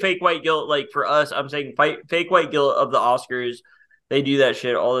want to say fake white guilt. Like for us, I'm saying fake white guilt of the Oscars. They do that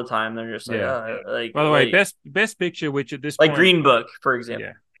shit all the time. They're just like, like. By the way, best picture, which at this like point, Green Book, for example.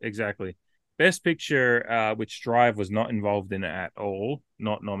 Yeah, exactly. Best picture, which Drive was not involved in at all,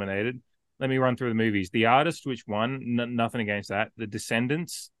 not nominated. Let me run through the movies. The Artist, which won, nothing against that. The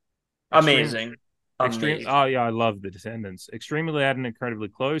Descendants, amazing. Extreme. Oh yeah, I love The Descendants. Extremely Loud and Incredibly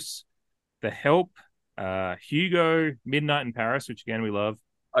Close. The Help, Hugo, Midnight in Paris, which again we love.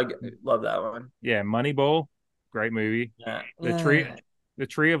 I love that one. Yeah, Moneyball, great movie. Yeah. The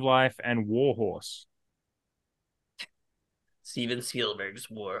Tree of Life, and War Horse. Steven Spielberg's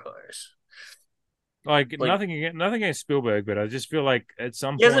War Horse. Like nothing against Spielberg, but I just feel like at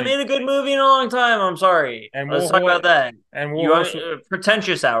some point he hasn't made a good movie in a long time. I'm sorry. And let's talk about that. And War Horse,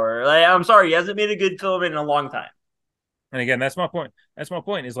 pretentious hour. Like, I'm sorry, he hasn't made a good film in a long time. And again, that's my point.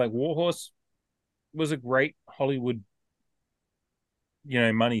 Is like War Horse was a great Hollywood,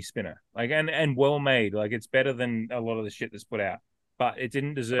 money spinner. Like and well made. Like it's better than a lot of the shit that's put out. But it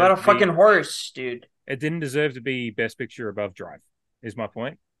didn't deserve about a fucking horse, dude. It didn't deserve to be Best Picture above Drive. Is my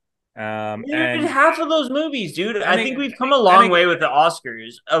point. And half of those movies, dude. I think we've come a long way with the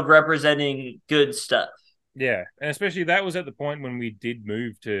Oscars of representing good stuff. Yeah, and especially that was at the point when we did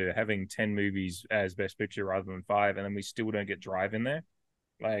move to having 10 movies as Best Picture rather than 5, and then we still don't get Drive in there.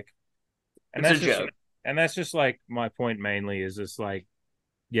 Like, and it's that's a just, joke. And that's just like my point mainly is just like,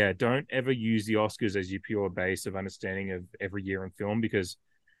 yeah, don't ever use the Oscars as your pure base of understanding of every year in film, because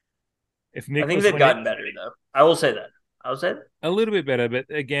if I think they've gotten better though. I will say that. A little bit better, but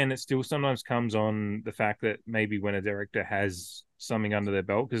again, it still sometimes comes on the fact that maybe when a director has something under their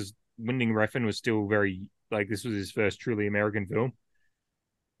belt, because Winding Refn was still very, like, this was his first truly American film.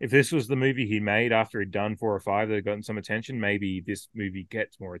 If this was the movie he made after he'd done 4 or 5 that had gotten some attention, maybe this movie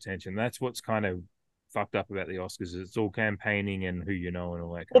gets more attention. That's what's kind of fucked up about the Oscars. It's all campaigning and who you know and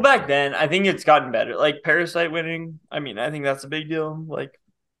all that. Well, back then, I think it's gotten better. Like Parasite winning, I mean, I think that's a big deal. Like,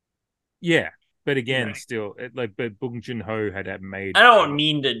 yeah. But again, still, but Bong Joon-ho had made. I don't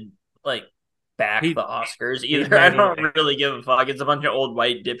mean to back the Oscars either. I don't really give a fuck. It's a bunch of old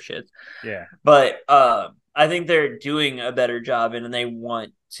white dipshits. Yeah. But I think they're doing a better job, and they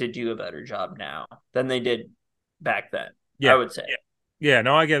want to do a better job now than they did back then. Yeah. I would say. Yeah.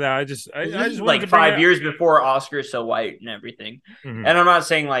 No, I get that. I just like 5 years before Oscars So White and everything. Mm-hmm. And I'm not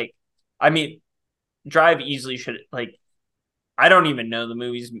saying Drive easily should I don't even know the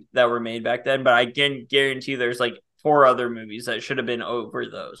movies that were made back then, but I can guarantee there's 4 other movies that should have been over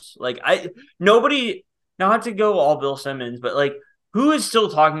those. Nobody, not to go all Bill Simmons, but who is still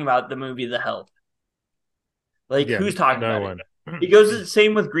talking about the movie The Help? Who's talking about it? It goes the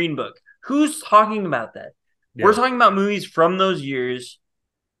same with Green Book. Who's talking about that? Yeah. We're talking about movies from those years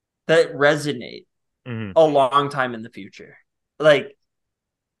that resonate a long time in the future. I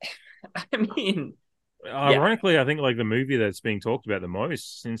mean, Ironically, I think like the movie that's being talked about the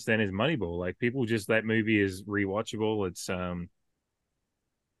most since then is Moneyball. Like people just that movie is rewatchable. It's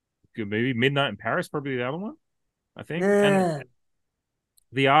good movie. Midnight in Paris, probably the other one, I think. And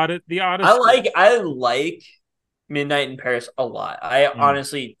the artist. I like Midnight in Paris a lot. I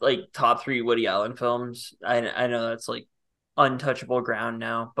honestly like top 3 Woody Allen films. I know that's like untouchable ground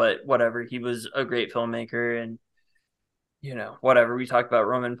now, but whatever. He was a great filmmaker, and whatever. We talked about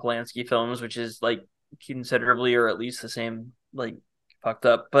Roman Polanski films, which is like considerably or at least the same like fucked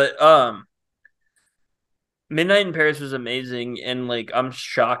up. But Midnight in Paris was amazing, and like I'm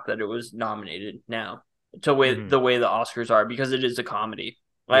shocked that it was nominated now the way the Oscars are, because it is a comedy.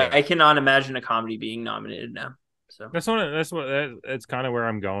 I cannot imagine a comedy being nominated now. So that's kind of where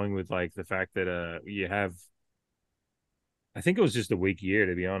I'm going with like the fact that you have. I think it was just a weak year,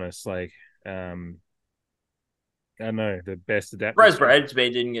 to be honest. Like I don't know, the best adapted. Surprise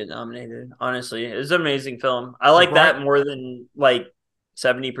Bridesmaid didn't get nominated. Honestly, it was an amazing film. I like that more than like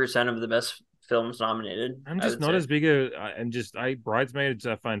 70% of the best films nominated. I'm just not as big a, and just Bridesmaids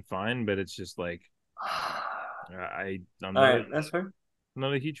I find fine, but it's just like I'm that's fair. I'm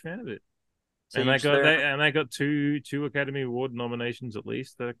not a huge fan of it. So and they got two Academy Award nominations at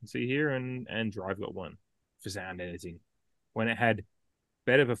least that I can see here, and Drive got one for sound editing when it had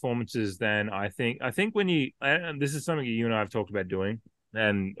better performances than I think when you, and this is something you and I have talked about doing,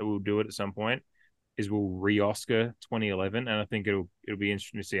 and we'll do it at some point, is we'll re-Oscar 2011, and I think it'll be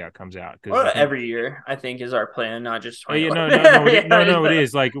interesting to see how it comes out. Every year, I think, is our plan, not just 2011. No, it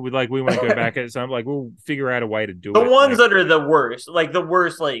is like we want to go back at some, like we'll figure out a way to do the it. The ones that are the worst,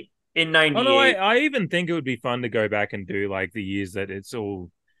 like in 98. Oh no, I even think it would be fun to go back and do like the years that it's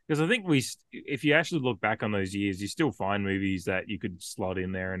all. Because I think if you actually look back on those years, you still find movies that you could slot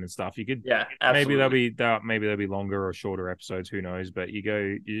in there and stuff. You could, absolutely. maybe they'll be longer or shorter episodes. Who knows? But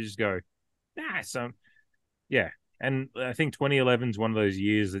you just go, And I think 2011 is one of those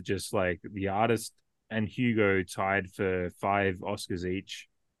years that just like The Artist and Hugo tied for 5 Oscars each,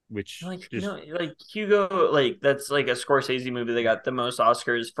 which Hugo, like that's like a Scorsese movie that got the most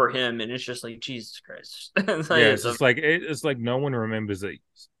Oscars for him, and it's just like Jesus Christ. It's like no one remembers it.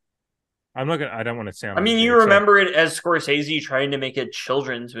 I don't want to sound. I mean, you remember it as Scorsese trying to make a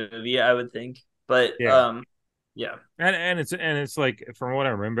children's movie, I would think, but And it's like, from what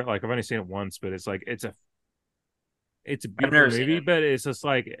I remember, like I've only seen it once, but it's like it's a beautiful movie, but it's just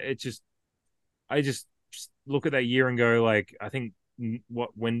like I just look at that year and go like, I think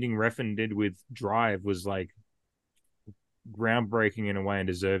what Wending Refn did with Drive was like groundbreaking in a way and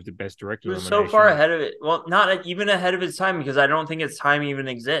deserved the best director nomination. So far ahead of it. Well, not even ahead of its time, because I don't think its time even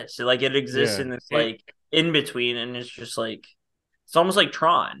exists. Like it exists in this like in between, and it's just like it's almost like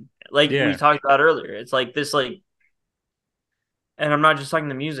Tron, like we talked about earlier. It's like this like, and I'm not just talking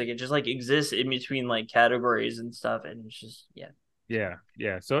the music. It just like exists in between like categories and stuff, and it's just Yeah.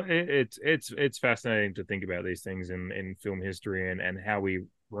 So it's fascinating to think about these things in film history and how we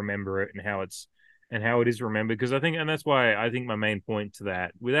remember it and how it is remembered. Because I think, and that's why I think my main point to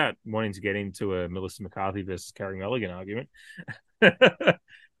that, without wanting to get into a Melissa McCarthy versus Carey Mulligan argument,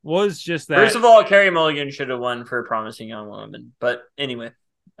 was just that. First of all, Carey Mulligan should have won for Promising Young Woman, but anyway,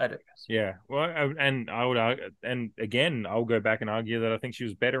 I digress. Yeah, well, and I would argue, and again, I'll go back and argue that I think she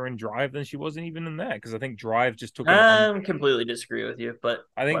was better in Drive than she wasn't even in that, because I think Drive just took. Completely disagree with you, but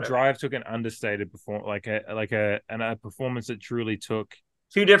I think Drive took an understated a performance that truly took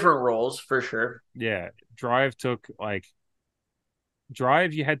 2 different roles for sure. Yeah, Drive,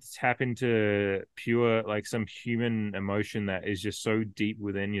 you had to tap into pure, like, some human emotion that is just so deep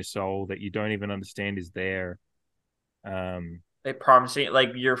within your soul that you don't even understand is there. They promising,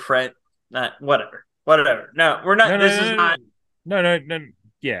 like, your friend, not whatever. No, we're not. This is not. No.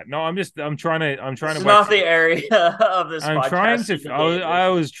 Yeah, no. I'm trying to. This is not the area of this. I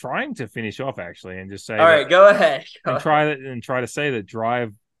was trying to finish off actually, and just say. All right, go ahead. Try to say that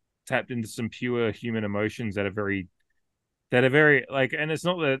Drive tapped into some pure human emotions that are very like, and it's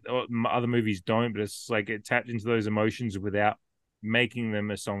not that other movies don't, but it's like it tapped into those emotions without making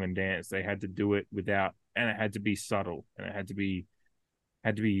them a song and dance. They had to do it without, and it had to be subtle, and it had to be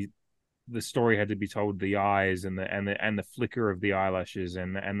the story had to be told, the eyes and the flicker of the eyelashes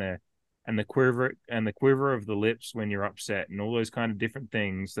and the quiver of the lips when you're upset, and all those kind of different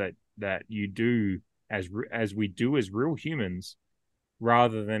things that you do as we do as real humans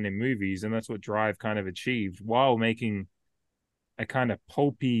rather than in movies. And that's what Drive kind of achieved, while making a kind of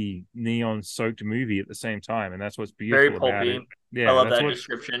pulpy, neon-soaked movie at the same time. And that's what's beautiful about it. Yeah, I love that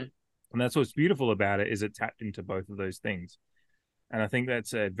description. And that's what's beautiful about it, is it tapped into both of those things. And I think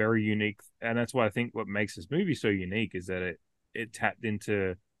that's a very unique, and that's why I think what makes this movie so unique is that it tapped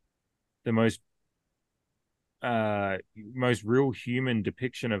into the most most real human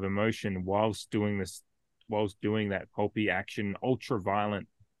depiction of emotion whilst doing that pulpy action, ultra violent,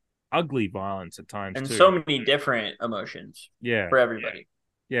 ugly violence at times, and too. so many different emotions. Yeah, for everybody.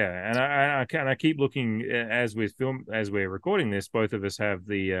 Yeah, and I keep looking as we're recording this. Both of us have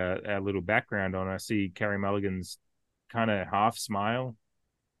the our little background on. I see Carey Mulligan's kind of half smile,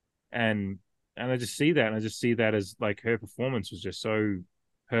 and I just see that, and I just see that as like her performance was just so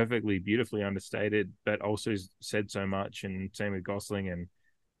perfectly, beautifully understated, but also said so much. And same with Gosling, and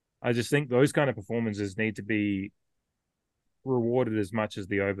I just think those kind of performances need to be rewarded as much as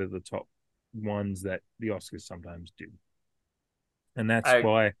the over the top ones that the Oscars sometimes do. And that's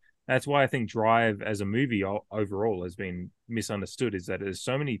why I think Drive as a movie overall has been misunderstood, is that there's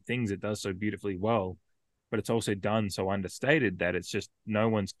so many things it does so beautifully well, but it's also done so understated that it's just no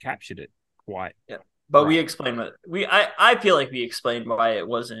one's captured it quite. Yeah, but we explained what I feel like we explained why it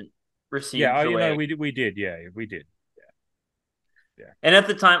wasn't received. Yeah, we did. Yeah, we did. Yeah. And at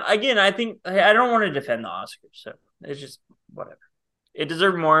the time, again, I think I don't want to defend the Oscars, so it's just whatever. It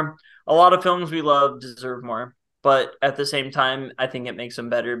deserved more. A lot of films we love deserve more. But at the same time, I think it makes them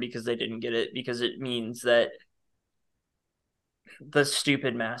better because they didn't get it, because it means that the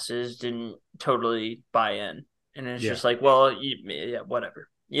stupid masses didn't totally buy in. And it's just like, well, yeah, whatever.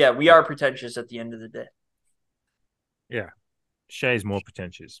 Yeah, we are pretentious at the end of the day. Yeah. Shay's more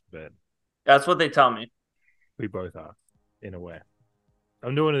pretentious, but... That's what they tell me. We both are, in a way.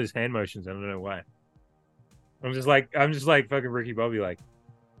 I'm doing these hand motions, I don't know why. I'm just like fucking Ricky Bobby, like...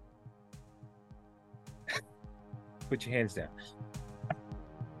 Put your hands down.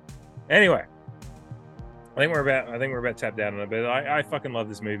 Anyway, I think we're about tapped out on it, but I fucking love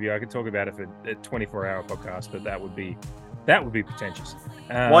this movie. I could talk about it for a 24-hour podcast, but that would be pretentious.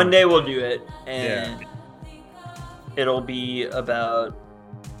 One day we'll do it, and it'll be about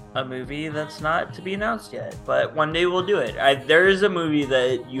a movie that's not to be announced yet. But one day we'll do it. There is a movie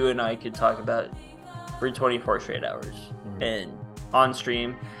that you and I could talk about for 24 straight hours and on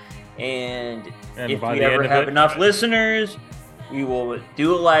stream. And if we ever have enough listeners, we will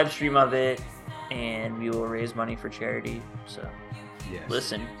do a live stream of it, and we will raise money for charity. So,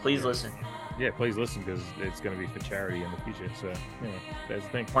 please listen. Yeah, please listen, because it's going to be for charity in the future. So, that's the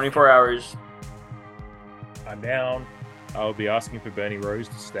thing. 24 hours. I'm down. I'll be asking for Bernie Rose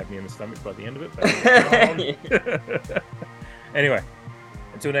to stab me in the stomach by the end of it. Anyway,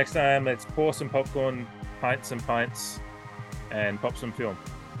 until next time, let's pour some popcorn, pint some pints, and pop some film.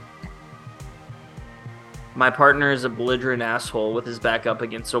 My partner is a belligerent asshole with his back up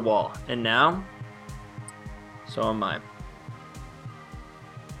against a wall. And now, so am I.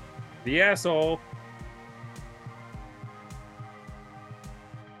 The asshole.